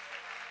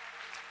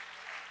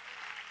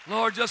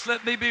 Lord, just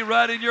let me be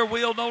right in your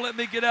will. Don't let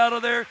me get out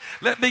of there.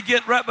 Let me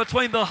get right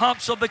between the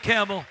humps of the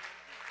camel.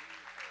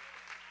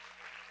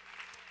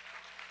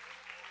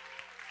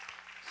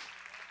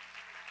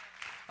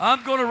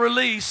 I'm going to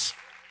release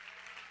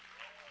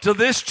to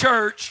this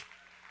church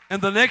in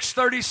the next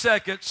 30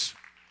 seconds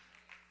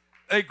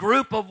a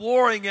group of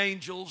warring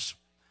angels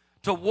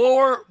to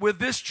war with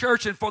this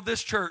church and for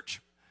this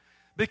church.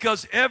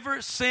 Because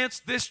ever since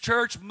this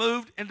church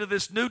moved into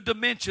this new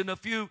dimension a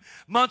few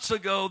months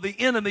ago, the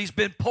enemy's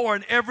been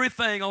pouring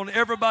everything on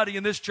everybody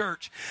in this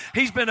church.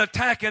 He's been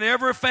attacking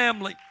every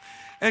family.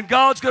 And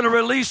God's going to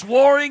release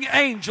warring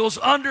angels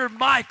under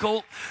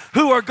Michael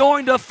who are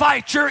going to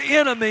fight your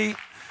enemy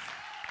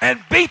and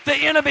beat the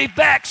enemy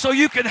back so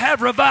you can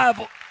have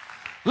revival.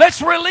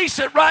 Let's release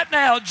it right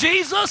now.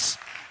 Jesus,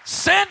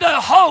 send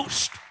a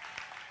host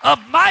of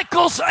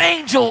Michael's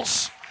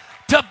angels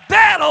to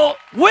battle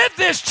with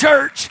this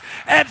church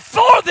and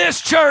for this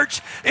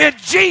church in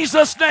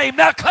Jesus' name.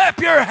 Now clap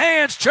your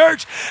hands,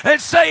 church, and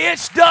say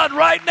it's done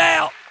right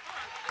now.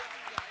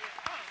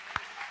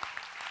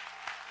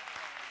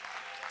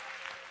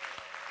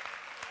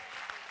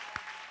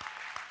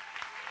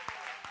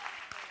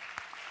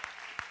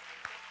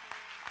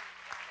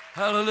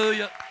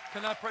 Hallelujah.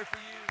 Can I pray for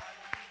you?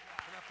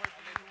 Can I pray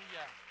for you?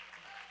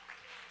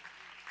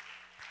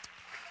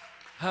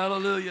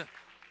 Hallelujah.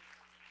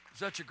 Is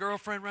that your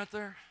girlfriend right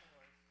there?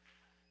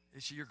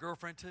 Is she your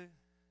girlfriend too?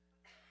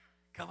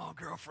 Come on,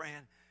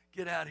 girlfriend.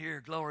 Get out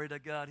here. Glory to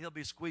God. He'll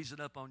be squeezing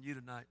up on you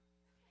tonight.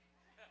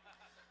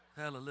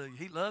 Hallelujah.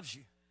 He loves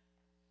you.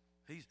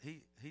 He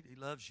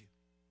loves you.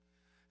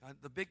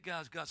 The big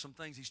guy's got some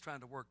things he's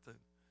trying to work through.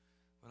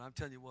 But I'm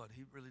telling you what,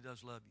 he really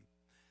does love you.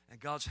 And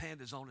God's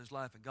hand is on his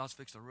life, and God's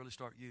fixing to really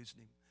start using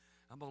him.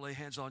 I'm going to lay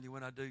hands on you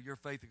when I do. Your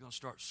faith is going to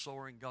start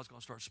soaring. God's going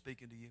to start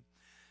speaking to you.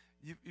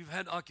 You've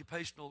had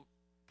occupational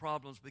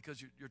problems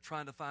because you're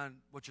trying to find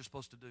what you're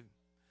supposed to do.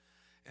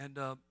 And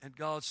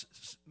God's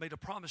made a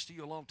promise to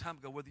you a long time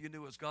ago, whether you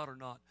knew it was God or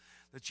not,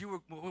 that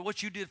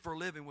what you did for a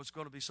living was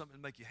going to be something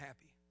to make you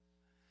happy.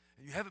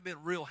 And you haven't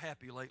been real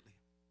happy lately.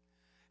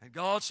 And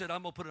God said,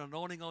 I'm going to put an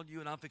anointing on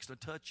you, and I'm fixing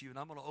to touch you, and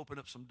I'm going to open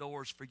up some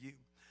doors for you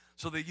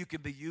so that you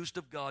can be used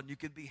of God, and you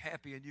can be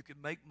happy, and you can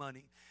make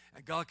money,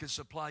 and God can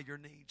supply your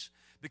needs.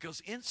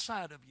 Because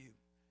inside of you,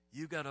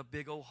 you got a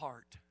big old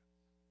heart.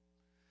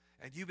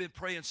 And you've been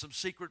praying some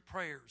secret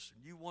prayers,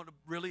 and you want to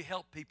really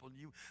help people, and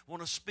you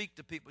want to speak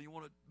to people, you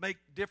want to make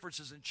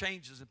differences and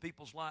changes in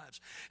people's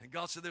lives. And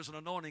God said there's an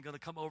anointing going to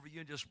come over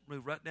you and just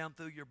move right down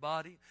through your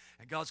body,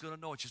 and God's going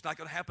to know it. It's not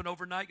going to happen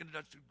overnight. You're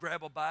going to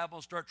grab a Bible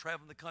and start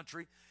traveling the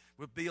country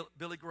with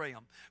Billy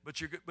Graham.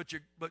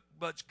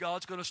 But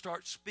God's going to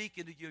start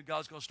speaking to you, and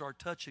God's going to start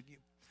touching you.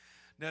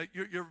 Now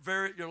you're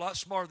a lot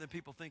smarter than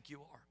people think you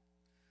are.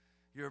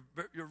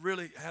 You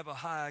really have a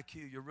high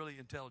IQ. You're really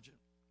intelligent.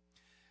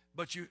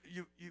 But you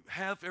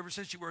have, ever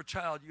since you were a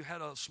child, you had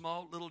a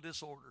small little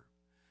disorder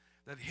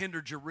that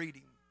hindered your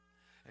reading.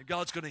 And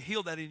God's going to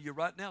heal that in you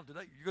right now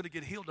today. You're going to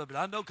get healed of it.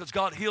 I know because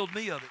God healed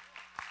me of it.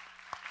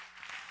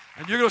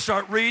 And you're going to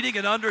start reading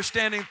and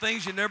understanding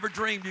things you never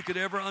dreamed you could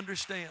ever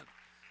understand.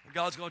 And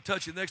God's going to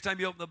touch you. The next time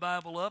you open the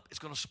Bible up, it's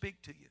going to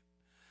speak to you.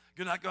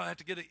 You're not going to have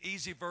to get an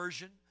easy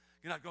version.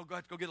 You're not going to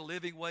have to go get a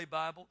Living Way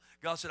Bible.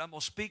 God said, I'm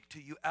going to speak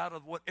to you out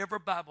of whatever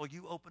Bible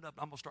you open up.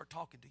 I'm going to start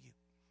talking to you.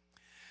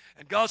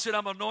 And God said,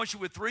 I'm going to anoint you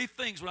with 3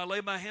 things. When I lay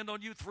my hand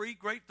on you, 3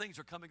 great things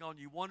are coming on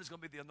you. 1 is going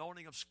to be the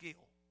anointing of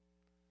skill.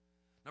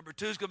 Number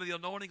 2 is going to be the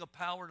anointing of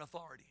power and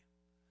authority.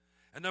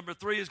 And number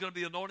 3 is going to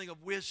be the anointing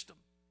of wisdom.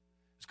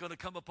 It's going to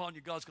come upon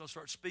you. God's going to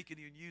start speaking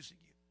to you and using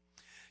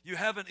you. You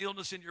have an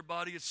illness in your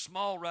body. It's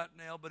small right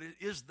now, but it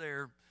is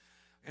there.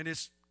 And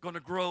it's going to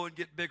grow and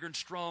get bigger and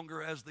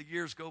stronger as the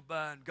years go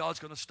by. And God's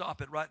going to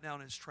stop it right now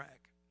in its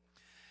track.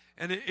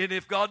 And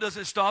if God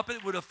doesn't stop it,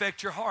 it would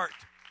affect your heart.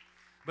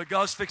 But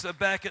God's fixing to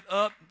back it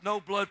up. No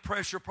blood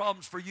pressure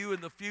problems for you in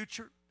the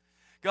future.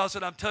 God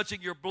said, I'm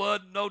touching your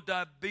blood. No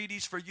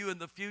diabetes for you in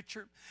the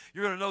future.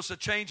 You're going to notice a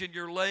change in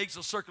your legs,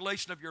 the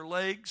circulation of your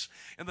legs.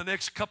 In the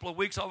next couple of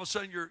weeks, all of a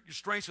sudden, your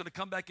strength's going to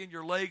come back in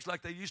your legs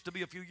like they used to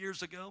be a few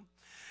years ago.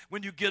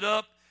 When you get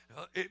up,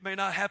 it may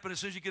not happen as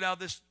soon as you get out of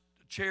this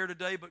chair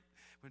today, but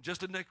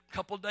just in the next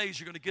couple of days,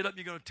 you're going to get up and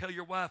you're going to tell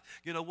your wife,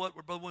 you know what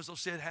Brother Winslow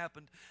said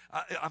happened.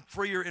 I'm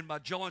freer in my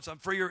joints. I'm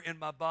freer in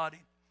my body.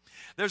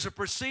 There's a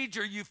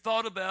procedure you've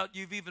thought about,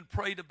 you've even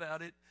prayed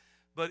about it,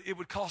 but it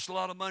would cost a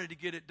lot of money to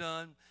get it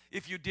done.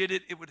 If you did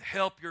it, it would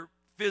help your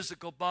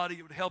physical body.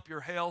 It would help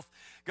your health.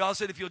 God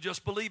said, if you'll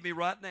just believe me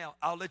right now,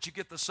 I'll let you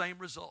get the same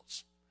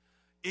results.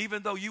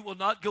 Even though you will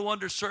not go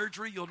under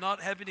surgery, you'll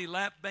not have any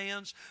lap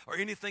bands or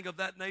anything of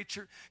that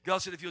nature. God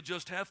said, if you'll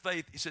just have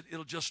faith, he said,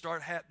 it'll just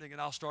start happening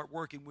and I'll start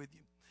working with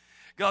you.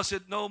 God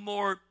said, no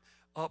more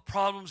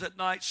problems at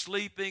night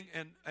sleeping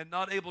and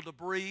not able to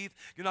breathe.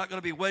 You're not going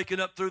to be waking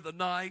up through the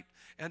night.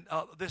 And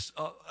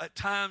at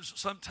times,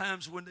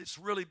 sometimes when it's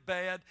really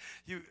bad,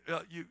 you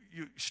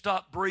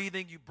stop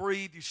breathing, you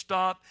breathe, you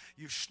stop,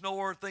 you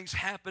snore, things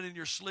happen in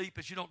your sleep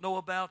that you don't know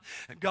about.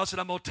 And God said,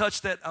 I'm going to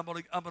touch that. I'm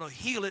going to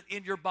heal it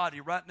in your body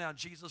right now in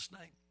Jesus'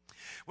 name.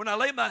 When I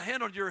lay my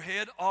hand on your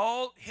head,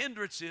 all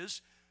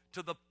hindrances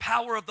to the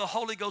power of the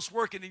Holy Ghost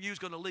working in you is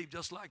going to leave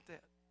just like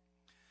that.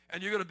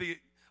 And you're going to be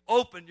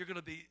open, you're going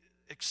to be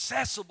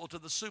accessible to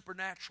the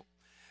supernatural.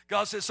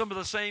 God says some of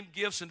the same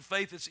gifts and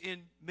faith that's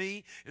in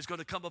me is going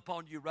to come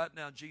upon you right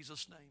now in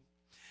Jesus' name.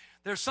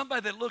 There's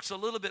somebody that looks a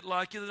little bit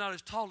like you. They're not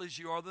as tall as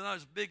you are. They're not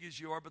as big as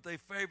you are, but they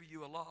favor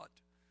you a lot.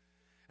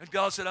 And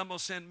God said, I'm going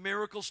to send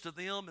miracles to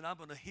them, and I'm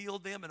going to heal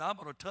them, and I'm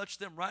going to touch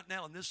them right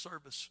now in this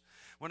service.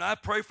 When I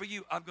pray for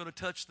you, I'm going to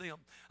touch them.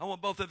 I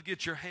want both of you to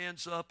get your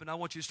hands up, and I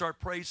want you to start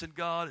praising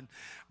God. And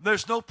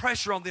there's no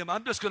pressure on them.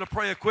 I'm just going to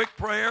pray a quick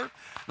prayer, and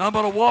I'm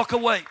going to walk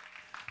away.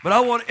 But I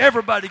want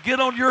everybody to get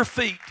on your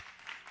feet.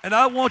 And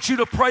I want you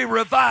to pray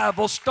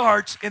revival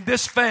starts in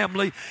this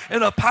family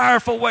in a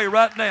powerful way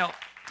right now.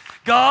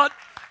 God,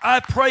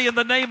 I pray in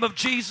the name of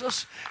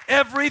Jesus,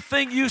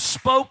 everything you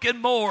spoke and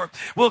more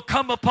will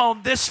come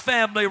upon this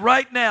family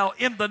right now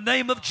in the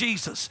name of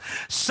Jesus.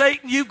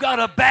 Satan, you've got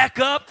to back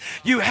up.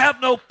 You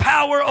have no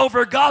power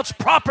over God's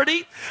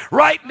property.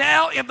 Right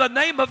now, in the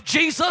name of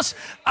Jesus,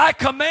 I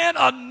command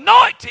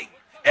anointing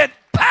and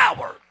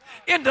power.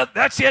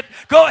 That's it.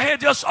 Go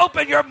ahead, just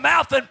open your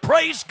mouth and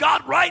praise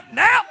God right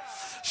now.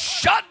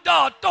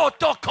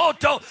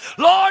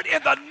 Lord,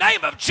 in the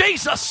name of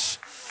Jesus,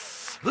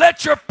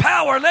 let your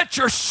power, let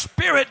your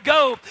spirit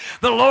go.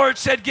 The Lord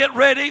said, get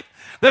ready.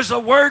 There's a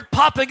word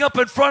popping up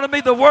in front of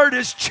me. The word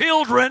is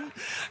children.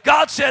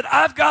 God said,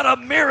 I've got a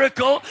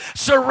miracle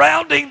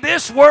surrounding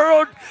this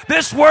word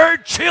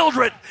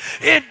children,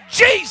 in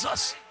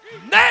Jesus'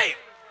 name.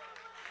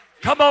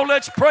 Come on,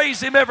 let's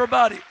praise him,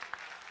 everybody.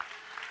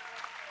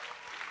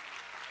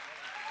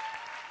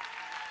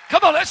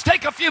 Come on, let's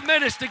take a few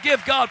minutes to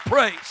give God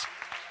praise.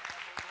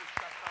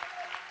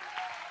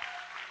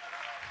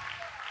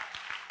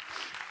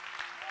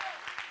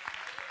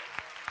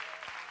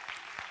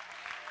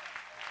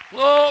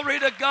 Glory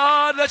to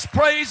God. Let's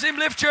praise him.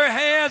 Lift your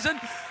hands and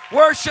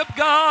worship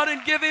God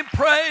and give him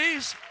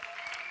praise.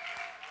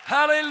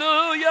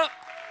 Hallelujah.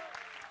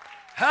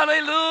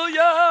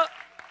 Hallelujah.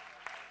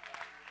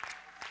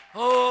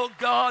 Oh,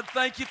 God,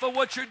 thank you for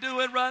what you're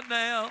doing right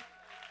now.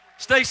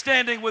 Stay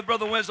standing with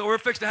Brother Winslow. We're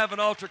fixing to have an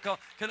altar call.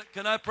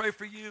 Can I pray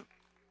for you?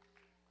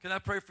 Can I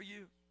pray for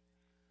you?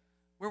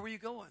 Where were you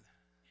going?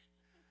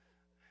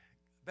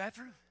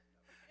 Bathroom?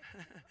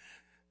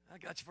 I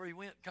got you before you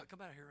went. Come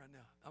out here right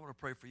now. I want to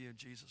pray for you in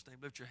Jesus' name.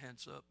 Lift your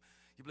hands up.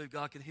 You believe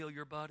God can heal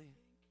your body?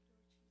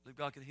 Believe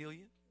God can heal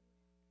you?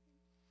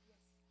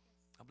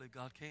 I believe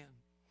God can.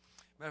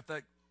 Matter of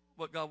fact,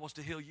 what God wants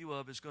to heal you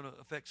of is going to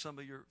affect some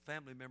of your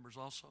family members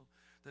also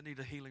that need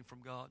a healing from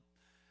God.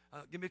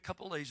 Give me a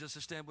couple of ladies just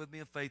to stand with me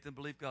in faith and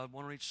believe God,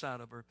 one on each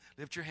side of her.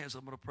 Lift your hands.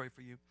 I'm going to pray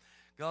for you.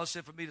 God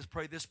said for me to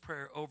pray this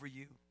prayer over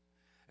you,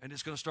 and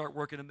it's going to start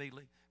working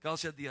immediately. God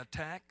said the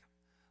attack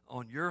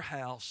on your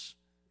house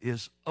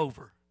is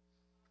over.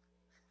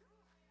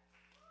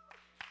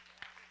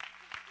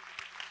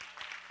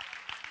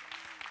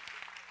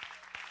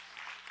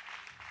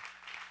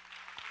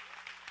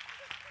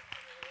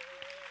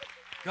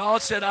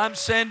 God said, I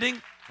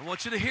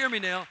want you to hear me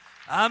now,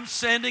 I'm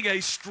sending a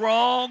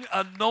strong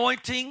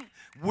anointing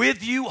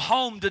with you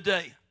home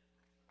today.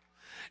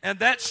 And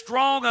that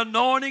strong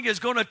anointing is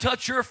going to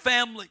touch your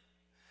family.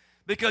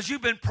 Because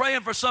you've been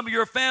praying for some of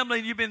your family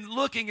and you've been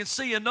looking and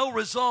seeing no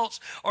results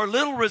or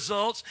little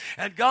results.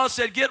 And God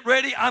said, get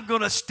ready. I'm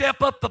going to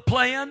step up the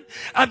plan.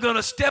 I'm going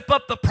to step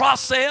up the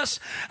process.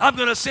 I'm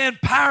going to send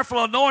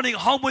powerful anointing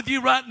home with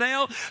you right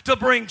now to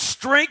bring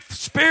strength,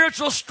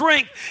 spiritual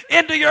strength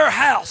into your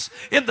house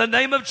in the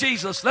name of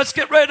Jesus. Let's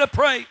get ready to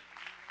pray.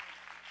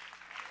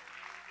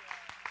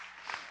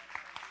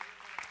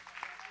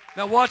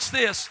 Now watch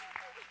this.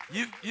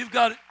 You've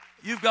got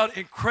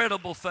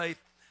incredible faith.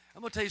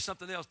 I'm going to tell you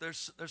something else.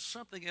 There's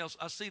something else.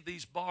 I see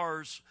these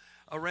bars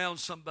around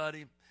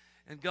somebody,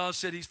 and God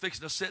said he's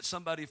fixing to set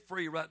somebody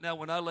free right now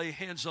when I lay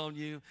hands on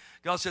you.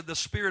 God said the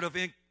spirit of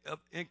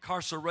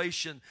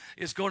incarceration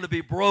is going to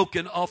be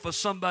broken off of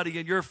somebody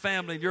in your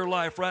family, in your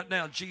life right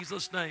now in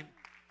Jesus' name.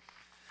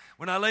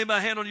 When I lay my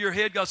hand on your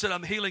head, God said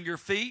I'm healing your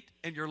feet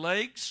and your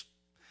legs.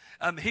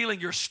 I'm healing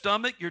your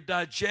stomach, your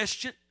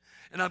digestion,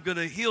 and I'm going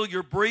to heal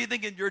your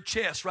breathing in your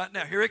chest right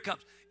now. Here it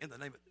comes in the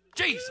name of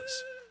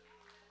Jesus.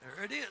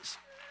 There it is.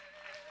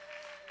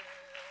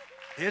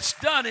 It's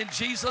done in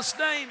Jesus'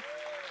 name.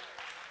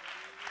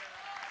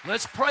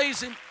 Let's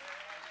praise him.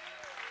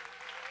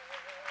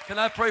 Can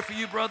I pray for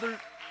you, brother?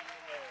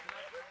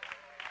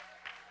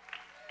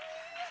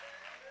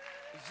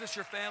 Is this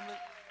your family?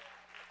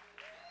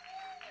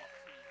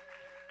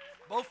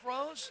 Both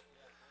rows?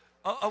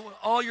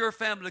 All your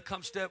family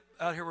come step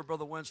out here with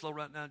Brother Winslow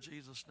right now in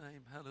Jesus'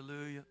 name.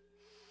 Hallelujah.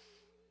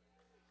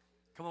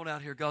 Come on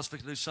out here. God's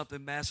fixing to do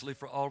something massively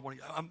for all one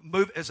of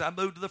you. As I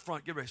move to the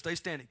front, get ready. Stay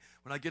standing.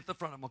 When I get to the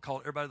front, I'm going to call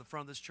everybody to the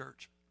front of this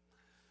church.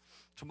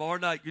 Tomorrow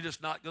night, you're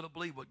just not going to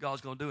believe what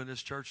God's going to do in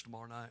this church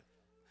tomorrow night.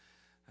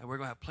 And we're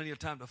going to have plenty of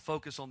time to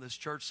focus on this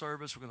church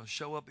service. We're going to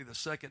show up, be the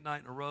second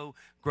night in a row.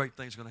 Great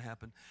things are going to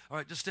happen. All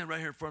right, just stand right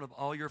here in front of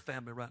all your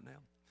family right now.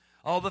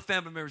 All the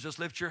family members, just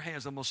lift your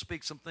hands. I'm going to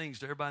speak some things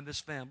to everybody in this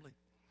family.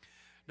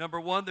 Number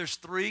one, there's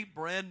 3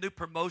 brand new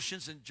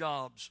promotions and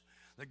jobs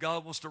that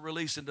God wants to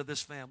release into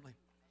this family.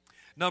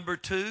 Number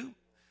 2,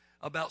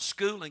 about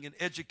schooling and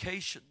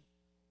education,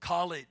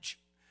 college,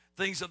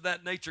 things of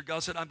that nature.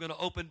 God said, I'm going to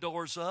open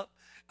doors up.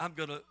 I'm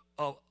going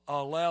to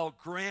allow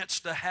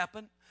grants to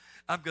happen.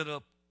 I'm going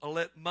to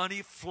let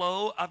money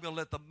flow. I'm going to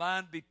let the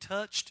mind be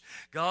touched.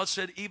 God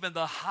said even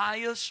the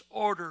highest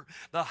order,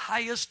 the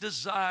highest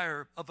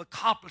desire of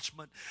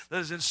accomplishment that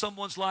is in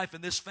someone's life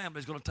in this family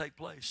is going to take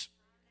place.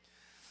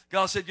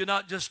 God said you're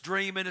not just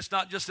dreaming. It's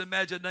not just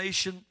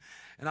imagination.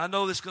 And I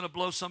know this is going to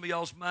blow some of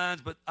y'all's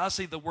minds, but I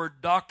see the word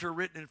doctor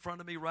written in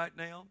front of me right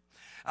now.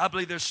 I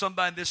believe there's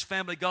somebody in this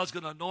family God's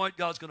going to anoint,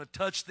 God's going to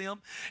touch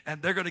them,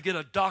 and they're going to get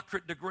a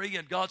doctorate degree,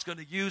 and God's going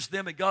to use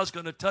them, and God's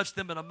going to touch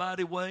them in a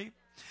mighty way.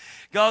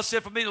 God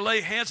said for me to lay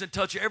hands and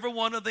touch every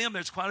one of them.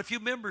 There's quite a few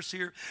members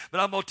here,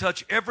 but I'm going to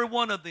touch every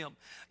one of them.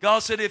 God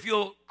said if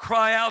you'll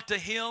cry out to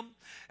Him,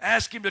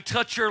 ask Him to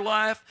touch your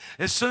life,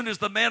 as soon as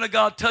the man of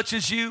God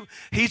touches you,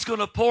 He's going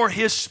to pour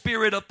His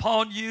Spirit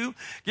upon you.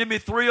 Give me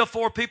 3 or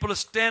 4 people to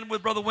stand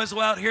with Brother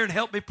Winslow out here and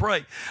help me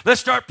pray.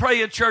 Let's start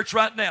praying, church,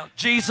 right now.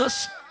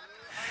 Jesus,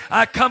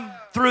 I come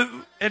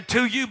through and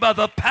to you by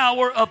the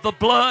power of the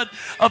blood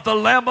of the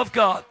Lamb of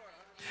God.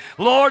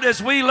 Lord,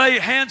 as we lay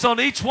hands on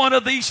each one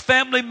of these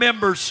family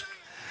members,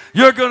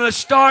 you're going to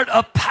start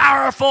a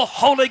powerful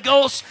Holy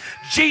Ghost,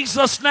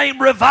 Jesus'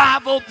 name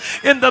revival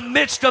in the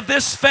midst of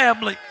this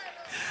family.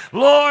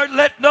 Lord,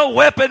 let no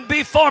weapon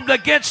be formed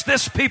against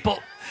this people.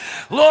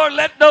 Lord,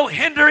 let no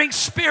hindering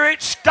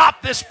spirit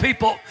stop this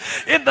people.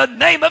 In the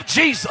name of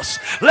Jesus,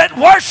 let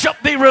worship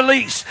be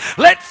released.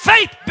 Let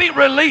faith be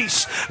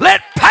released.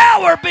 Let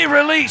power be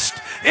released.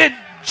 In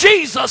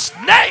Jesus'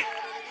 name.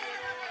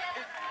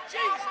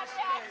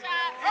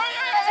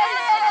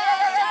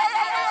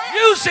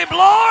 Use Him,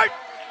 Lord.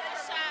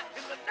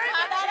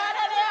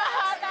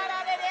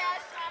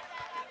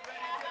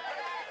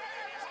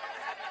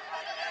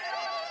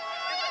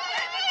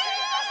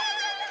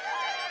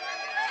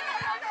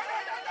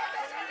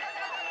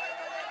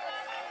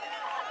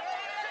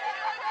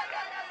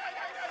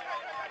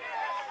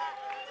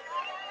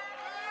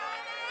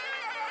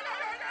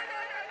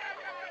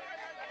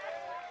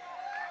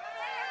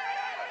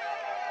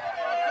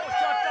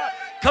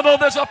 Come on,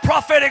 there's a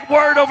prophetic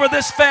word over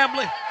this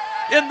family.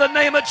 In the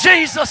name of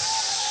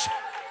Jesus.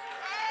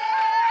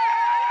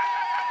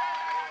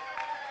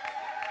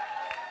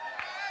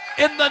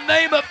 In the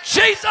name of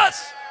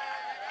Jesus.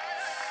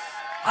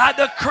 I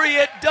decree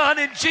it done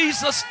in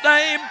Jesus'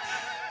 name.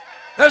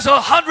 There's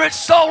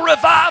 100-soul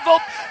revival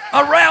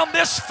around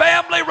this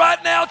family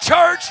right now,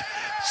 church.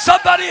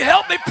 Somebody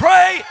help me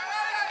pray.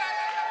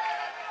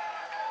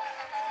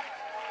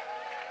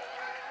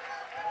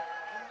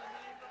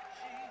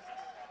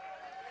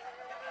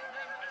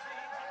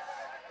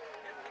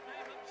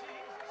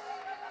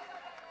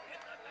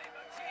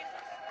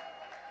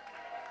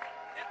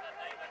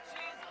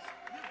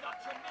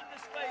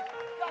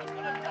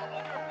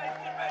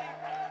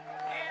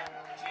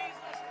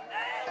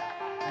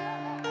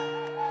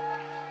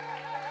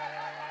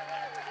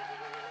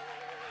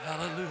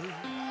 Hallelujah.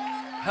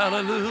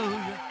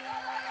 Hallelujah.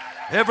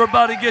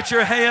 Everybody get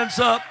your hands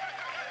up.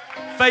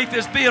 Faith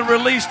is being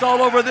released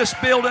all over this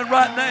building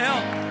right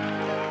now.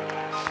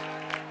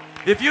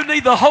 If you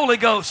need the Holy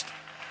Ghost,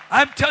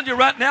 I'm telling you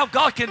right now,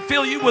 God can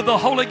fill you with the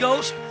Holy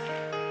Ghost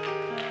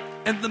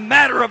in the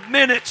matter of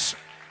minutes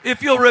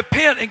if you'll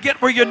repent and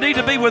get where you need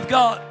to be with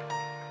God.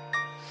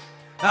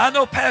 Now, I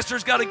know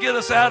Pastor's got to get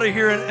us out of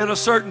here at a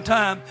certain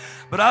time,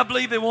 but I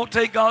believe it won't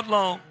take God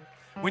long.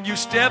 When you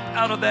step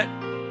out of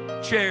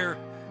that chair,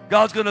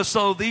 God's going to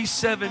sow these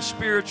 7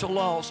 spiritual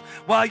laws.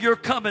 While you're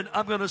coming,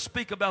 I'm going to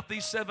speak about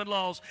these 7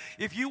 laws.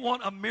 If you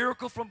want a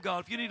miracle from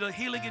God, if you need a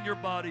healing in your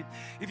body,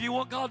 if you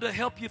want God to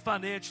help you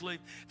financially,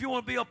 if you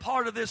want to be a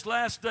part of this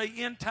last day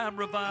end time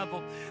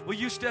revival, will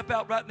you step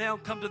out right now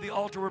and come to the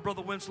altar with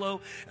Brother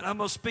Winslow? And I'm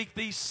going to speak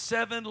these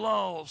 7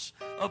 laws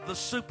of the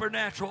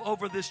supernatural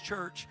over this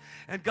church.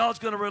 And God's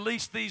going to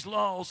release these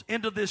laws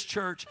into this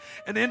church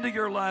and into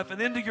your life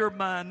and into your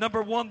mind.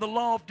 Number 1, the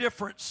law of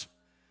difference.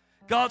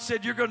 God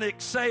said you're going to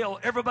excel.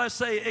 Everybody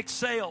say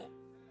excel.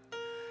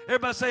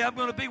 Everybody say I'm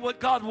going to be what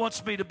God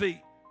wants me to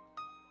be.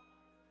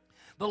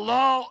 The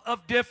law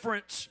of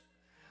difference.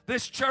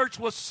 This church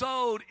was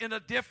sowed in a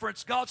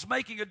difference. God's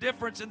making a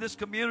difference in this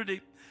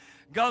community.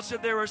 God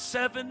said there are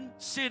 7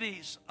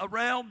 cities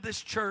around this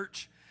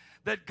church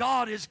that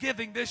God is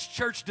giving this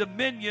church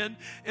dominion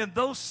in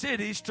those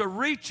cities to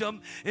reach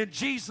them in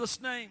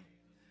Jesus' name.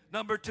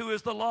 Number 2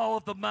 is the law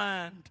of the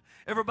mind.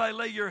 Everybody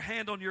lay your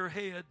hand on your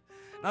head.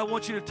 And I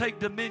want you to take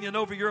dominion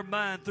over your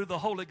mind through the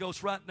Holy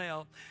Ghost right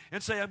now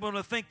and say, I'm going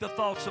to think the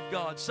thoughts of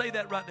God. Say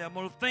that right now. I'm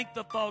going to think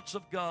the thoughts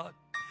of God.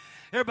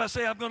 Everybody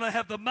say, I'm going to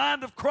have the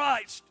mind of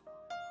Christ.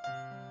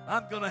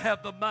 I'm going to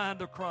have the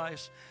mind of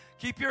Christ.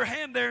 Keep your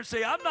hand there and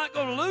say, I'm not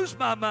going to lose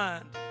my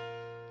mind.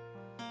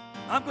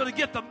 I'm going to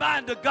get the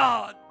mind of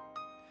God.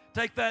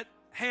 Take that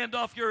hand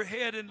off your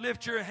head and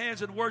lift your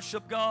hands and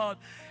worship God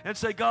and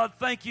say, God,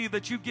 thank you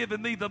that you've given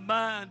me the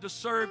mind to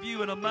serve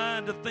you and a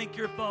mind to think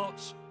your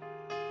thoughts.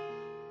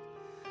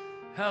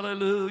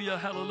 Hallelujah,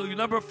 hallelujah.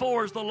 Number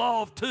 4 is the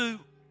law of 2.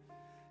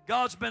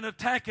 God's been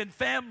attacking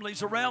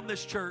families around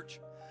this church.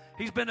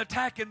 He's been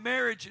attacking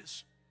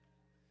marriages.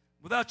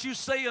 Without you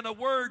saying a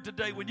word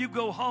today, when you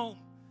go home,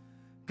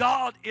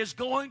 God is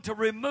going to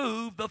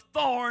remove the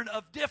thorn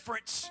of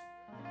difference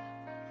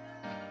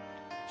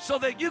so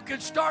that you can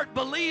start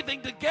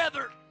believing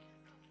together.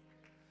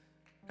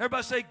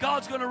 Everybody say,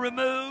 God's going to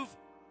remove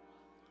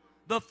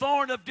the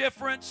thorn of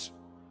difference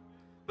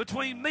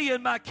between me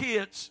and my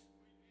kids.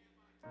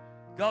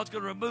 God's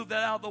going to remove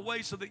that out of the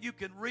way so that you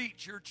can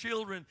reach your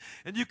children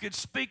and you can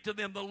speak to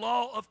them. The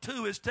law of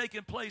 2 is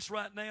taking place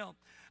right now.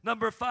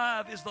 Number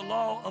 5 is the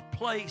law of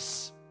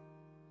place.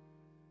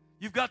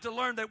 You've got to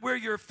learn that where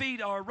your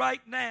feet are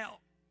right now,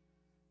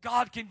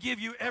 God can give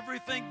you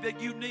everything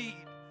that you need.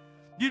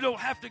 You don't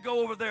have to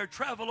go over there,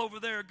 travel over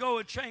there, go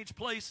and change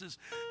places.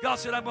 God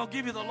said, I'm going to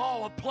give you the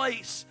law of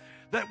place,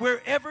 that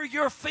wherever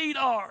your feet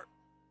are,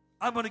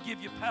 I'm going to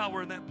give you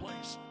power in that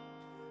place.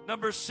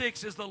 Number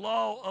 6 is the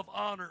law of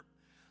honor.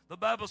 The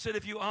Bible said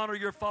if you honor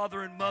your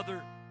father and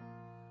mother,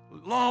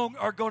 long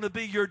are going to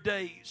be your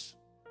days.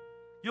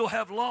 You'll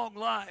have long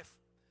life.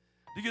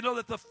 Do you know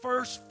that the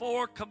first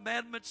 4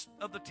 commandments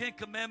of the 10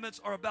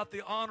 commandments are about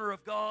the honor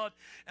of God,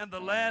 and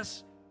the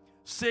last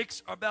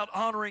 6 are about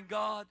honoring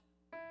God?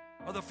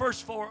 Or the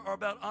first 4 are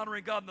about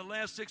honoring God, and the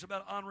last 6 are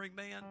about honoring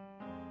man?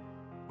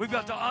 We've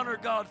got to honor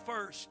God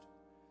first,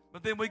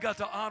 but then we got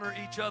to honor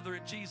each other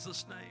in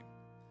Jesus' name.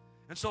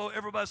 And so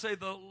everybody say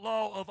the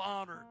law of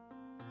honor.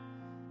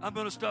 I'm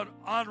going to start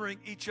honoring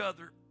each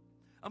other.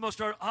 I'm going to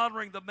start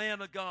honoring the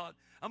man of God.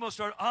 I'm going to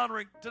start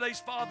honoring, today's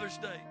Father's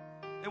Day,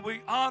 and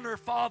we honor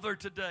Father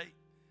today.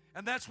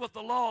 And that's what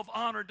the law of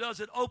honor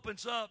does. It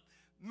opens up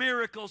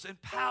miracles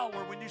and power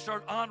when you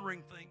start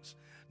honoring things.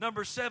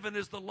 Number 7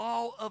 is the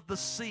law of the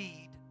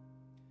seed.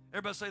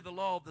 Everybody say the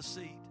law of the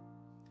seed.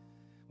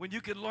 When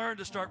you can learn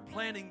to start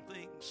planting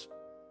things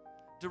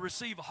to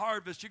receive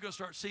harvest, you're going to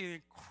start seeing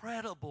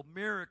incredible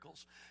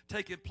miracles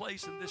taking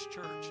place in this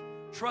church.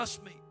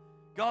 Trust me,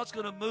 God's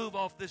going to move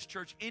off this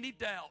church. Any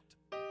doubt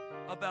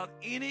about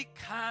any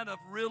kind of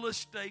real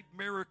estate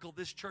miracle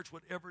this church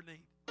would ever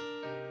need,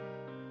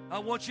 I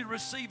want you to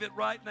receive it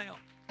right now.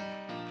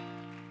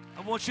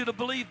 I want you to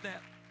believe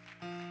that.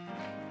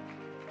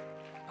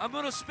 I'm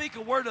going to speak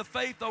a word of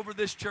faith over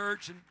this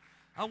church, and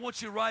I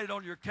want you to write it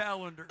on your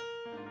calendar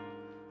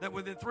that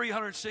within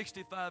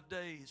 365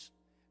 days,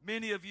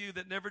 many of you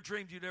that never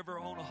dreamed you'd ever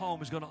own a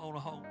home is going to own a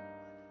home.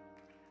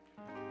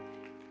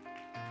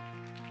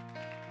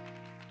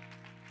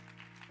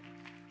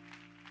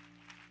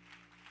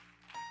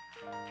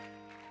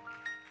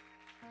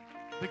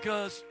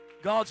 Because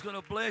God's going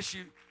to bless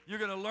you. You're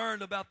going to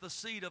learn about the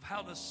seed of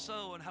how to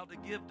sow and how to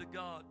give to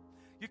God.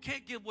 You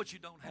can't give what you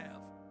don't have.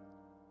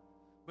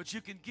 But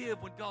you can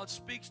give when God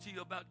speaks to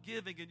you about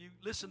giving, and you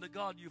listen to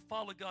God, and you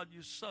follow God, and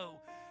you sow.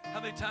 How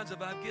many times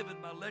have I given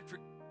my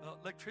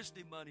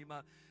electricity money?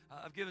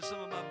 I've given some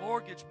of my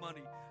mortgage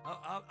money.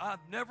 I've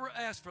never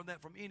asked for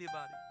that from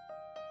anybody.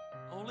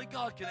 Only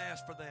God can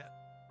ask for that.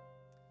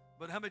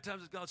 But how many times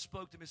has God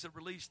spoke to me and said,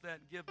 release that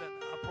and give that?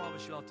 I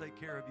promise you I'll take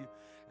care of you.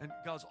 And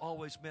God's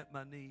always met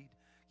my need.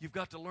 You've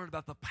got to learn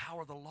about the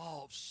power of the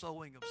law of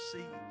sowing of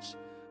seeds,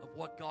 of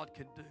what God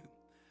can do.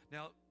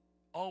 Now,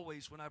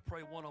 always when I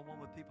pray one-on-one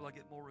with people, I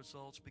get more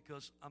results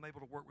because I'm able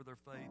to work with their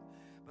faith.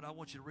 But I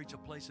want you to reach a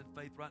place in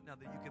faith right now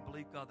that you can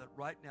believe God that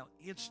right now,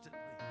 instantly,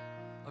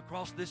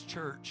 across this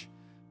church,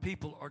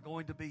 people are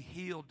going to be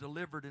healed,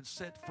 delivered, and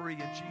set free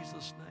in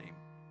Jesus' name.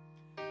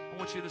 I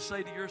want you to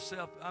say to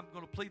yourself, I'm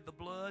going to plead the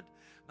blood,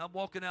 and I'm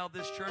walking out of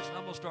this church, and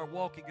I'm going to start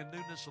walking in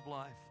newness of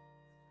life.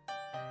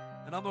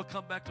 And I'm going to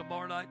come back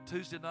tomorrow night,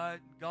 Tuesday night,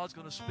 and God's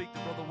going to speak to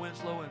Brother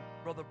Winslow and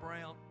Brother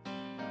Brown.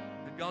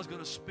 And God's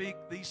going to speak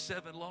these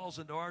 7 laws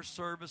into our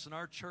service and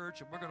our church,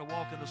 and we're going to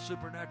walk in a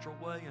supernatural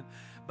way. And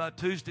by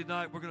Tuesday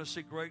night, we're going to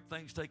see great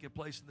things taking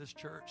place in this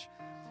church.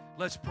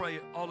 Let's pray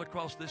all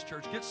across this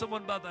church. Get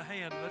someone by the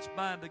hand. Let's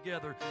bind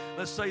together.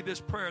 Let's say this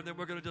prayer, and then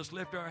we're going to just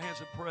lift our hands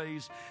and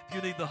praise. If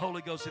you need the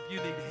Holy Ghost, if you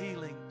need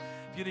healing,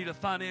 if you need a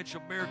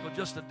financial miracle,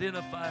 just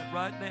identify it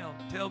right now.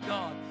 Tell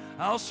God,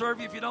 I'll serve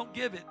you if you don't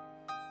give it.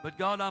 But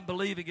God, I'm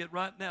believing it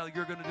right now.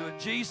 You're going to do it.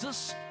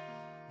 Jesus,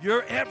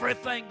 you're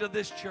everything to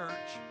this church.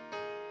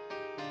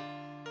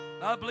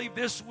 I believe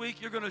this week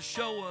you're going to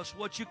show us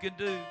what you can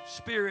do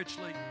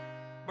spiritually,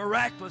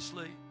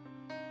 miraculously,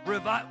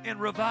 in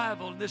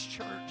revival in this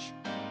church.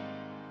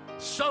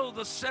 Sow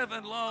the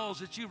 7 laws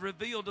that you've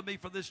revealed to me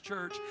for this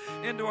church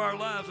into our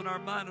lives and our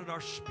mind and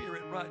our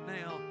spirit right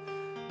now.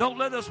 Don't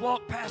let us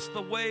walk past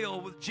the well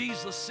with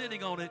Jesus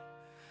sitting on it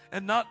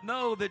and not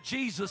know that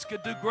Jesus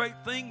could do great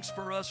things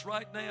for us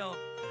right now.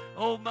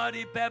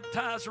 Almighty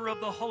baptizer of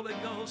the Holy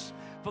Ghost,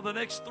 for the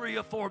next 3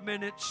 or 4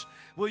 minutes,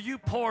 will you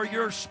pour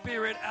your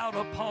Spirit out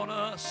upon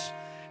us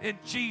in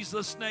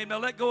Jesus' name? Now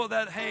let go of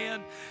that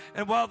hand,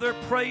 and while they're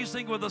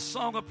praising with a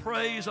song of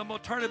praise, I'm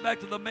going to turn it back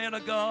to the man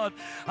of God.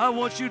 I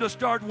want you to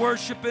start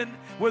worshiping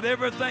with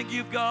everything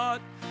you've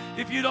got.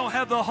 If you don't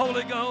have the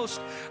Holy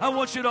Ghost, I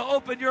want you to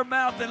open your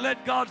mouth and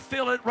let God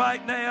fill it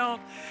right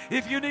now.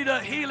 If you need a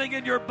healing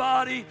in your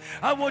body,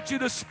 I want you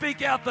to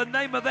speak out the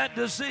name of that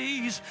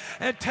disease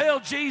and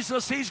tell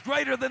Jesus He's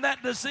greater than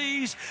that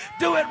disease.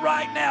 Do it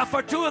right now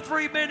for 2 or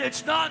 3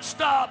 minutes,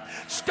 non-stop.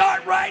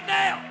 Start right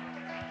now.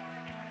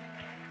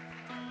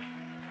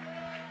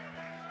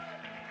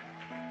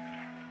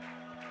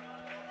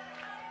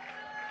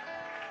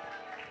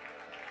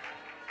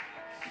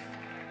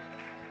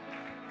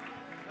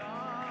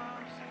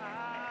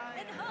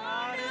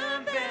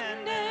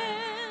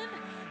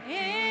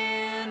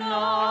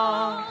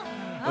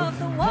 Of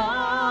the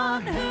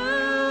one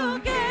who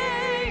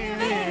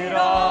gave it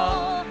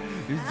all,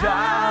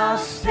 I'll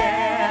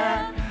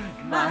stand,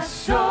 my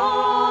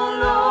soul,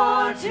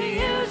 Lord, to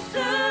you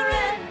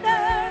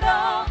surrendered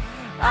all.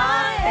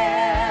 I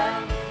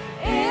am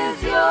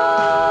is yours.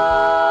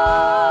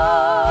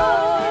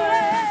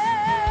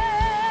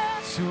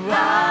 So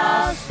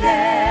I'll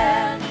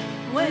stand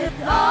with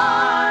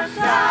arms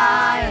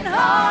high and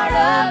heart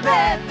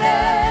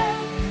abandoned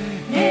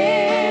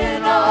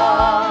in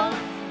all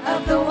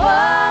of the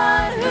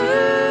one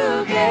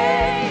who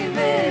gave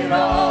it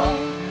all.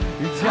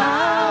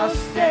 I'll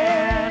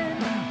stand,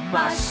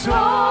 my soul,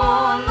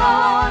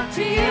 Lord,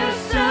 to you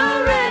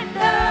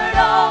surrendered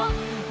all.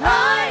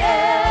 I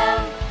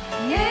am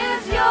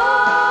is yours.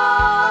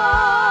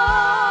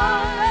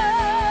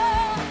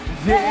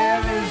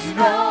 There is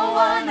no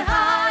one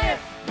higher,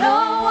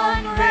 no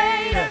one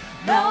greater,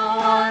 no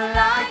one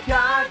like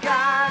our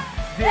God.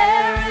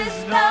 There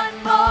is none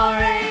more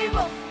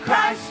able,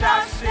 Christ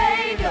our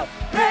Savior,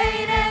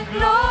 great and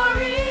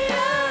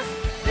glorious.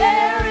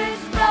 There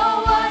is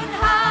no one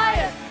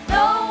higher,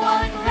 no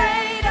one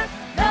greater,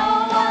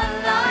 no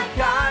one like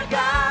our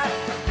God.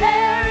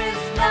 There is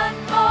none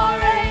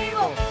more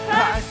able,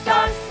 Christ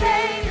our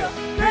Savior,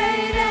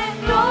 great and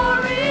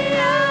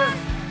glorious.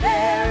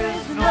 There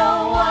is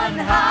no one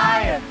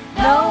higher,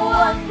 no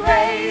one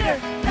greater,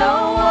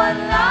 no one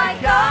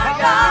like our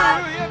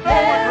God.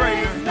 There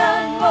is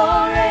none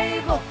more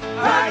able,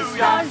 Christ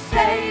our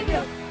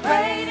Savior,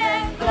 great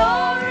and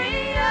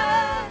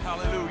glorious.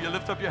 Hallelujah.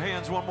 Lift up your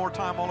hands one more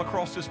time all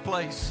across this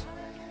place.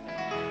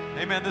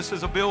 Amen. This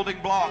is a building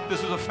block.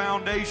 This is a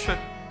foundation.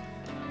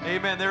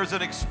 Amen. There's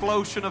an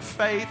explosion of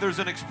faith. There's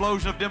an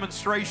explosion of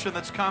demonstration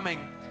that's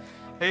coming.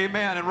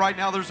 Amen. And right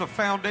now there's a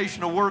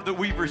foundation, a word that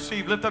we've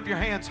received. Lift up your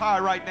hands high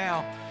right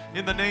now.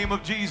 In the name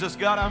of Jesus,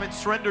 God, I'm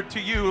surrendered to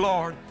you,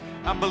 Lord.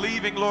 I'm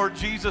believing, Lord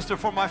Jesus,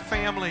 for my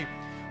family,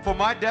 for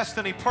my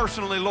destiny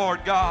personally,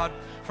 Lord God,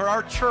 for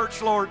our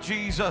church, Lord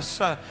Jesus.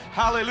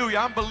 Hallelujah.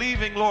 I'm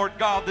believing, Lord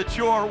God, that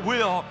your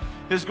will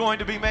is going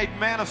to be made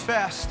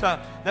manifest,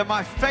 that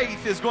my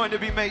faith is going to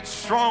be made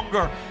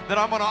stronger, that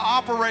I'm going to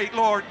operate,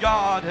 Lord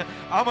God.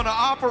 I'm going to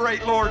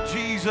operate, Lord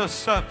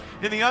Jesus,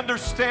 in the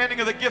understanding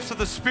of the gifts of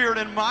the Spirit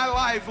in my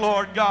life,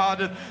 Lord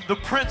God, the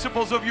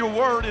principles of your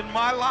word in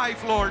my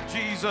life, Lord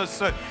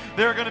Jesus.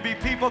 There are going to be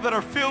people that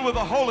are filled with the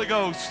Holy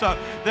Ghost.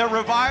 Their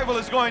revival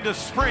is going to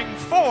spring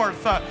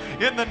forth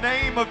in the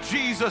name of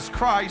Jesus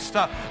Christ.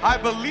 I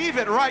believe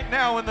it right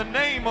now in the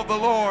name of the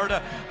Lord.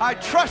 I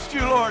trust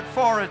you, Lord,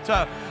 for it.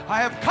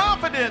 I have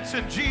confidence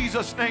in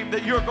Jesus' name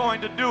that you're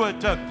going to do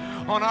it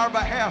on our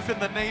behalf in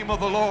the name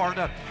of the Lord.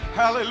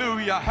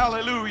 Hallelujah,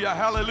 hallelujah,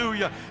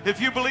 hallelujah. If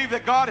you believe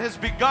that God has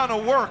begun a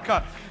work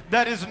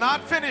that is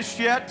not finished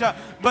yet,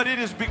 but it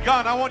is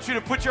begun, I want you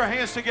to put your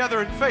hands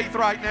together in faith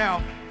right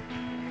now.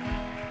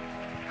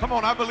 Come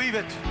on, I believe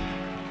it.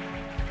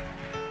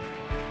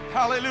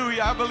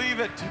 Hallelujah, I believe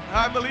it.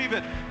 I believe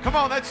it. Come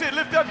on, that's it.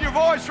 Lift up your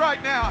voice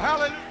right now.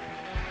 Hallelujah.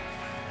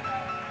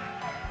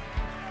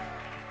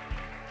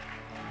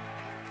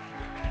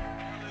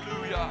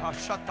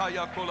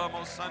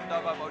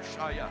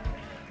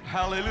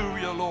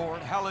 Hallelujah,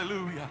 Lord.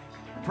 Hallelujah.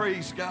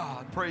 Praise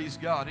God. Praise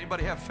God.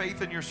 Anybody have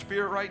faith in your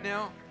spirit right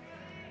now?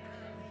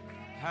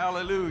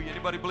 Hallelujah.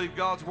 Anybody believe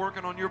God's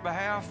working on your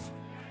behalf?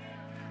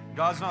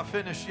 God's not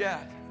finished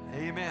yet.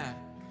 Amen.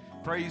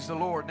 Praise the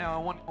Lord. Now,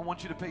 I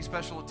want you to pay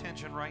special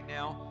attention right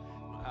now.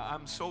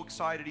 I'm so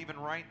excited even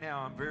right now.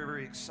 I'm very,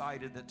 very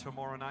excited that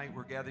tomorrow night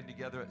we're gathering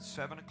together at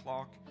 7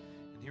 o'clock.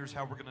 And here's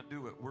how we're going to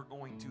do it. We're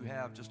going to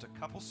have just a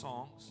couple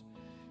songs.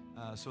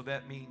 So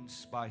that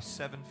means by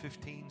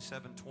 7:15,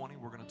 7:20,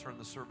 we're going to turn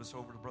the service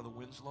over to Brother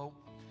Winslow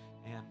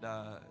and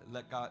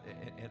let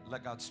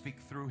God speak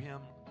through him.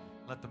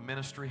 Let the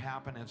ministry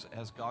happen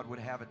as God would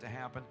have it to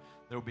happen.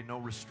 There will be no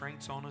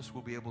restraints on us.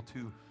 We'll be able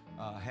to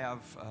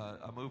have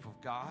a move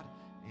of God.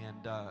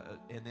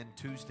 And then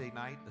Tuesday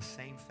night, the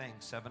same thing.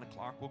 7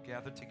 o'clock, we'll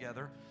gather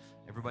together.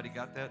 Everybody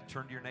got that?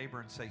 Turn to your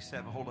neighbor and say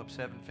 7. Hold up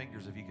 7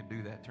 fingers if you can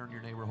do that. Turn to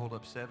your neighbor, hold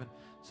up 7.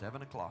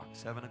 7 o'clock,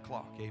 7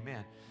 o'clock.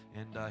 Amen.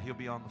 And he'll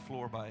be on the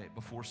floor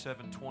before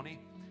 7:20.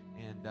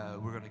 And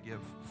we're going to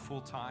give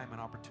full time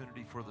and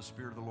opportunity for the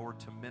Spirit of the Lord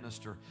to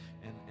minister.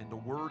 And the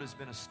Word has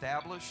been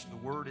established. The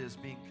Word is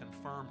being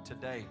confirmed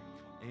today.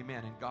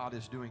 Amen. And God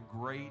is doing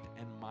great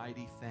and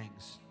mighty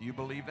things. Do you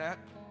believe that?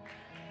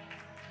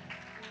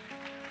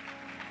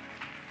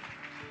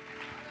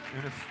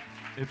 And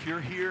if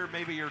you're here,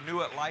 maybe you're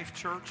new at Life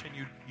Church and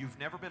you've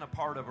never been a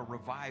part of a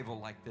revival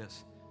like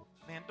this,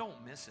 man,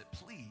 don't miss it,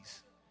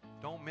 please.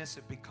 Don't miss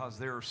it, because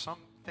there are some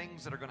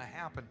things that are going to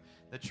happen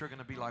that you're going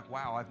to be like,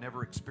 wow, I've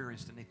never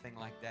experienced anything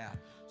like that.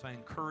 So I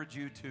encourage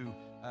you to,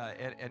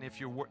 and if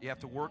you have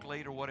to work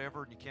late or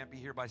whatever, and you can't be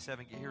here by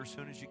 7, get here as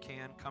soon as you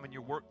can. Come in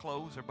your work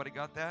clothes. Everybody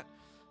got that?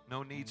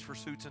 No needs for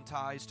suits and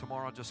ties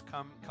tomorrow. Just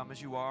come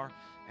as you are,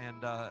 and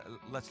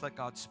let's let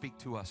God speak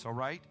to us, all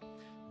right?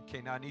 Okay,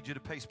 now I need you to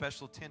pay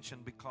special attention,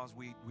 because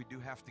we do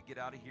have to get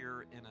out of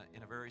here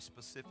in a very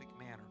specific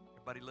manner.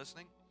 Everybody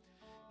listening?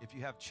 If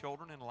you have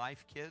children and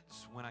life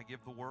kids, when I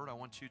give the word, I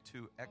want you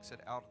to exit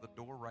out of the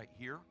door right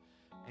here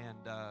and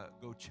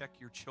go check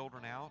your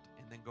children out,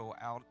 and then go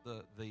out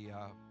the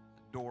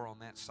door on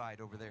that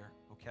side over there,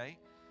 okay?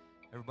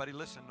 Everybody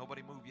listen.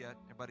 Nobody move yet.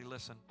 Everybody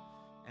listen.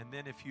 And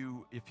then if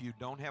you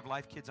don't have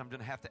life kids, I'm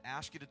going to have to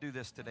ask you to do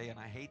this today, and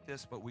I hate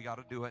this, but we got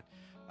to do it.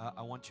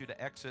 I want you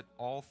to exit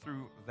all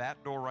through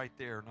that door right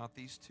there, not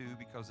these two,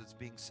 because it's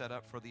being set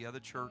up for the other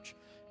church.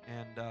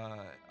 And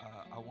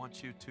I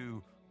want you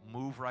to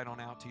move right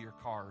on out to your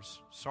cars.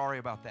 Sorry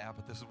about that,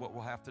 but this is what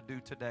we'll have to do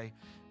today.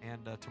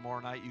 And tomorrow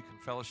night you can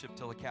fellowship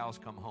till the cows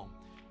come home.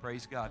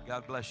 Praise God.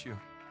 God bless you.